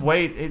Yeah.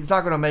 it's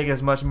not going to make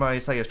as much money,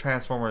 say, as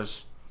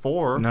Transformers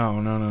 4.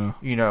 No.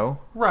 You know,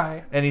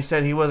 Right. and he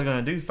said he wasn't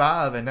going to do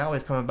 5, and now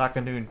he's coming back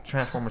and doing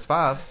Transformers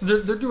 5.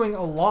 They're doing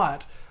a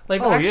lot.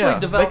 They've Oh actually yeah,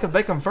 developed.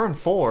 they confirmed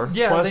 4.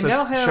 Yeah, plus they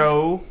now a have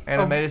show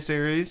animated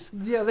series.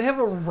 Yeah, they have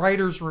a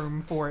writers' room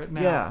for it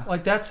now. Yeah.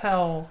 Like that's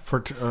how For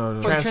for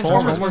Transformers.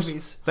 Transformers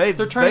movies. They're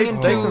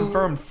turning they into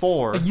confirmed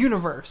 4. a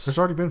universe. there's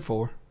already been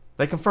 4.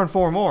 They confirmed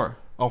 4 more,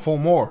 Oh, 4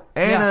 more.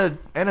 and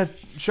a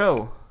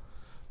show.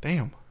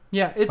 Damn.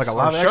 Yeah, it's Like a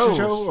live action Shows.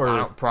 show or I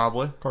don't-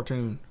 probably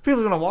cartoon?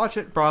 people are gonna watch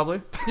it.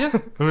 Probably yeah.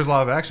 If it's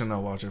live action,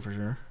 they'll watch it for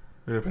sure.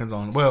 It depends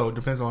on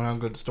how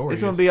good the story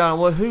it's is. gonna be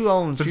on who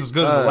owns. If it's as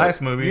good as the last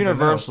movie, then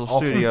Universal that was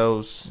awful.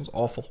 Studios. It was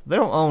awful. They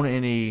don't own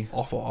any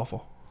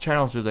Awful.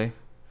 channels, do they?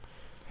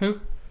 Who?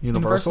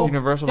 Universal?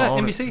 Universal. Yeah, don't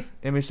own NBC. it.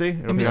 NBC.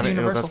 It'll NBC be on it.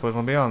 Universal. That's what's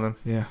gonna be on then.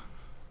 Yeah.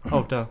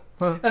 Oh, duh.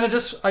 Huh. And I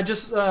just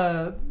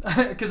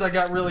because I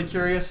got really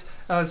curious,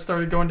 I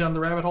started going down the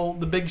rabbit hole.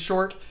 The Big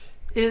Short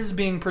is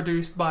being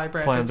produced by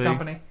Brad Plan Pitt's B.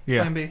 company.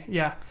 Yeah. Plan B.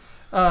 Yeah.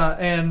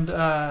 And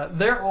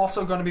they're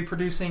also going to be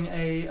producing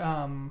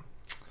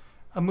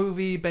a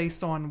movie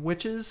based on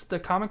Witches, the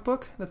comic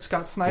book that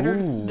Scott Snyder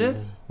Ooh.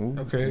 did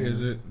Okay,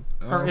 is it?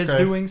 or is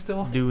okay. doing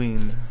still.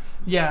 Doing.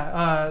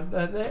 Yeah,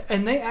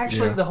 and they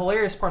actually Yeah. the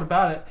hilarious part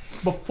about it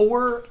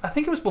I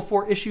think it was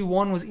before issue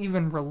 1 was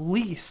even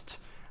released,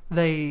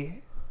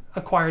 they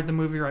acquired the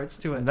movie rights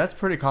to it. That's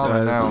pretty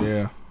common now.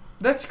 Yeah.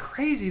 That's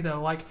crazy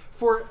though. Like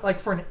for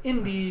an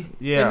indie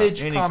Yeah,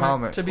 image any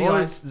comic to be well,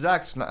 like it's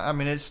Zack Snyder. I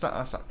mean, it's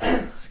Scott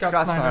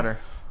Scott Snyder.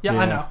 Yeah,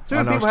 I know. Too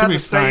I many know, people it's have too the many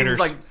same Snyders.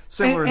 like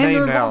similar And they're name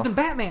now. involved in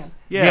Batman.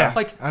 Yeah.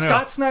 Like I know.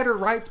 Scott Snyder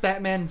writes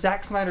Batman,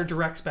 Zack Snyder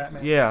directs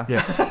Batman. Yeah.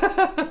 Yes.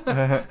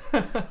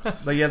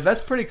 But yeah,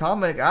 that's pretty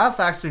comic. I've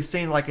actually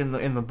seen like in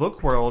the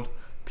book world,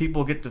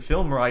 people get the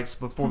film rights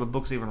before the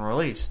book's even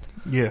released.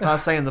 Yeah. Not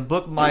saying the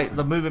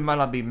movie might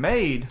not be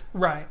made,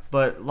 Right.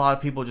 but a lot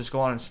of people just go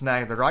on and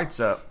snag the rights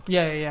up.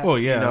 Yeah. Well,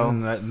 yeah, You know.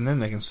 and then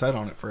they can set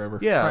on it forever.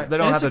 Yeah, Right. they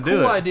don't And have to it's a do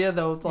cool it. idea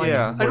though. Like,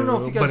 Yeah. I don't know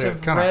if you guys But it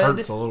have kinda read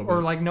hurts a little or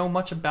bit. like know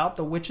much about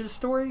the Witches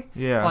story.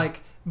 Yeah.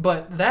 Like,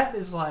 but that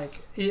is like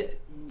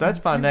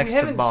That's my next we to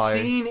haven't buy.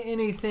 seen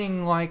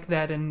anything like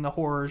that in the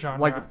horror genre.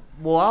 Like,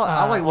 well,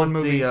 I like on looked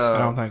movies. the I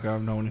don't think I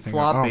know anything.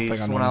 I don't think I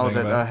floppies know when I was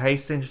anything at about it.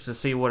 Hastings to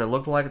see what it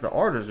looked like. The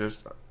art is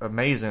just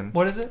amazing.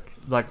 what is it?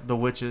 Like the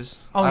witches.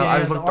 Oh, yeah, I yeah,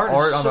 just the looked at art the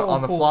is art so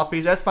on the cool.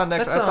 floppies. That's my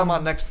next. That's, That's on my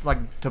next like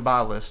to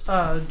buy list.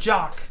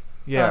 Jock.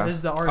 Yeah.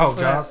 Is the artist Oh,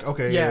 for Jock? that.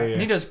 Okay, Yeah, yeah.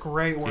 and he does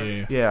great work.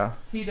 Yeah. Yeah.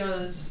 He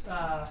does.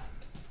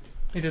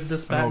 He did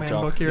this I know Batman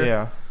Jock. book here.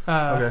 Yeah.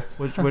 Okay.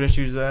 Which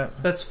issue is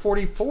that? That's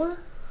 44.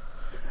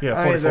 Yeah,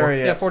 I ain't 44. there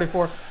yet. Yeah,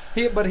 44.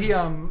 What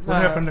What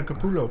happened to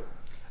Capullo?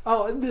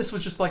 Oh, this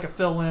was just like a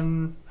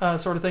fill-in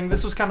sort of thing.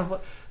 This was kind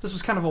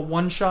of a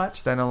one-shot.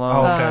 Standalone.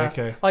 Oh,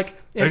 okay. Like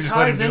They it just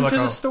let ties him do into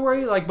like the a-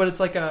 story, like, but it's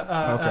like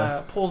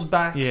a pulls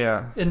back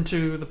Yeah.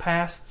 into the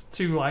past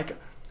to like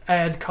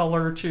add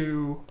color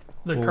to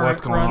the Well, current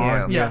what's going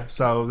run. on? Yeah.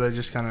 So they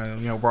just kind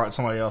of brought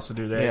somebody else to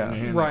do that. Yeah.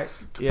 And Right.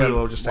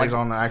 Capullo just stays like-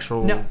 on the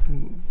actual. Now,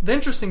 the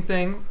interesting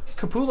thing,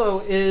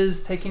 Capullo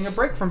is taking a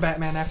break from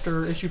Batman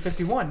after issue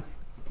 51,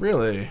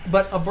 Really?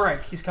 but a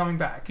break. He's coming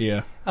back.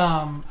 Yeah.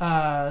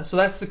 So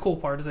that's the cool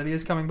part, is that he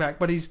is coming back,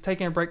 but he's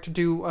taking a break to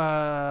do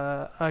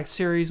a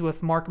series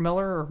with Mark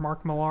Miller or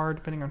Mark Millar,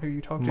 depending on who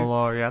you talk to.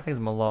 Millar. Yeah, I think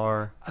it's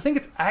Millar. I think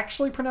it's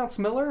actually pronounced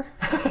Miller.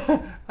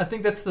 I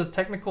think that's the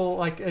technical,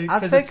 like, I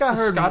because think it's I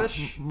heard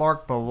Scottish.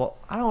 Mark Millar.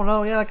 I don't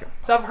know. Yeah, like,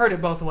 So I've heard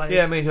it both ways.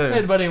 Yeah, me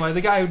too. But anyway,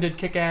 the guy who did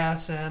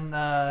Kick-Ass and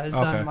has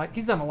Okay. done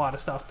he's done a lot of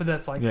stuff, but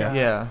that's like Yeah.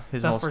 yeah,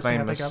 his that's the most first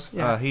thing I think famous. of.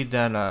 Yeah. He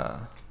done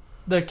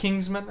the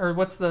Kingsman, or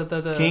what's the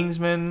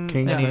Kingsman, and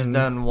Kingsman. he's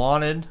done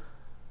Wanted.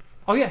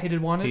 Oh yeah, he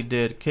did Wanted. He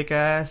did Kick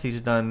Ass.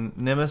 He's done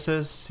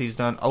Nemesis. He's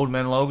done Old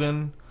Man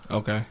Logan.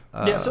 Okay.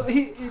 Yeah, so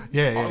he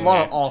Yeah. A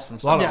lot of awesome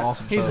A lot stuff. of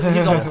awesome he's stuff.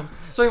 he's awesome.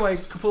 So anyway,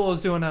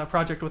 Capullo's doing a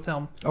project with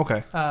him,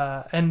 Okay.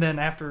 and then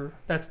after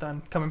that's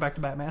done, coming back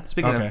to Batman.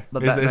 Speaking Okay. of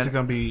the Is Batman, it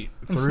going to be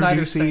And through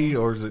Snyder's DC thing.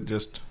 or is it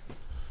just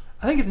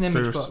I think it's an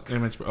image through book.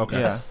 Image? Okay.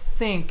 Yeah. I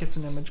think it's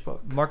an image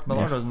book. Mark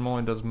Millar Yeah. does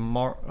more. Does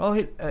Mark? Oh,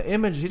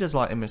 Image. He does a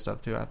lot of Image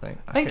stuff too. I think.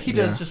 I think he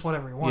Yeah. does just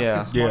whatever he wants Yeah.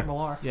 because it's Yeah. Mark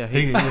Millar. Yeah,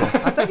 He, he. yeah.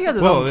 I think he has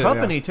his Well, own yeah,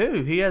 company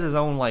too. He has his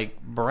own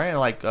like brand,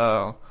 like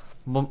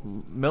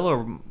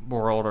Miller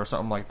World or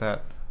something like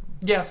that.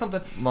 Yeah, something.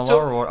 Miller So,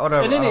 World,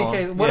 whatever. in I any don't know.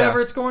 case, whatever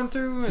Yeah. it's going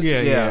through, it's,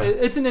 Yeah.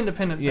 it's an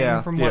independent thing Yeah.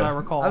 from what Yeah. I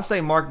recall. I'd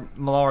say Mark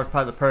Millar is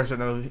probably the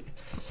person who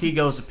he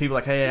goes to people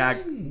like, "Hey, I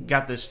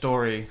got this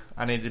story.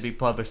 I need to be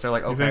published." They're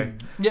like, You "Okay,"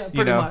 think- Yeah,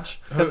 pretty know.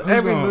 much. because Who's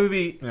every gonna-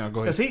 movie. Yeah,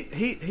 go ahead.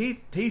 Because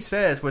he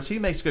says, which he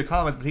makes good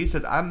comics, but he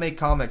says, "I make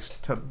comics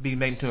to be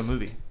made into a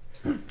movie."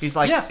 He's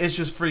like, Yeah. "It's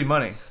just free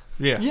money."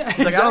 Yeah. Yeah,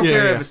 He's like, I don't Yeah,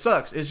 care yeah. if it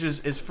sucks.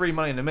 It's free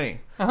money to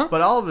me. Uh-huh.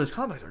 But all of his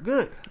comics are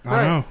good.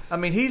 I know. I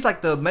mean, he's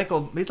like the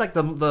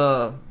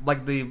the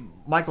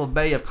Michael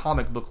Bay of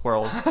comic book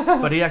world,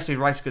 but he actually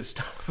writes good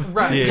stuff.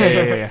 Right.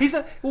 Yeah. He's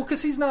a, well,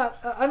 because he's not.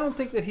 I don't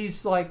think that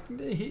he's like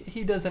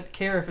he doesn't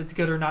care if it's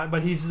good or not.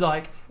 But he's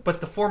like, but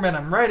the format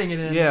I'm writing it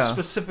in Yeah. is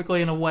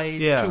specifically in a way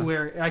Yeah. to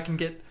where I can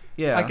get.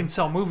 Yeah, I can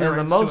sell movie And the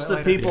rights most to of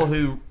it the later. people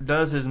who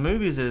does his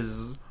movies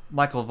is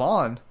Michael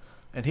Vaughn,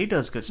 and he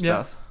does good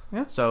Yeah. stuff.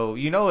 Yeah. So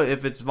you know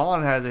if it's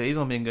Vaughn has it, he's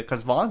gonna be good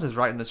because Vaughn's is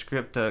writing the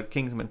script to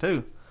Kingsman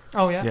too.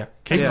 Oh yeah. Yeah.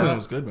 Kingsman Yeah.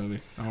 was a good movie.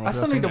 don't know I if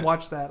still y'all need to seen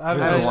watch that. I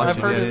haven't I've watched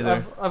it heard yet it.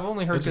 either. I've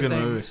only heard It's a good good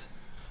movie. things.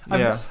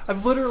 Yeah.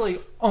 I've literally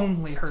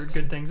only heard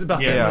good things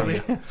about Yeah. that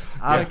movie.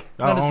 I- like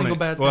I not a own single it.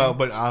 bad Well, thing.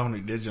 but I own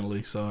it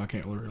digitally, so I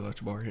can't literally let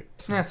you borrow it.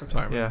 So, That's okay.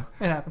 sorry, man.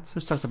 Yeah, It happens.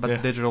 just talks about Yeah.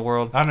 the digital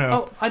world. I know.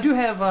 Oh, I do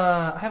have.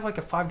 I have like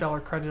a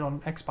 $5 credit on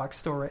Xbox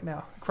Store right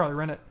now. I could probably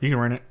rent it. You can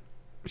rent it.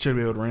 Should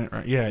be able to rent it,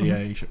 right? Yeah, yeah,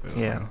 you should be able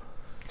to Yeah. rent it.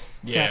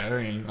 Yeah, there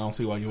ain't, I don't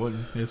see why you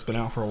wouldn't. It's been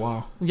out for a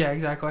while. Yeah,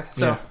 exactly.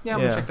 So Yeah. yeah,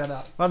 I'm Yeah. gonna check that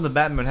out. On the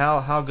Batman,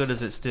 how good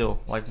is it still?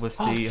 Like with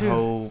Oh, the dude.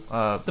 whole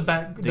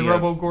The The,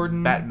 Robo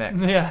Gordon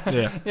Batmech. Yeah,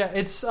 Yeah. yeah.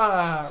 It's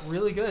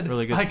really good.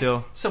 really good like,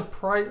 still.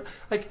 Surprise,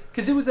 like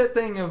because it was that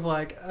thing of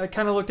like I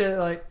kind of looked at it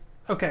like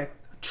okay,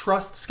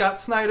 trust Scott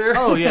Snyder.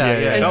 Oh yeah, Yeah, yeah.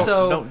 yeah. And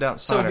Don't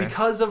doubt so Snyder.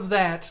 because of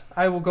that,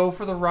 I will go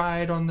for the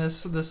ride on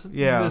this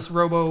Yeah. this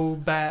Robo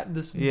Bat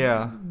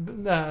Yeah.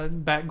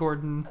 Bat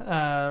Gordon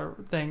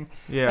thing.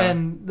 Yeah.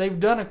 And they've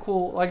done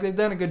they've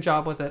done a good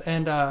job with it.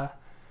 And I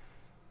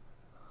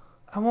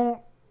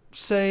won't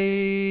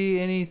say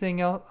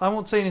anything else. I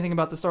won't say anything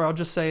about the story. I'll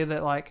just say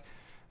that like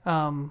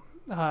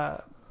I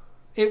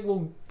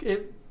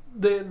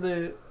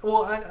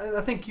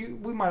think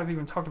we might have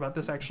even talked about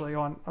this actually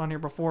on here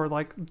before.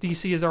 Like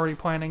DC is already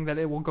planning that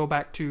it will go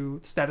back to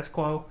status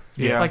quo.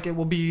 Yeah. Like it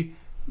will be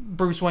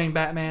Bruce Wayne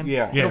Batman.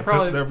 Yeah. Yeah, It'll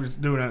probably they're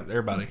just doing it to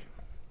everybody.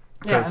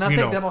 yeah, and 'cause, I you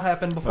think know, that'll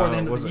happen before the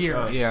end of was the it,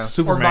 year. Yeah. Or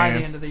Superman. by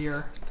the end of the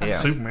year. Yeah.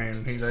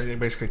 Superman. They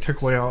basically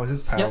took away all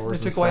his powers. Yep,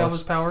 they took away all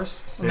his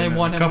powers, and they then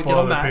want a him to couple get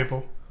them other back.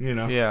 people. You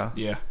know. Yeah.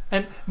 Yeah.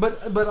 And but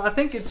I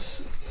think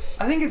it's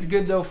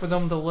good though for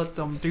them to let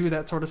them do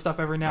that sort of stuff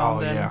every now Oh,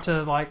 and then yeah.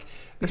 to like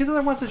because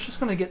otherwise it's just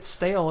going to get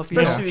stale if you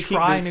Especially don't if you keep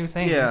try the- new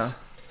things. Yeah.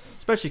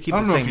 Especially keep I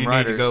the don't know same if you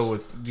writers. need to go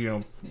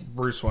with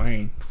Bruce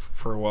Wayne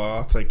for a while.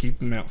 I'd say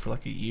keep him out for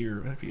like a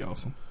year. That'd be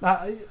awesome.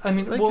 I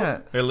mean, They well,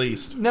 can't- At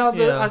least. no,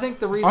 Yeah. I think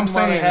the reason I'm why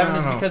saying, they haven't I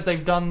is don't know. because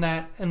they've done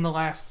that in the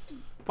last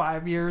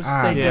 5 years.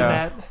 Ah, They did yeah.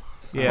 that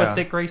Yeah. with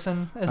Dick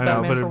Grayson as I know,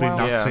 Batman but for it'd a be while.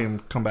 nice Yeah. to see him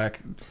come back,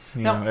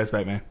 No. as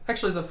Batman.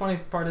 Actually, the funny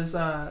part is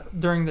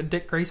during the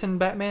Dick Grayson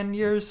Batman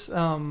years,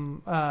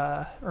 Batman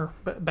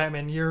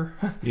year,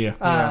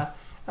 Yeah.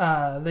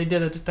 they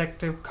did a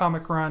detective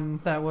comic run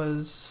that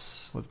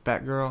was with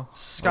Batgirl,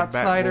 Scott or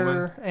Batwoman.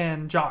 Snyder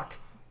and Jock.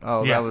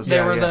 Oh, Yeah. that was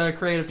They were yeah. the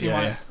creative team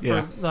on it.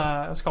 Yeah.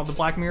 It was called The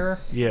Black Mirror.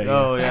 Yeah.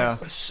 Oh yeah.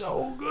 It was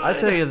so good. I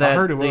tell you that I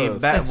heard it the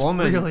was. It's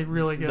Batwoman really,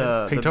 really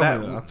good. He the told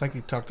Bat- me that. I think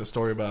he talked a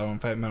story about it on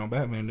Fat Man on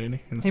Batman, didn't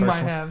he? In the He first might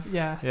one? have,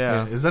 yeah.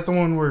 Yeah. Is that the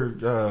one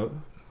where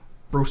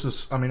Bruce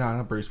is? I mean,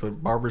 not Bruce,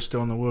 but Barbara's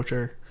still in the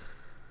wheelchair,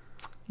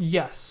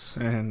 Yes.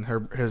 and her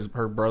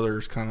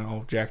brother's kind of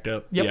all jacked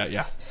up. Yep.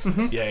 Yeah.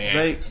 Yeah.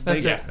 They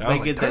That's it. I was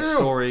they get like, that "Damn."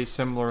 story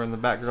similar in the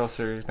Batgirl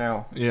series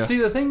now. Yeah. See,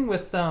 the thing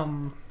with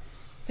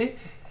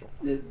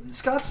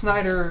Scott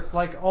Snyder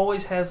like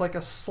always has like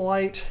a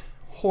slight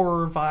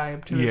horror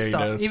vibe to his Yeah, he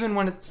stuff. does. Even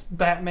when it's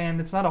Batman,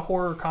 it's not a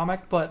horror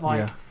comic, but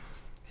like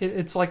Yeah.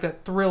 it's like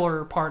that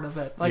thriller part of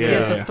it. Like he Yeah.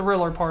 has the Yeah.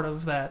 thriller part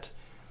of that.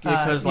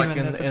 Because like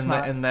even if it's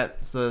not. in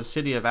that the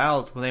city of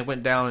owls, when they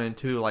went down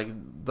into like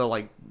the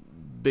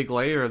big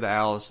layer of the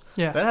owls,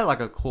 Yeah. that had like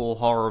a cool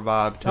horror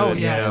vibe to Oh, it.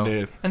 yeah. you know? it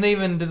did. And they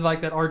even did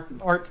like that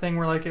art thing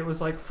where like it was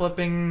like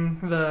flipping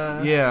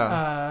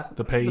the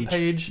The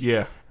page.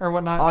 Yeah. or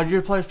whatnot. Oh,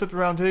 your page flipped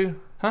around too?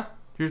 Huh?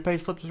 Your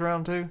page flipped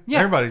around too? Yeah,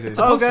 Everybody's it's in.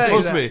 supposed Okay. to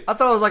Supposed do to that. be. I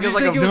thought it was like Did it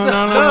was you like a think it was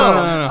No, no, no,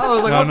 no, no, no. I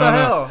was like, No, what no, the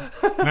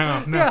no.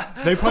 hell? No.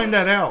 Yeah. They planned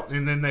that out,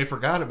 and then they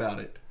forgot about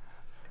it.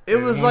 It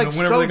was Whenever like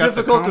so they got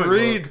the difficult to comic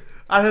read. book.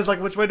 I was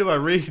like, which way do I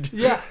read?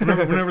 Yeah,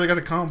 Whenever they got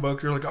the comic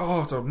book, you're like,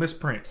 oh, it's a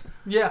misprint.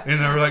 yeah, And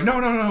they were like, no,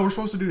 we're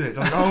supposed to do that.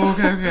 Like, oh,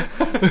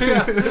 okay.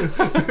 yeah.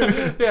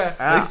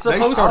 They It's They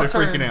supposed started to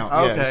turn. freaking out.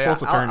 Yeah, Okay, they're supposed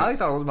to turn I it.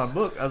 thought it was my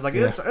book. I was like,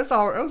 Yeah. it's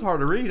hard. It was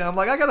hard to read. I'm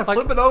like, I gotta Like-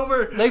 flip it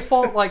over. They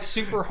fought like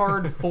super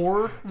hard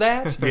for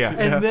that, Yeah.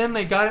 and then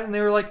they got it, and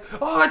they were like,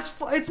 "Oh,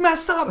 it's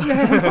messed up, man.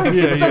 Like,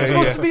 Yeah, it's not yeah,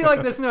 supposed yeah. to be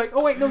like this." And they're like,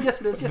 "Oh wait, no,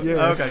 yes it is. Yes, it is."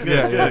 Okay, good,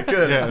 Yeah,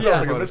 good. yeah. It Yeah.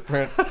 sounds like a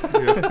misprint.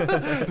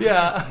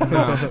 Yeah,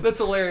 that's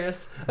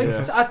hilarious. Like,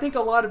 Yeah. I think a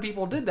lot of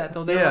people did that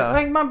though. They were Yeah.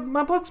 like, "Hey,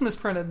 my book's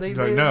misprinted." Like,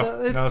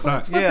 no, it's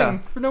not. flipping Yeah.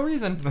 for no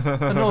reason.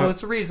 No,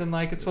 it's a reason.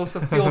 Like it's supposed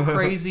to feel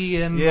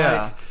crazy and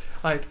Yeah.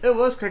 like It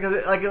was crazy. 'Cause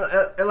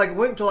it like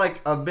went to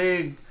like a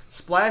big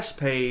splash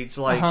page,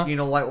 like Uh-huh. you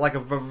know, like a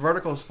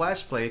vertical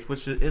splash page,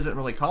 which isn't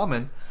really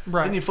common.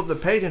 right. Then you flip the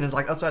page and it's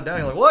like upside down.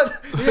 You're like, what?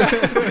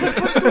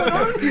 What's going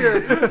on here?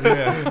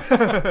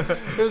 Yeah.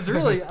 It was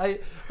really,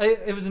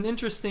 it was an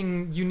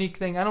interesting, unique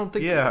thing. I don't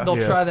think Yeah. they'll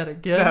Yeah. try that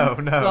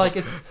again. No. Like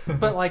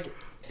but like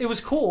it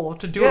was cool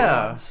to do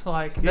Yeah. it once.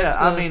 Like Yeah, that's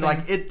I the mean, thing.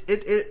 like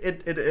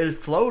it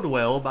flowed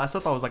well, but I still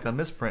thought it was like a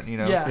misprint. You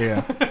know? yeah,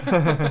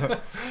 Yeah.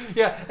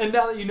 yeah. And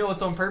now that you know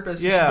it's on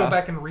purpose, you Yeah. should go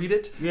back and read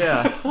it.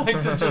 Yeah.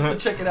 Like just to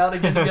check it out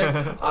again. And be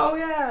like, oh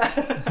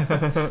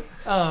yeah.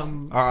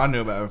 I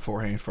knew about it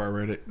beforehand before I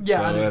read it. Yeah,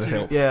 so I did that too.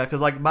 helps. Yeah, because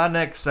like my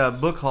next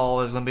book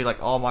haul is gonna be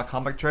like all my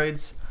comic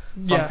trades.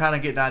 So Yeah. I'm kind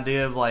of getting an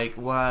idea of like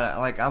what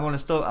like I'm gonna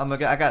still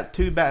I got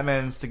 2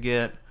 Batmans to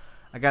get.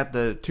 I got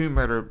the Tomb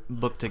Raider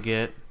book to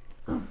get.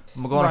 I'm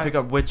going Right. to pick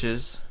up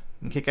Witches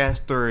and Kick-Ass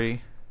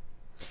 3.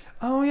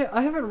 Oh yeah,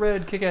 I haven't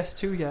read Kick-Ass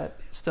 2 yet.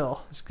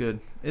 Still, It's good.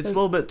 It's a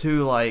little bit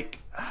too like.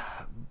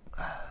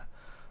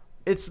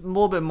 It's a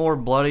little bit more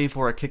bloody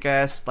for a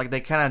Kick-Ass. Like they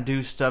kind of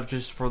do stuff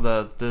just for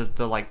the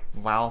like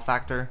wow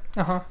factor,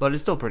 but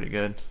it's still pretty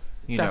good.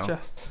 You gotcha. know.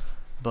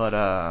 But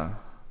I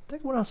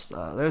think what else?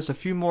 There's a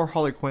few more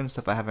Harley Quinn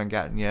stuff I haven't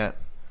gotten yet.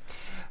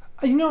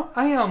 You know,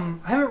 I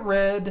haven't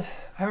read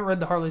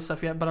the Harley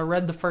stuff yet, but I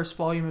read the first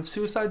volume of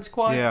Suicide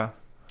Squad. Yeah.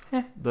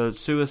 Eh. The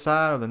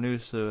Suicide or the new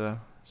Suicide?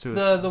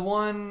 The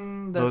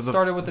one that The-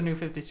 started with the New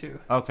 52.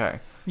 Okay.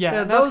 Yeah,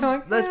 Yeah, that was those-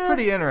 kind of like, that's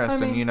pretty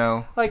interesting, I mean, you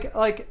know. Like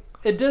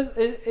it did.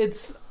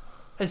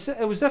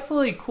 It was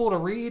definitely cool to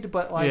read,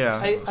 but like Yeah.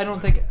 I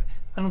don't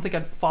think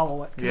I'd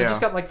follow it because I Yeah.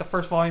 just got like the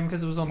first volume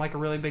because it was on like a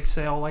really big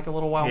sale like a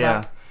little while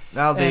Yeah. back.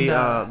 Now the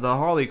And, the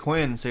Harley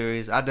Quinn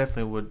series, I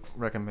definitely would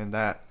recommend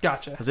that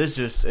Gotcha. because it's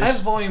just I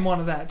have volume 1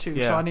 of that too,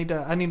 Yeah. so I need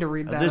to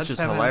read that. I it's just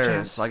haven't had a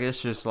hilarious. chance. Like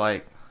it's just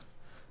like,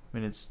 I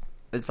mean, it's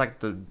like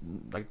the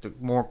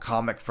more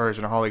comic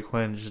version of Harley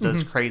Quinn. Just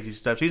does crazy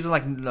stuff. She's in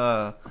like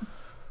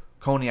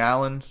Coney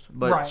Island,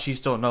 but Right. she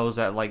still knows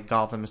that like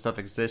Gotham and stuff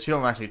exists. She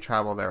don't actually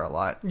travel there a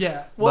lot.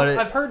 Yeah. Well, But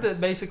I've heard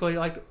that basically,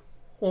 like,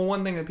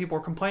 one thing that people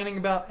are complaining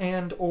about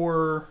and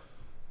or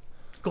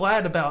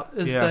glad about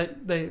is Yeah.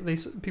 that they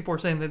people are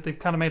saying that they've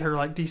kind of made her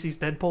like DC's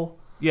Deadpool.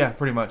 Yeah,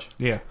 pretty much.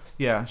 Yeah.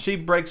 Yeah, she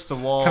breaks the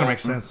wall. Kind of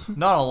makes sense.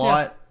 Not a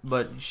lot,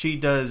 but she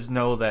does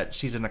know that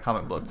she's in a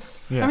comic book.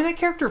 Yeah. I mean, that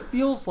character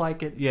feels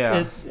like it.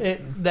 Yeah.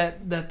 That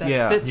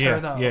Yeah. fits Yeah. her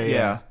though. Yeah.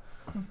 Yeah.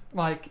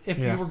 Like if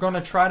Yeah. you were going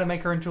to try to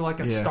make her into like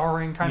a Yeah.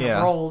 starring kind Yeah.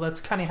 of role,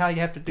 that's kind of how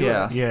you have to do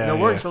Yeah. it. Yeah, It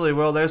works yeah. really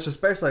well. There's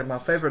especially like my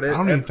favorite. I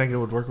don't even think it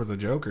would work with the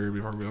Joker, to be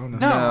perfectly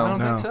honest. No, No, I don't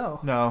no. think so.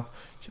 No,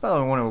 she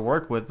probably wanted to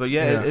work with, but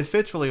yeah, Yeah. It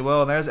fits really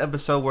well. And there's an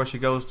episode where she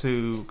goes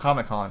to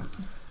Comic Con,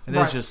 and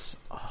Right. it's just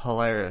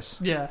hilarious.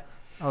 Yeah.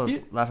 I was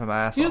You- laughing my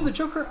ass You know, off. the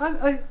Joker,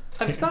 I've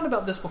thought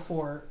about this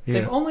before. Yeah.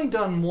 They've only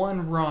done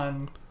one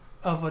run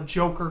of a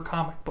Joker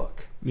comic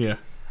book. Yeah.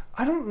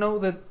 I don't know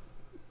that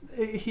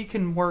he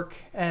can work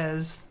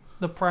as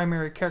the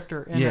primary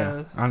character in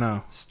Yeah. I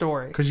know. a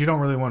story. Because you don't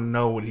really want to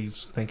know what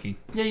he's thinking.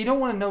 Yeah, you don't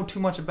want to know too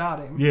much about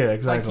him. Yeah, Like,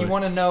 exactly. you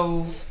want to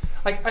know...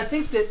 Like, I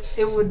think that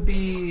it would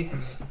be...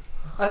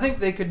 I think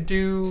they could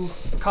do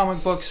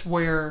comic books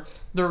where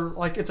they're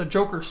like it's a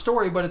Joker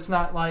story, but it's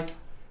not like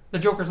the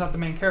Joker's not the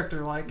main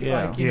character. Like you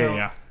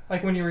know,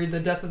 like when you read the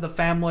Death of the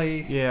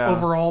Family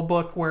overall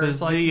book, where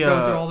it's like you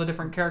go through all the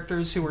different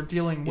characters who are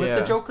dealing with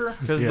the Joker,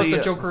 but the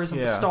Joker isn't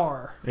the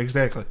star.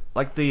 Exactly.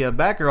 Like the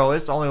Batgirl,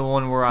 it's the only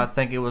one where I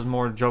think it was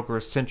more Joker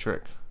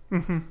centric.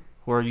 Mm-hmm.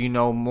 Where you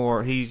know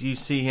more, you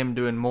see him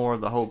doing more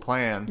of the whole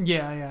plan.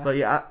 Yeah.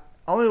 But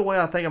only way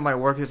I think it might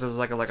work is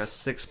like a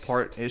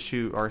 6-part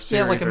issue or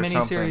series. Yeah, like a or mini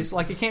something. series.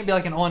 Like it can't be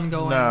like an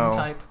ongoing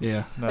type.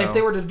 Yeah. No. If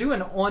they were to do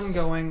an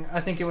ongoing, I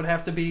think it would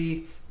have to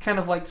be kind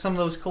of like some of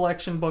those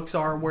collection books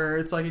are, where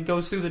it's like it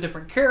goes through the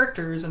different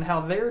characters and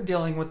how they're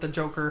dealing with the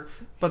Joker.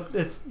 But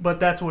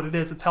that's what it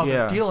is. It's how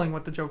they're dealing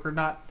with the Joker,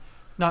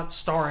 not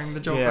starring the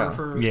Joker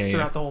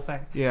throughout the whole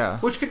thing. Yeah.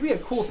 Which could be a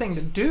cool thing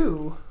to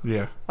do.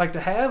 Yeah. Like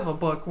to have a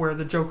book where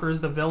the Joker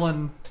is the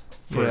villain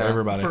for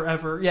everybody.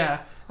 Forever.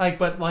 Yeah.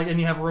 And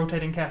you have a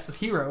rotating cast of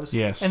heroes.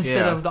 Yes.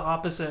 Instead of the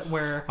opposite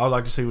where... I would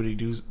like to see what he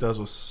does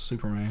with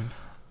Superman.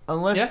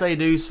 Unless they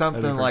do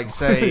something like,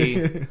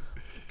 say,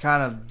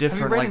 kind of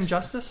different... Have you read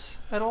Injustice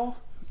at all?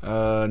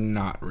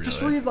 Not really.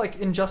 Just read, like,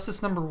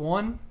 Injustice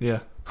 #1. Yeah.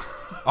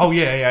 Oh,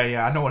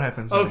 yeah. I know what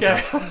happens.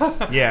 Okay.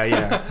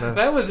 Yeah.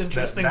 That was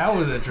interesting. That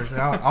was interesting.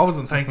 I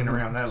wasn't thinking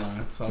around that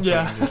line. So I was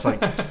thinking just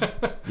like,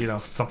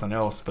 something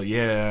else. But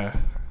yeah.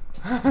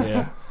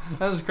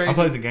 That was crazy. I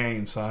played the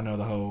game, so I know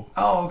the whole...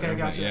 Oh, okay,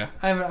 gotcha. Yeah.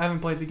 I haven't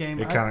played the game.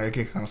 It kind of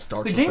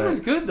starts the game was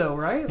good, though,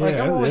 right? Like,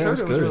 I've always heard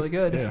it was really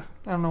good. Yeah.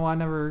 I don't know why I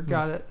never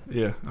got it.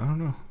 Yeah, I don't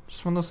know.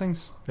 Just one of those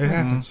things. It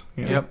happens.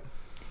 Yeah. Yep.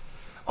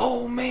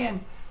 Oh, man.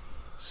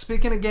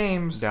 Speaking of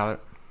games... Doubt it.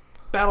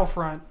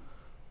 Battlefront.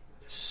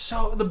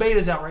 So, the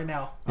beta's out right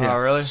now. Yeah. Oh,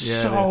 really? Yeah,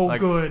 so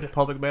good.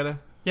 Public beta?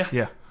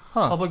 Yeah.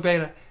 Huh. Public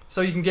beta. So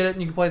you can get it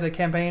and you can play the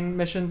campaign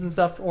missions and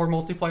stuff, or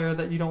multiplayer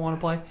that you don't want to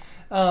play.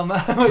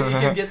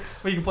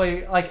 You can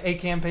play like a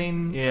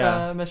campaign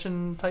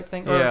mission type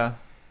thing. Or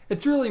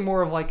it's really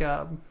more of like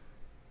a...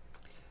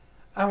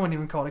 I wouldn't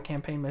even call it a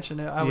campaign mission.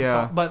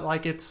 But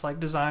like it's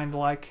like designed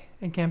like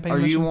a campaign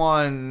mission. Are you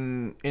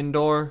on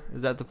indoor?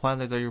 Is that the plan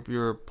that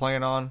you're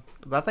playing on?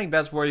 I think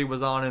that's where he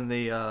was on in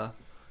the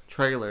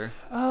trailer.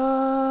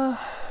 I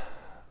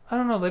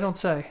don't know. They don't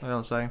say. They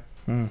don't say.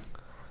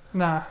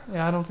 Nah,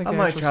 I don't think I they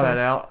might actually try say. that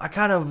out. I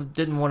kind of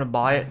didn't want to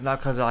buy it, not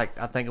because I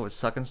think it would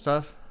suck and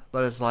stuff,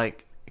 but it's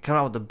like it came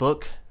out with the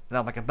book, and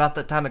I'm like, about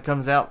that time it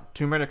comes out,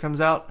 Tomb Raider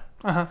comes out.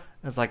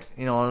 It's like,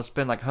 I'll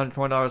spend like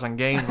 $120 on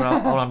games, but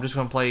I'm just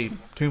going to play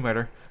Tomb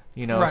Raider,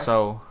 right.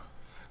 So.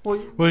 Well,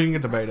 you can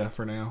get the beta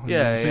for now.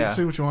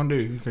 See what you want to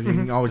do, because you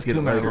can always get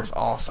it later. It's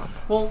awesome.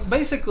 Well,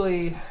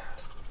 basically,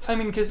 I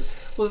mean, the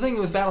thing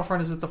with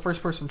Battlefront is it's a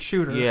first-person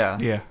shooter.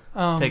 Yeah.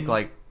 Take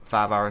like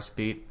 5 hours to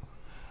beat.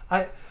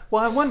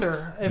 I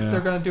wonder if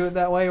they're going to do it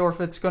that way, or if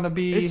it's going to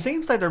be... It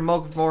seems like they're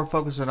more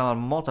focusing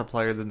on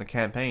multiplayer than the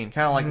campaign.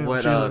 Kind of like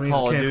what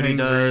Call of Duty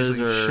does,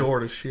 or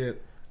short as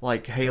shit.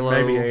 Like Halo.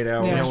 Maybe 8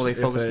 hours. Where they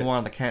focus more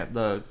on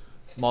the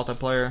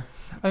multiplayer.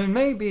 I mean,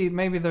 maybe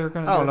they're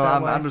going to do it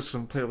that way. I'm just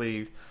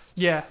completely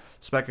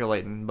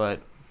speculating, but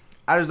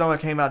I just know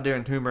it came out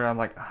during Tomb Raider. I'm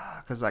like,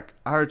 because I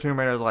heard Tomb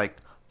Raider was like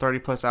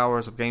 30+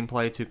 hours of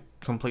gameplay to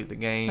complete the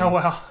game. Oh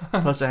wow!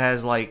 Plus it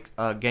has like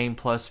Game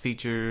Plus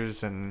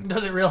features and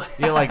does it really?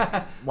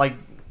 Yeah, like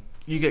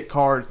you get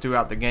cards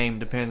throughout the game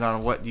depending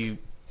on what you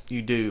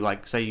do.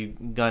 Like say you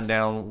gun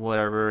down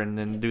whatever and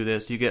then do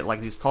this, you get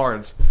like these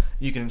cards.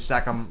 You can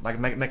stack them like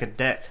make a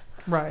deck.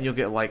 Right. You'll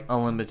get like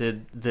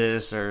unlimited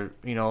this or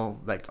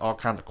like all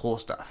kinds of cool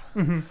stuff.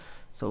 Mm-hmm.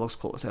 So it looks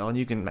cool as hell, and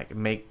you can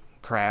make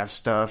craft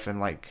stuff and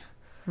like.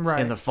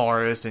 Right. In the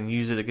forest and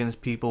use it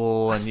against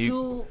people. I and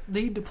still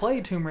need to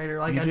play Tomb Raider.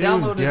 Like I do,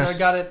 downloaded it, I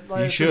got it.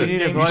 Like, you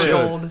should.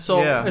 Gold.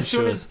 So yeah, as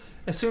soon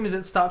as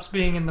it stops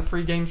being in the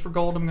free games for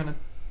gold, I'm gonna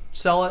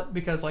sell it,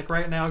 because like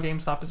right now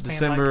GameStop is paying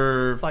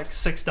December like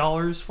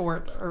 $6 for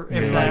it, or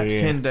if that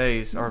 10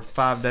 days or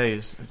 5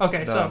 days.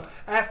 Okay, so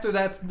after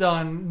that's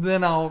done,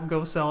 then I'll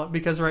go sell it,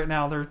 because right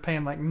now they're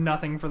paying like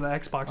nothing for the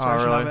Xbox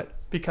version of it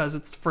because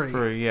it's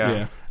free.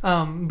 Yeah. But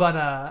I'm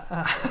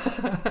gonna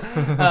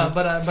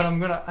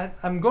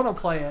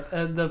play it.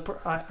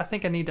 I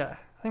think I'm gonna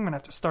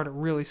have to start it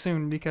really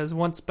soon, because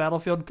once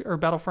Battlefield or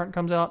Battlefront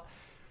comes out,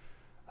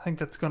 I think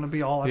that's gonna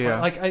be all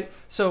I play.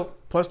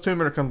 Plus Tomb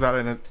Raider comes out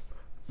in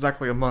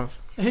exactly a month.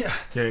 Yeah.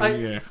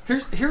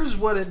 Here's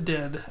what it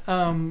did.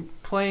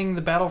 Playing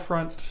the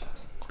Battlefront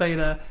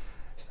beta,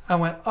 I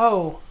went,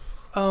 so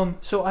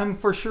I'm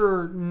for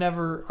sure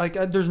never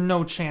there's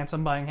no chance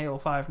I'm buying Halo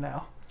 5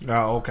 now.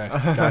 Oh, okay.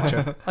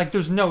 Gotcha. Like,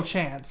 there's no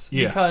chance.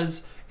 Yeah.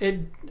 Because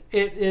it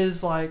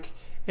is like,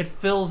 it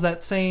fills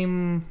that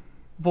same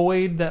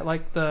void that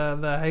like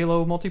the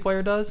Halo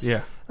multiplayer does.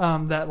 Yeah.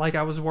 That like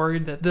I was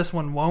worried that this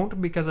one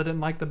won't, because I didn't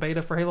like the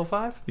beta for Halo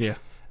 5. Yeah.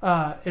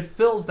 It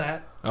fills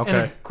that in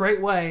a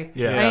great way.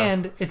 Yeah.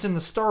 And it's in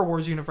the Star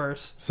Wars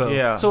universe. So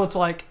it's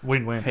like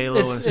win-win. Halo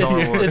and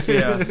Star Wars.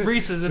 It's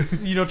Reese's.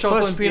 It's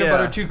chocolate and peanut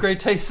butter, two great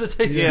tastes that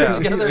taste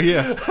good together.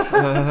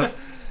 Yeah.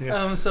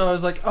 Yeah. So I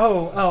was like,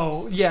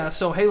 oh, yeah.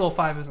 So Halo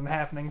 5 isn't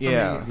happening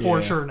for me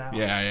for sure now.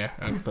 Yeah.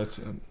 But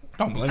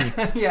don't blame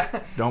you. Yeah.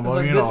 Don't It's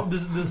blame you at all.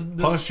 This,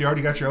 Plus, you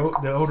already got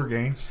the older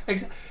games.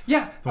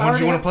 yeah, The ones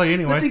you want to play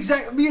anyway. That's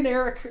exactly. Me and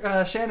Eric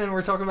Shannon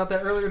were talking about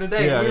that earlier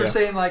today. Yeah, we were yeah.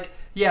 saying like,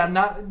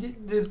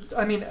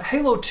 I mean,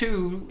 Halo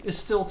 2 is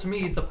still to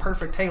me the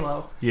perfect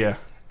Halo, Yeah,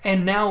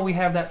 and now we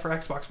have that for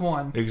Xbox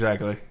One.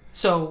 exactly.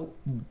 So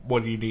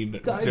What do you need? we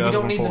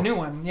don't need the new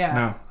one. Yeah,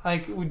 No.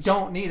 like we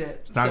don't need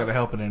it. It's not going to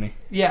help it any.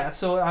 Yeah,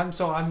 so I'm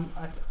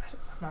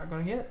not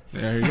going to get it.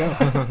 There you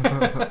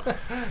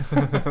go.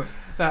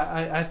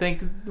 I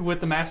think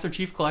with the Master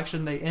Chief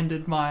Collection, they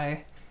ended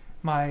my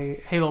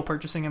Halo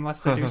purchasing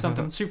unless they do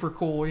something super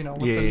cool,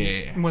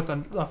 with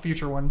a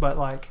future one. But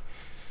like,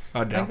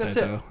 I doubt that's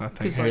that it. though. I think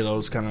 'Cause, like,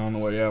 Halo's kind of on the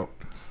way out.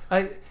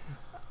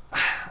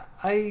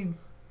 I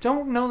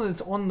don't know that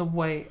it's on the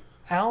way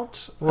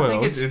out. Well, I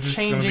think it's it's just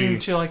changing gonna be-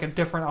 to like a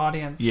different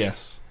audience.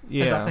 Yes.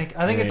 'Cause I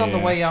think it's on the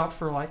Yeah. way out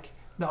for like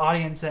the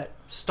audience that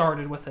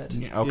started with it.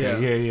 Yeah,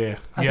 okay. Yeah.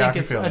 I Yeah, think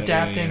can it's feel that.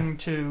 adapting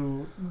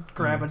to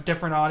grab a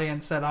different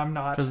audience that I'm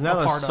not Because a now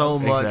part there's so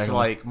of. much Exactly.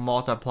 like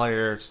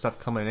multiplayer stuff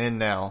coming in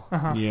now.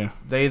 Uh-huh. Yeah.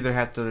 They either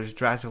have to just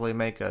drastically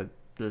make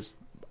this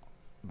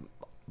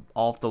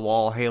off the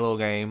wall Halo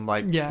game,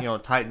 like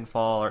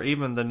Titanfall, or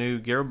even the new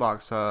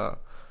Gearbox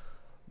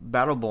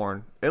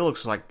Battleborn. It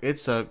looks like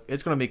it's going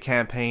to be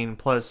campaign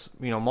plus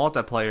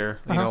multiplayer.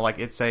 Like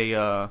it's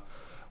a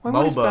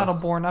What is MOBA.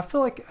 Battleborn? I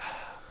feel like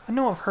I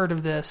know I've heard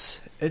of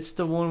this. It's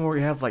the one where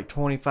you have like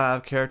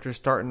 25 characters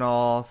starting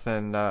off,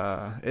 and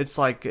it's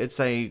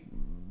a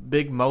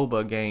big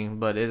MOBA game,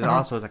 but it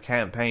also is a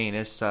campaign.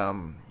 It's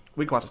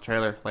we can watch the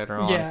trailer later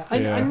on. Yeah,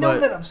 I know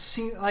that I've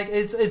seen like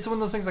it's one of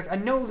those things like I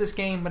know this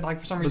game, but like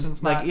for some reason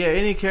it's not.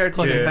 Any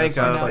character you can think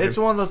of. like It's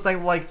one of those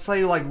things like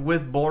say like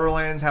with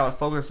Borderlands, how it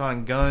focuses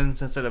on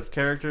guns instead of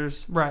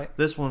characters. Right.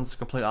 This one's the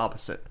complete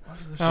opposite.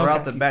 Okay. Right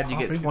off the bat, you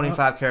get Popping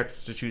 25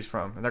 characters to choose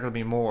from, and there are going to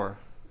be more.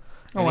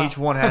 Oh, And wow. each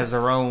one has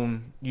their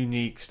own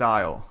unique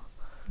style.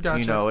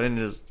 Gotcha. And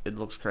it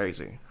looks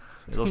crazy.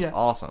 It looks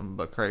awesome,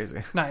 but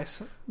crazy.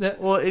 Nice.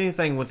 Well,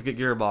 anything with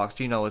Gearbox,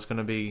 it's going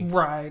to be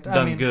Right.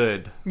 done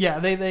good. Yeah,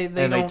 they And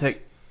don't, they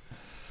take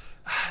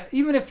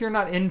even if you're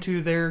not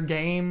into their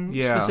game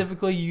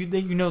specifically,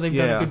 they've done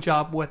a good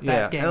job with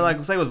that game. And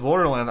like say with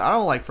Borderlands, I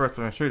don't like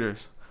first-person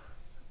shooters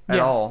at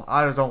all.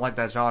 I just don't like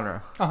that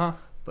genre. Uh-huh.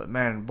 But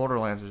man,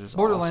 Borderlands is just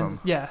Borderlands,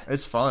 awesome. yeah.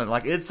 It's fun.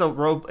 Like it's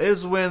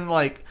when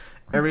like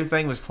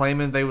everything was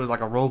claiming they was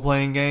like a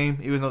role-playing game,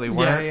 even though they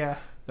weren't. Yeah.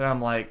 Then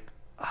I'm like,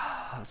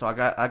 so I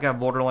got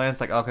Borderlands.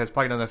 Like, okay, it's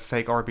probably another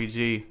fake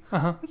RPG.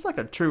 Uh-huh. It's like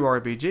a true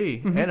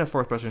RPG and a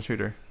first-person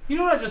shooter. You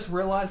know what I just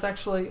realized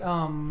actually?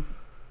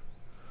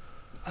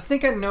 I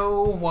think I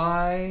know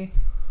why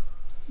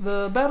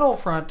the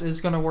Battlefront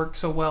is going to work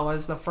so well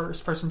as the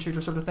first-person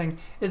shooter sort of thing.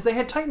 Is they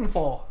had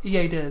Titanfall,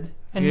 EA did,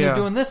 and they're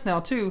doing this now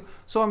too.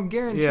 So I'm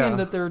guaranteeing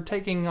that they're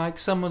taking like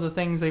some of the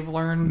things they've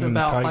learned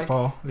about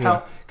Titanfall, like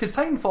how because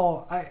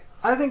Titanfall,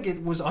 I think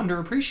it was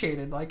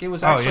underappreciated. Like it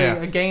was actually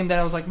a game that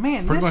I was like,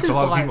 man, Pretty this much is a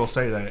lot like, of people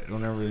say that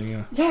whenever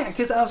yeah,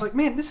 because I was like,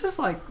 man, this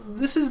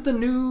is the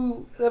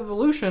new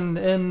evolution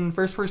in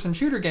first-person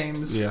shooter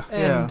games. Yeah.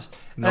 and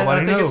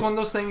Nobody I think knows. it's one of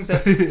those things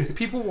that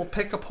people will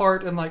pick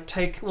apart and like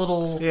take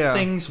little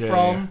things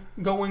from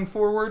going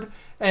forward,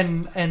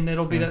 and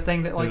it'll be that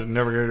thing that like It'll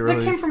never get that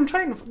really. came from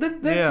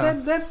Titanfall.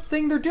 That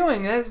thing they're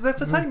doing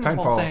that's a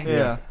Titanfall thing.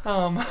 Yeah.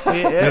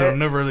 It'll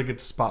never really get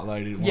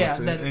spotlighted once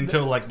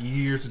until like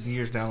years and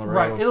years down the road.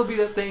 Right, it'll be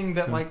that thing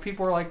that like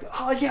people are like,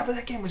 oh yeah, but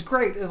that game was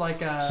great. Like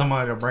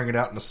Somebody will bring it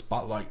out in a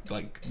spotlight,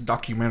 like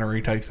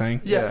documentary type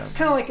thing. yeah.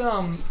 Kind of like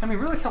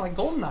really kind of like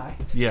GoldenEye.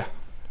 Yeah.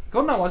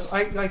 GoldenEye was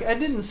it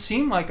didn't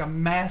seem like a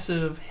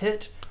massive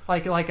hit,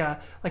 like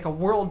a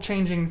world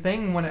changing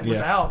thing when it was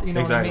out. You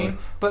know what I mean?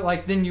 But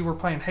like then you were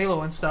playing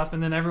Halo and stuff,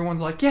 and then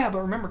everyone's like, yeah, but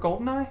remember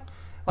GoldenEye?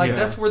 Like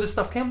that's where this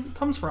stuff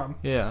comes from.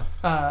 Yeah.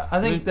 I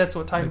think that's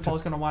what Titanfall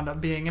is going to wind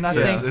up being, and I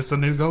think It's a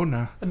new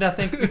GoldenEye. and I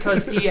think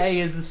because EA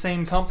is the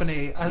same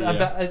company,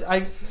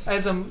 I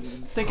as I'm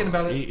thinking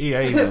about it, EA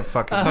is a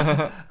fucking.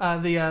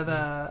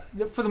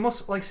 for the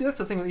most see that's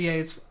the thing with EA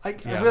is I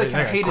Yeah, really they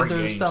kind of got hated great their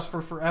games. stuff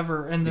for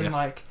forever, and then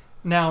like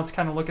now it's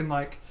kind of looking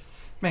like,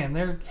 man,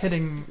 they're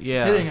hitting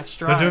a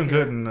stride. They're doing here.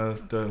 good in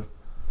the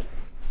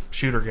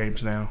shooter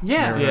games now. Which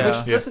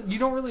doesn't you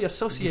don't really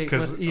associate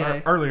Because with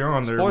EA. earlier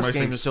on they're Sports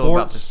mostly games are still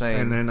about the sports, same.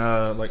 and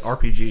then like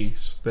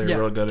RPGs they're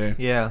real good in.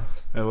 Yeah.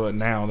 But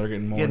now they're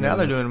getting more. Yeah, now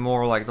into they're doing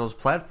more like those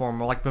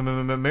platform, like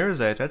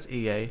Mirror's Edge. That's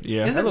EA.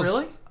 Yeah. Is it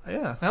really?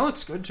 Yeah. That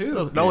looks good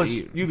too. No, it's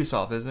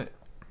Ubisoft, isn't it?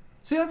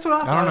 See, that's what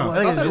I thought I don't it know. was.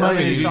 I I think thought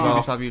it it's was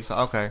Ubisoft.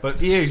 Ubisoft. Okay.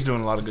 But EA's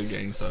doing a lot of good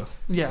games though.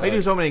 Yeah, They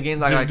do so many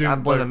games. Like I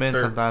blend them in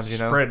they're sometimes.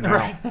 spreading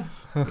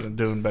out,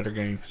 doing better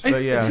games.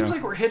 But yeah. It seems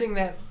like we're hitting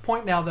that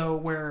point now, though,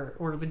 where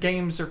the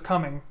games are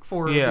coming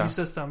for these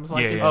systems.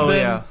 Like Yeah,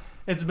 yeah.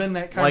 it's been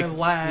that kind of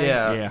lag,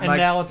 and Like,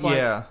 now it's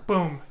like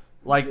boom.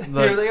 like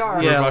the, Here they are.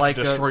 We're Yeah, about like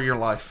to destroy your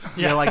life.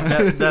 yeah, like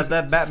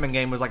that Batman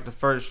game was like the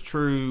first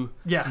true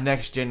Yeah.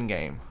 next gen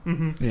game.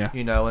 Yeah,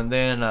 You know, and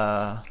then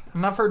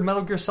And I've heard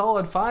Metal Gear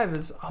Solid 5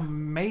 is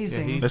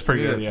amazing. Yeah, that's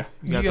pretty good. Yeah,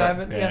 you got you that-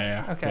 haven't?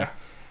 yeah. Okay.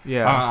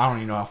 yeah. I don't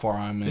even know how far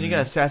I'm in. Then you got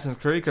Assassin's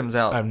Creed comes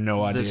out. I have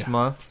no this idea.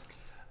 month.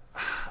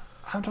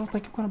 I don't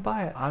think I'm going to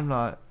buy it. I'm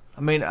not.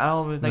 I mean, I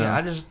don't even think. No.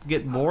 I just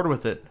get bored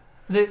with it.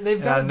 They've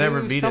And got I've never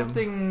to do beat him.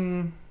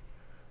 something.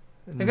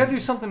 They've got to do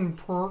something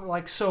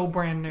like so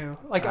brand new.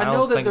 Like I I know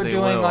don't that think they're they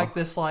doing will. like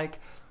this, like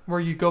where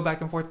you go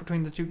back and forth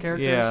between the two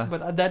characters. Yeah.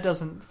 But that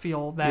doesn't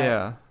feel that.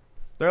 Yeah,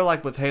 they're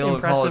like with Halo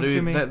and Call Impressive of to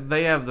Duty. me.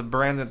 They have the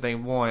brand that they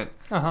want,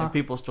 Uh-huh. and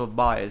people still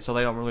buy it, so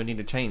they don't really need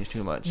to change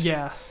too much.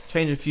 Yeah.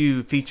 Change a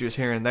few features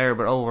here and there,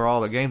 but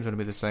overall the game's going to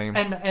be the same.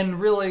 And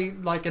really,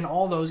 like in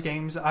all those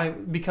games,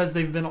 because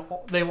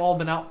they've all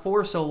been out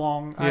for so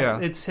long, Yeah.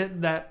 it's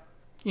hit that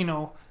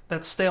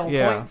that stale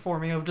Yeah. point for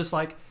me of just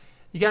like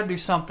you got to do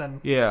something.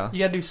 Yeah, You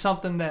got to do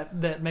something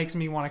that makes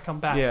me want to come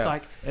back. Yeah.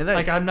 Like and then,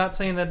 like I'm not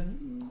saying that.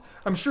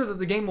 I'm sure that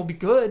the game will be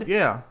good.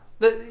 yeah,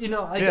 That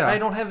Yeah. I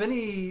don't have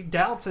any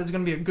doubts that it's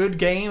going to be a good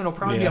game. It'll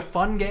probably be Yeah. a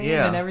fun game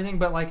Yeah. and everything.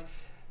 But like,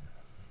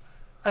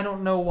 I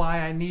don't know why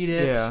I need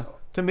it. yeah.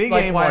 To me,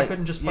 Like game why I like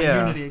couldn't just play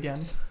yeah. Unity again.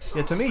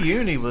 Yeah, to me,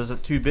 Unity was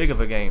too big of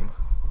a game.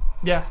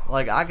 Yeah.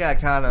 Like I got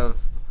kind of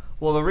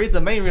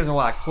the main reason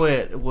why I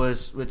quit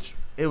was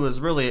it was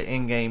really an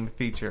in-game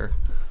feature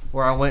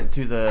where I went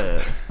to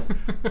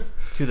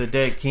the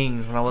Dead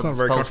Kings when I It's not wasn't a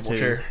very supposed comfortable to,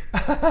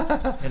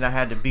 chair. and I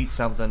had to beat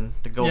something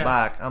to go Yeah.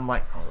 back. I'm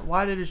like,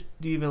 why did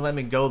you even let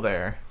me go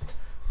there?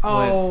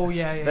 Oh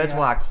yeah. That's yeah.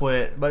 why I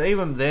quit. But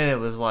even then, it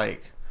was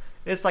like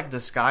it's like the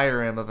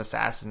Skyrim of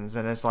assassins,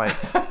 and it's like,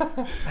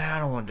 man, I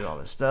don't want to do all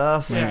this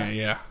stuff. Yeah.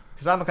 Yeah.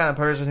 Because I'm the kind of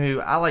person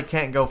who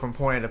can't go from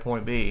point A to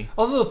point B.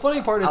 Although the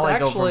funny part is I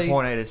go actually from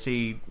point A to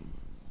C,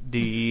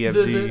 D, E, F,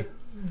 G.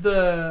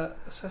 the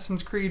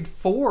Assassin's Creed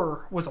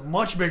 4 was a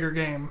much bigger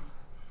game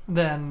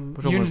than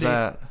Which one Unity. was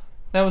that?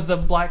 That was the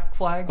Black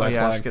Flag. Oh,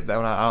 yeah, I Flag. skipped that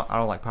one. I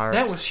don't like pirates.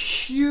 That was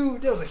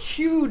huge. That was a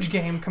huge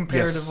game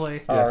comparatively.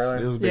 Yes, Oh,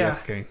 really? it was a big Yeah.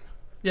 ass game.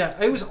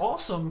 Yeah, it was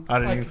awesome. I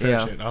didn't even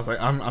finish Yeah. it. I was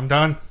like, I'm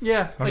done.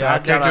 Yeah, like, Yeah, I I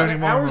can't do doubt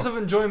anymore. hours of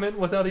enjoyment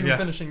without even Yeah.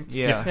 finishing.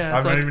 Yeah. Yeah, I'm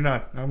it's not like- even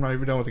done. I'm not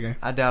even done with the game.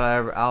 I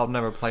doubt I'll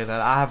never play that.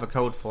 I have a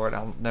code for it.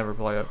 I'll never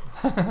play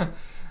it.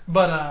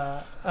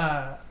 But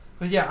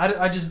yeah,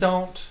 I just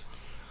don't.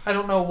 I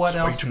don't know what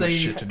There's way else too much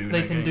shit to do in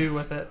they that can game. do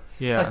with it.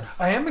 Yeah. Like,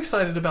 I am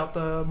excited about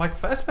the Michael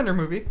Fassbender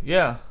movie.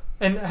 Yeah.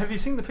 And have you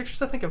seen the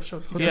pictures? I think I've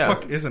showed you. What Yeah. the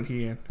fuck isn't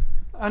he in?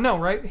 I know,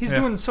 right? He's Yeah.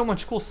 doing so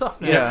much cool stuff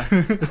now.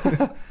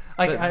 Yeah.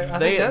 Like, I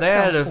they think that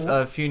had sounds cool.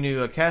 a few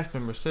new cast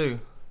members too.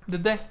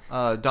 Did they?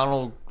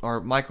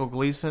 Michael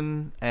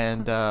Gleason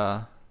and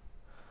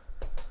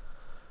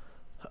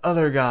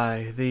other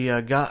guy.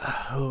 The guy,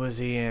 who was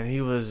he in?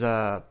 He was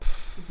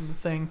He's in the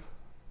thing.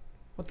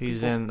 What the he's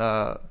people- in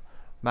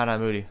Mad Eye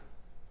Moody.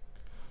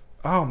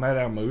 Oh, Matt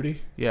Al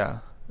Moody. Yeah.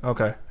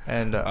 Okay.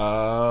 And like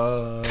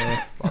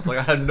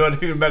I had no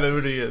idea who Mad Eye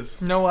Moody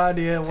is. No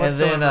idea And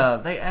whatsoever.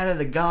 then they added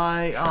a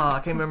guy. Oh, I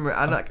can't remember.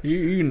 I'm not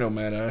You know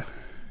Matt Eye.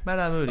 Mad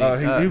Eye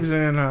Moody. He was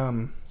in.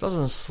 So I was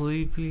in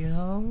Sleepy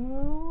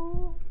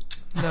Hollow.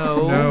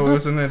 No. No,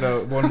 wasn't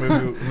it one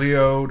movie?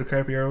 Leo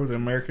DiCaprio, the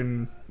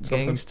American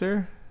something.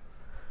 Gangster.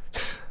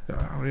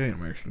 Oh, it ain't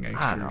American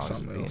Gangster I know. or I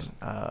something was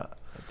else.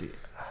 being,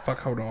 Fuck,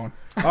 hold on.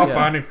 I'll Yeah.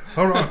 find him.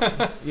 Hold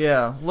on.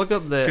 yeah, look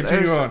up the.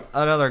 Continue There's on.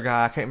 another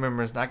guy. I can't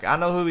remember his name. I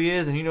know who he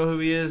is, and you know who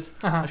he is.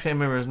 I Uh-huh. just can't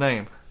remember his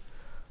name.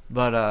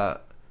 But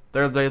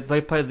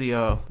they play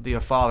the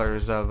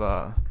fathers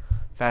of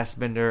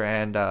Fassbender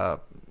and the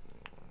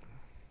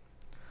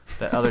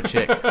other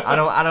chick. I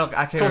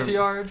can't.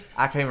 Cotillard.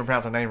 I can't even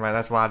pronounce the name right.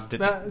 That's why I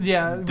didn't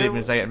Yeah.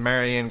 even say it.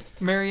 Marion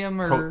Miriam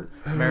or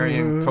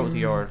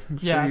Cotillard.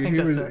 Yeah, I think he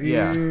that's was- it.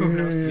 Yeah. Who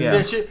knows?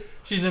 Yeah.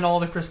 She's in all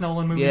the Chris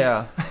Nolan movies.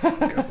 Yeah,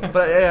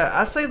 but yeah,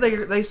 I say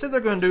they said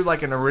they're going to do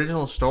like an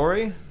original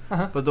story,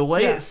 Uh-huh. but the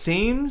way Yeah. it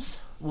seems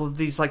with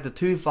these like the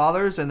two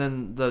fathers and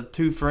then the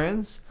two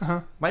friends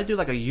Uh-huh. might do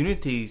like a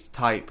Unity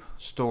type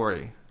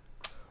story,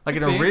 like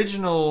an Could be.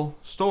 original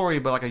story,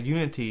 but like a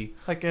Unity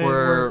Like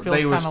where it feels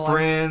they was kinda like-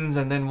 friends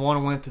and then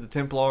one went to the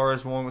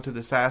Templars, one went to the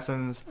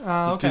Assassins. Oh,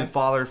 the okay. two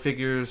father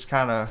figures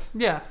kind of.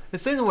 Yeah. It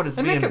seems what it's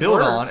And it being could built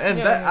work. on, and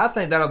Yeah, that yeah. I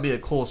think that'll be a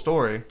cool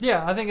story.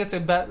 Yeah, I think it's a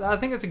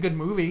good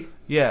movie.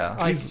 Yeah,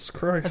 Like, Jesus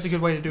Christ. that's a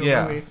good way to do a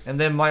yeah, movie. and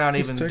then might not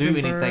Keeps even do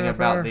taking anything forever.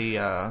 about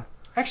the.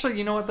 Actually,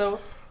 you know what though?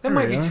 That There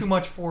might we be are. too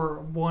much for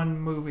one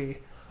movie.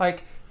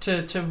 Like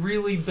to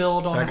really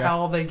build on That guy.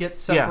 how they get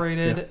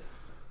separated. Yeah.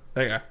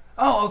 That guy.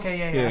 Oh, okay,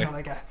 yeah, I Yeah. know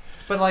that guy.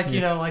 But like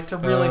you know, like to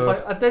really play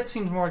that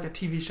seems more like a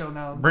TV show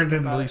now. Brendan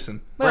about it. Gleeson.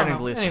 I don't Brendan know.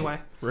 Gleeson. Anyway,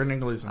 Brendan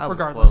Gleeson. I was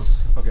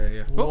Regardless. close. Okay,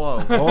 yeah.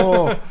 Whoa.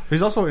 Oh,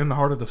 he's also in The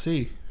Heart of the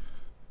Sea.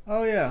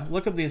 Oh yeah,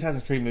 look up the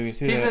Assassin's Creed movies.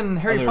 he's in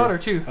Harry Potter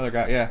too. Other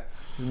guy, yeah.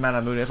 He's Mad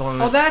Eye Moody. That's the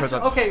one. Oh, that's shows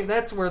up- okay.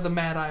 That's where the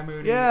Mad Eye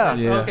Moody. Yeah.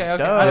 is. Yeah. Okay.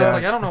 Duh. I was Yeah.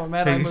 like, I don't know what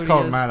Mad Eye He's Moody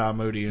called is. Mad Eye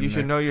Moody. In You there.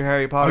 should know your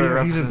Harry Oh, Potter.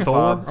 yeah, he's in references, Thor.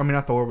 Bob. I mean,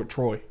 not Thor, but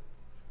Troy.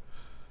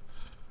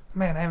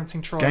 Man, I haven't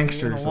seen Troy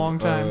Gangsters in a long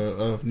time.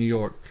 of New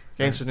York.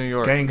 Gangs of New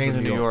York. Gangs of of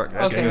New New York.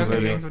 York. Okay, Gangs of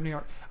New Gangs of New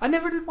York. I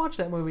never did watch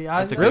that movie.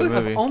 That's a good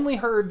I've movie. only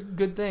heard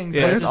good things.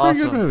 Yeah, but it's just, a pretty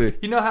good awesome. movie.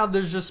 you know how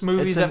there's just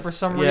movies It's that for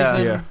some yeah.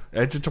 reason.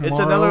 Yeah, Edge of Tomorrow. It's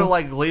another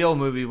like Leo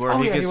movie where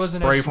Oh, he yeah, he gets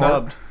wasn't in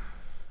snubbed.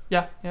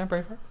 Yeah,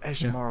 Braveheart.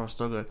 Edge Yeah. of Tomorrow is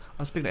still good.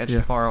 I'm speaking of Edge Yeah.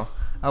 of Tomorrow.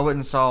 I went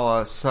and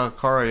saw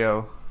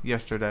Sicario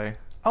yesterday.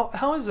 Oh,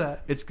 how is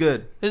that? It's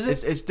good. Is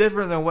it? It's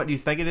different than what you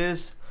think it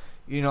is.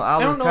 You know, I I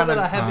was don't know kind that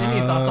I of. have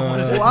any thoughts on what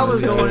it is. Well, I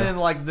was Yeah. going in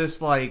like this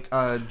like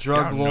I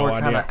drug have no lord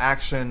kind of idea.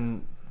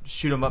 action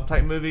shoot 'em up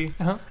type movie.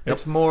 Uh-huh. Yep.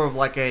 It's more of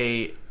like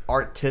a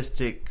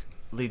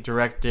artistically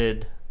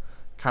directed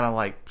kind of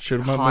like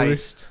Shoot 'em up movie?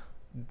 heist,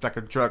 like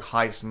a drug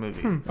heist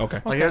movie.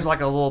 Okay. Like there's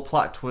like a little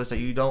plot twist that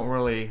you don't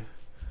really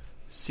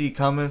see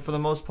coming for the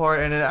most part,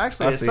 and it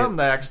actually I is see something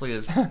that actually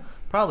is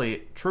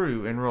probably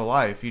true in real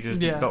life. You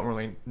just Yeah. don't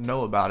really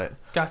know about it.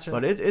 Gotcha.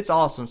 But it's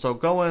awesome. So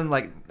go in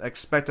like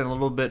expecting a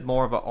little bit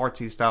more of an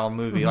artsy style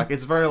movie. Mm-hmm. Like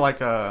it's very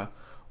like a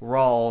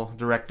raw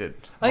directed.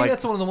 I think like,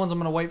 that's one of the ones I'm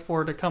going to wait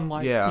for to come,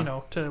 like, Yeah. you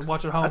know, to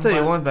watch at home. I'll tell you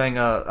but- one thing.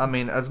 I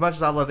mean, as much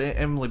as I love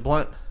Emily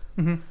Blunt,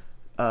 Mhm.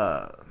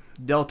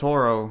 Del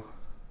Toro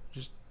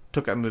just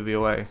took that movie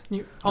away.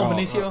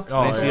 Benicio?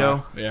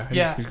 Benicio? Yeah.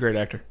 Yeah. He's a great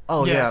actor.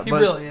 Oh Yeah, yeah, he but,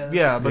 really is.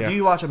 Yeah, but Yeah.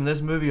 you watch him in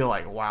this movie, you're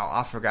like, wow,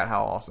 I forgot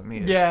how awesome he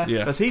is. Yeah. Yeah.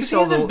 because he's Because he so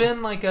hasn't little-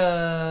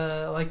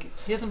 been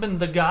he hasn't been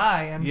the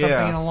guy in Yeah.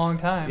 something in a long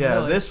time. Yeah,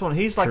 really. this one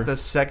he's like Sure. the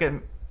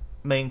second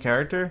main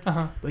character.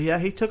 Uh-huh. But yeah,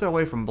 he took it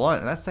away from Blunt,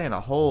 and that's saying a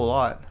whole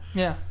lot.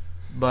 Yeah.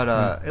 But it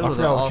I was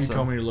forgot awesome. what you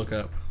told me to look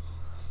up.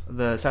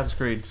 The Assassin's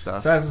Creed stuff.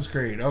 Assassin's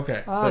Creed.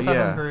 Okay. Oh, But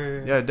Assassin's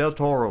Creed. yeah, Del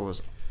Toro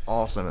was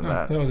awesome in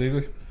that. That was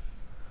easy.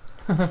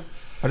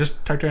 I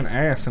just typed in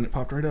ass and it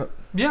popped right up.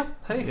 Yeah.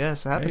 Hey.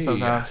 Yes, it happens Hey,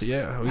 sometimes.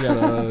 Yeah, we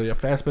got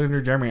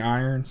Fassbender, Jeremy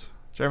Irons.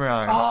 Jeremy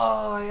Irons.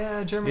 Oh,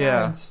 yeah. Jeremy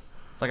Yeah. Irons.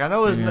 It's like I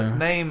know his Yeah.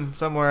 name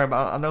somewhere,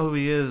 but I know who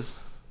he is.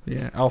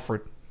 Yeah,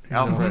 Alfred. He's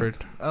Alfred.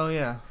 Oh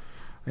yeah.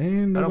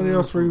 And I don't nobody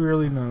else we remember.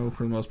 really know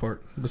for the most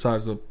part,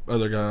 besides the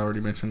other guy I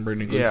already mentioned,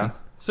 Brendan Gleeson. Yeah.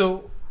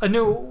 So, I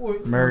know we're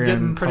Marianne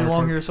getting pretty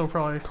long Cotillard. here, so we'll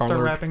probably start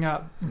Cotillard. wrapping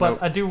up. But Nope.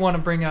 I do want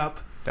to bring up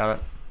Got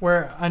it.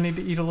 where I need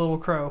to eat a little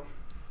crow.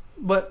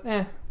 But,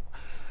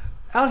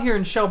 out here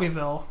in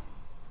Shelbyville,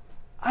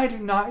 I do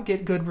not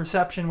get good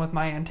reception with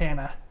my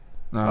antenna.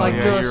 No, Like,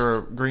 yeah, just- you're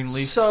a green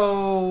leaf.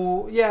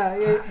 So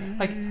yeah,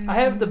 like I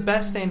have the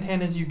best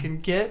antennas you can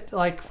get,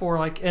 like for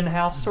like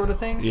in-house sort of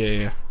thing.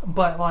 yeah.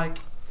 But like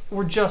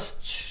we're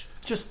just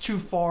too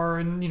far,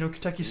 and you know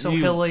Kentucky's so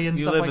you, hilly and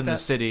you stuff live like in that. the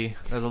city.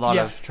 There's a lot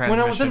Yeah, of transmission. when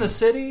I was in the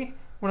city,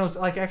 when I was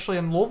like actually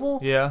in Louisville,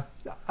 Yeah.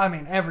 I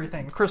mean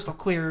everything crystal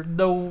clear,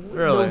 no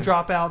Really?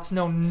 dropouts,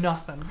 no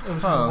nothing. It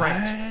was Huh.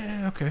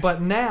 great. Okay.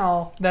 But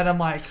now that I'm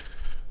like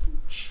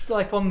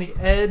on the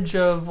edge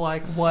of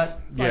like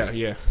what like,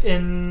 yeah.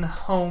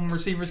 in-home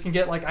receivers can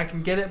get, like I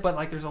can get it, but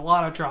like there's a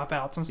lot of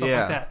dropouts and stuff Yeah.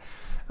 like that.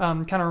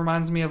 Kind of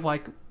reminds me of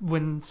like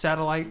when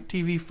satellite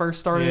TV first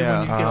started, Yeah.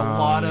 when you get a Oh,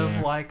 lot yeah.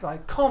 of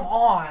like come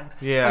on,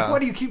 Yeah. like why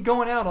do you keep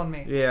going out on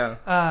me? Yeah.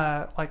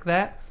 Like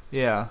that.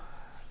 Yeah.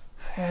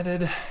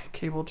 Added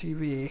cable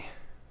TV,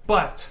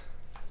 but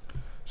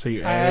So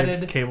you I added,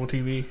 added- cable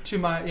TV? to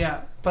my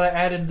but I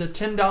added the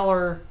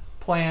 $10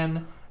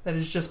 plan that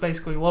is just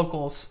basically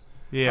locals.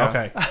 Yeah.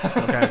 Okay.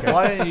 Okay.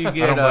 Why didn't you I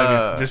get? don't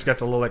blame you. Just got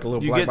the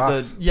little you black get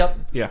box. Yep.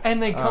 Yeah.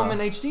 And they come Oh. in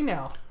HD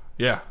now,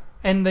 Yeah.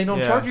 and they don't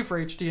Yeah. charge you for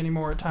HD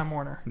anymore at Time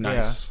Warner.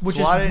 Nice. Which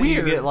Why is didn't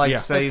weird. You get like Yeah.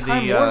 say Like,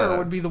 Time the Warner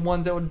would be the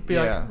ones that would be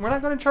yeah. like, we're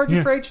not going to charge you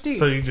Yeah. for HD.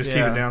 So you just keep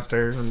Yeah. it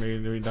downstairs and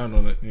be done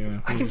with it. You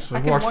know, I You can, just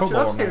I can watch it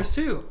football upstairs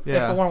too if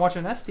Yeah. I want to watch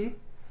an SD. now.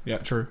 Yeah,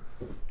 true.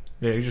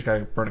 Yeah, you just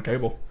gotta burn a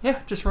cable. Yeah,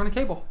 just run a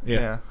cable.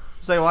 yeah.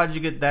 Say why did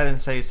you get that and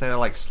say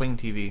like Sling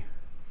TV?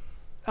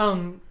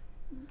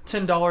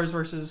 $10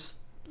 versus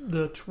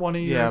the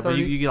 20 Yeah, or but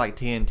 30. you get like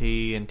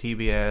TNT and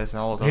TBS and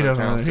all those He other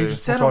doesn't. channels He too.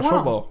 just See, I wants to don't watch know.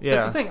 football. Yeah.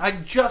 That's the thing. I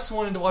just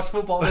wanted to watch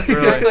football. That's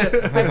Really? exactly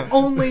it. I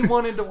only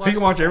wanted to watch. He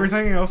can watch football.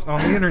 everything else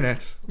on the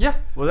internet. Yeah,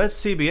 Well, that's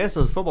CBS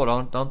does football,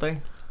 don't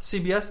they?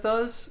 CBS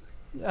does.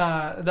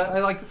 That I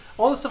like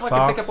all the stuff I can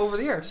Fox. pick up over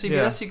the air.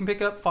 CBS you can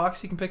pick up,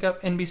 Fox you can pick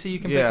up, NBC you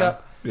can pick Yeah.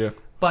 up. Yeah.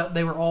 But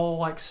they were all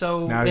like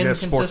so Now you got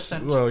sports.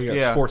 inconsistent. Well, you got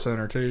Yeah. Sports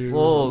Center too.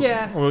 Well,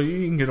 Yeah. Well,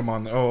 you can get them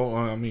on the. Oh,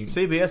 I mean,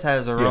 CBS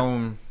has their Yeah.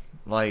 own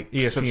like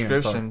ESPN,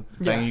 subscription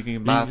so- thing Yeah. you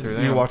can buy you, through you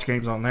there. watch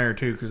games on there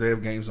too because they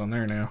have games on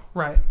there now.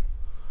 Right.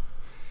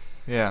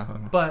 Yeah.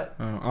 But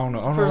I don't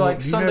know. I don't for know. like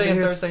Do you Sunday have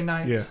and ES? Thursday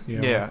nights.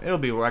 Yeah. Yeah, it'll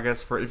be. I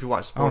guess for if you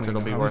watch I don't sports, even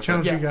it'll know be how many worth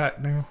channels it. Yeah. you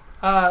got now.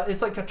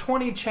 It's like a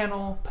 20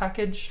 channel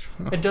package.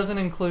 It doesn't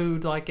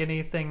include like any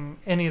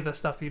of the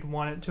stuff you'd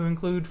want it to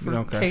include for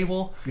Okay.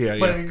 cable. Yeah,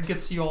 But yeah. it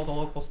gets you all the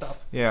local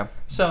stuff. Yeah,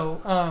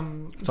 So,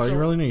 That's all you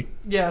really need.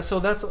 yeah. So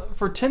that's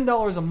for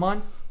 $10 a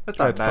month. that's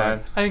not That's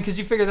bad. I mean, because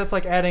you figure that's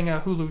like adding a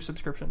Hulu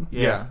subscription.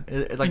 Yeah,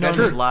 it's like You know, that's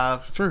true. just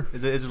live. True.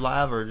 Is it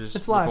live or just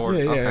It's live.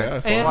 recorded? Yeah, yeah, Okay. yeah.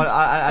 So And, Well,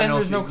 I and know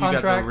there's if no you got the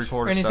contract or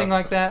recorded anything stuff.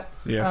 like that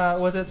Yeah.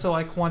 with it. So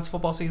like once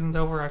football season's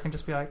over, I can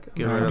just be like,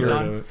 Get I'm rid of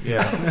done. it.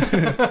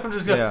 Yeah, I'm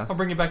just gonna, Yeah. I'll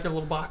bring you back your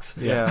little box.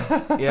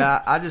 yeah,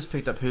 yeah. I just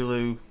picked up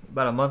Hulu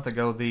about a month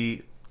ago.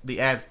 The the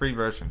ad-free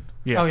version,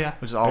 Yeah. Oh yeah.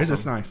 which is awesome. It's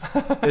just nice.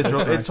 It's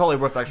nice. totally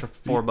worth the extra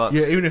 $4.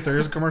 Yeah, even if there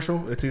is a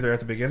commercial, it's either at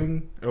the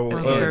beginning or Or the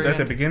it's very at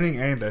the end. beginning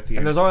and at the And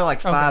end. there's only like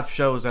Okay. 5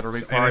 shows that are And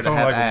required it's to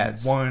only have like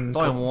ads. one. It's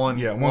only one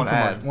commercial,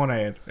 ad, one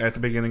ad at the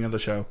beginning of the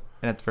show,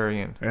 and at the very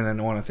end. and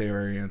then one at the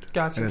very end.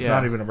 Gotcha. And it's Yeah.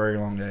 not even a very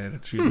long ad.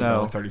 It's usually No.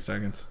 about like 30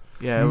 seconds.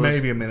 Yeah, it was,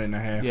 Maybe a minute and a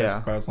half. Yeah. That's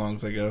about as long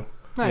as they go.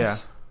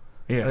 Nice.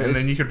 Yeah, and It's-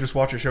 then you could just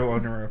watch a show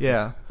on your own.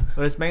 Yeah,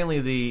 but it's mainly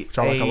the Which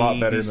I like a lot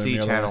better than ABC the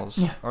other channels,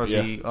 one. or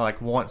the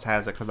like Once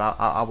has it because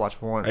I watch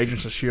Once,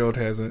 Agents of S.H.I.E.L.D.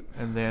 has it.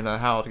 and then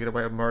How to Get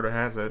Away with Murder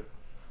has it.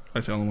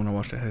 That's the only one I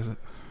watched that has it.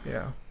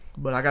 Yeah,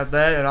 but I got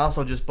that, and I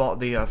also just bought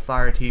the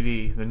Fire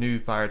TV, the new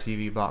Fire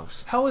TV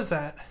box. How is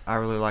that? I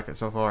really like it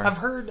so far. I've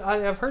heard it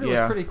Yeah.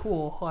 was pretty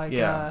cool. Like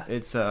Yeah,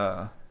 it's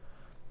I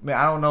mean,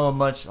 I don't know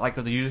much like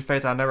with the user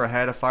face. I never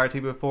had a Fire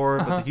TV before,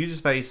 but the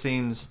user face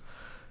seems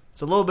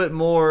it's a little bit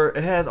more.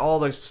 It has all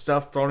the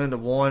stuff thrown into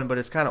one, but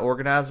it's kind of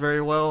organized very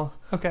well.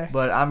 okay.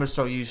 But I'm just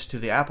so used to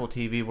the Apple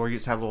TV where you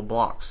just have little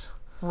blocks.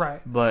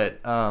 Right.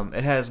 But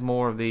it has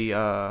more of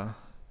the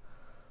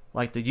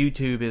like the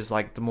YouTube is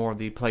like the more of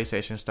the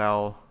PlayStation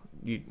style.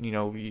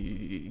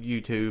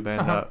 YouTube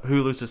and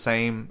Hulu's the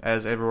same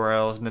as everywhere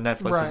else, and the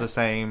Netflix Right. is the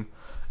same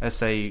as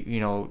say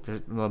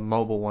the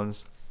mobile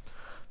ones.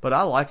 But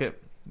I like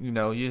it.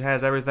 It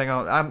has everything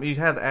on. You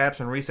have the apps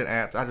and recent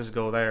apps. I just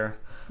go there.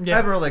 Yeah. I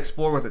haven't really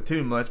explored with it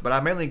too much, but I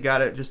mainly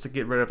got it just to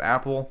get rid of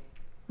Apple.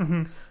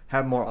 Mm-hmm.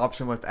 Have more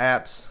option with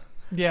apps,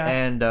 Yeah.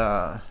 and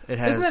it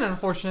has. Isn't that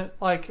unfortunate?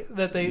 Like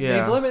that they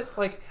Yeah. limit.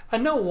 Like I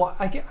know why.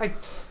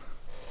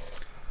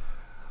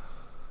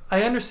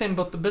 I understand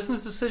both the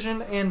business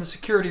decision and the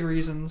security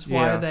reasons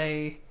why Yeah.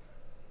 they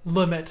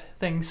limit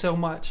things so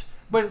much.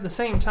 But at the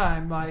same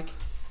time, like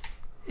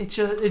it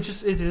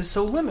is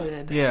so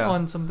limited Yeah.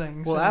 on some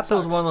things. Well, and it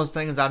Apple's sucks. one of those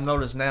things I've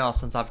noticed now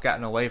since I've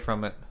gotten away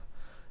from it.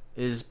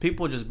 Is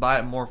people just buy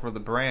it more for the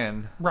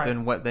brand Right.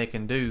 than what they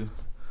can do?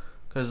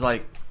 Because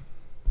you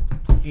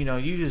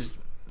said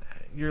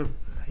you're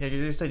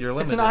It's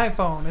limited. an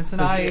iPhone. It's an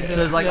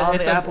Because like on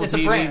it's the a, Apple it's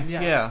TV, a brand.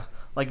 Yeah.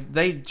 like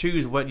they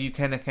choose what you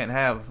can and can't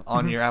have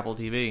on your Apple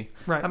TV.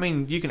 Right. I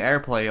mean, you can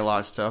AirPlay a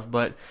lot of stuff,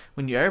 but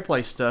when you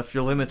AirPlay stuff,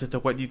 you're limited to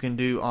what you can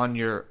do on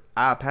your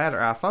iPad or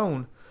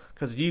iPhone.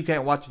 Because you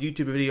can't watch a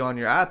YouTube video on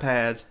your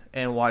iPad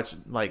and watch,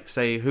 like,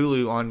 say,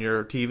 Hulu on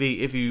your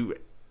TV if you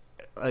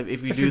If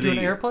do you're the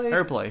doing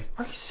AirPlay?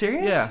 Are you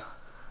serious? Yeah,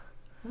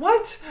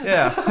 What?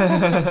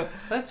 yeah.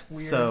 That's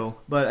weird. So,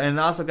 and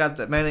I also got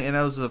that mainly, and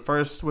that was the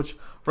first, which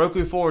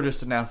Roku 4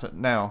 just announced it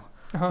now.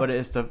 Uh-huh. But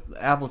it's the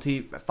Apple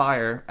TV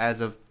Fire,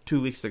 as of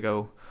 2 weeks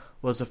ago,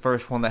 was the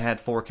first one that had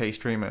 4K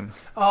streaming.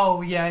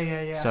 Oh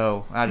yeah.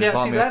 So I just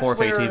bought me a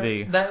 4K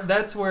TV.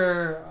 That's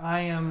where I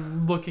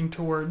am looking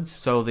towards.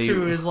 So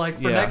too is like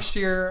for next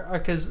year,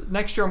 because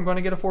next year I'm going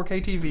to get a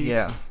 4K TV.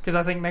 Yeah. Because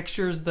I think next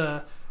year's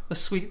the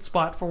sweet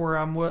spot for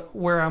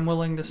where I'm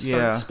willing to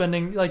start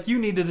spending. Like you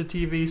needed a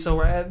TV, so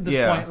at this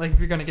point, like if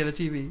you're going to get a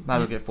TV, might as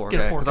well get 4K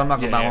because I'm not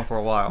going to buy one for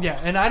a while. Yeah,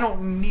 and I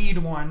don't need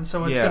one,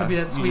 so it's going to be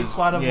that sweet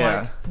spot of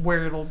like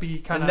where it'll be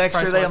kind of.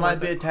 Next year they might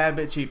be a tad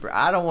bit cheaper.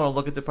 I don't want to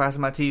look at the price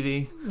of my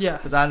TV. Yeah,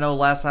 because I know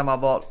last time I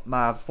bought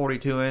my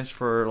 42-inch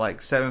for like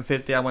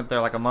 $750. I went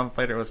there like a month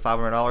later. It was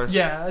 $500.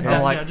 Yeah, and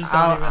I'm like, yeah, just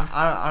don't even.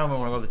 I don't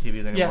want to go to the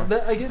TVs anymore.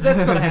 Yeah,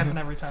 that's going to happen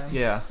every time.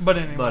 Yeah, but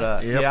anyway.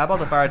 But yeah, I bought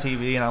the Fire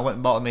TV and I went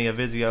and bought me a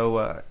Vizio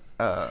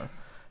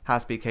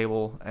high-speed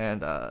cable,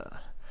 and I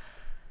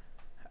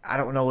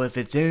don't know if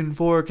it's in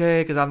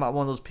 4K because I'm not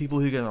one of those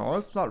people who go, "Oh,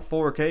 it's not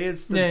 4K.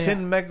 It's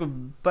 10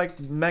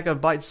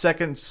 megabyte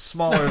seconds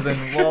smaller than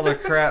all the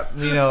crap." I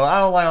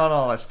don't like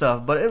all that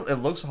stuff, but it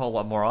looks a whole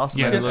lot more awesome.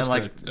 Yeah, and, it looks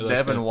like good. It looks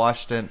Devin good.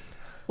 watched it.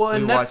 Well,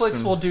 and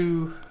Netflix will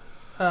do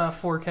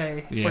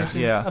 4K.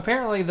 Yeah.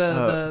 Apparently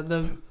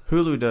the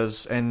Hulu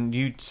does, and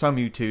some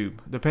YouTube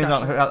depends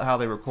on how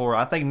they record.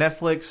 I think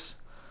Netflix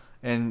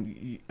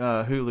and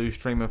Hulu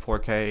stream in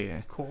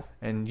 4K. Cool.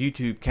 And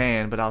YouTube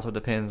can, but also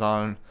depends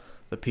on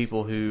the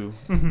people who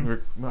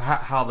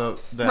how the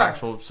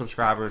actual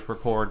subscribers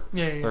record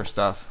their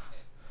stuff.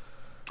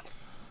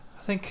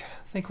 I think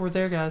we're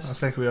there, guys. I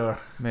think we are.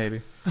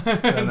 Maybe.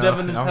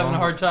 Devin is having a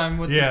hard time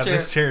with the chair. Yeah,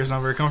 this chair is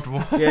not very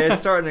comfortable. Yeah, it's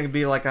starting to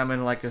be like I'm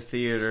in like a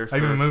theater. For I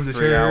even moved the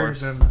 3 chair.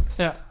 hours. And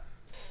yeah.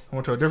 I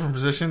went to a different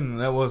position, and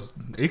that was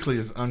equally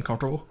as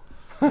uncomfortable.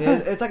 Yeah,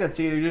 it's like a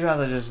theater. You just have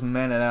to just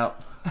man it out.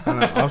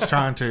 I was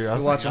trying to. I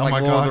was You're like, watching oh my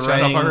like Lord God, of the shut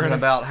up Rings, already. and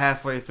about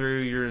halfway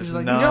through, you're just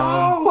like, numb.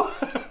 no!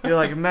 You're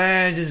like,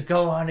 man, just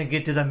go on and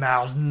get to the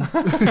mountain.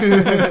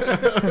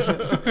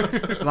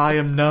 I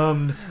am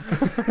numbed.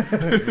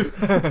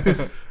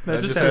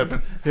 That just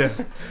happened. Yeah.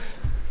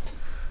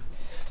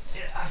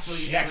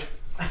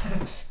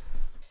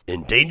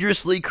 And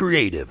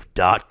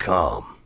dangerouslycreative.com.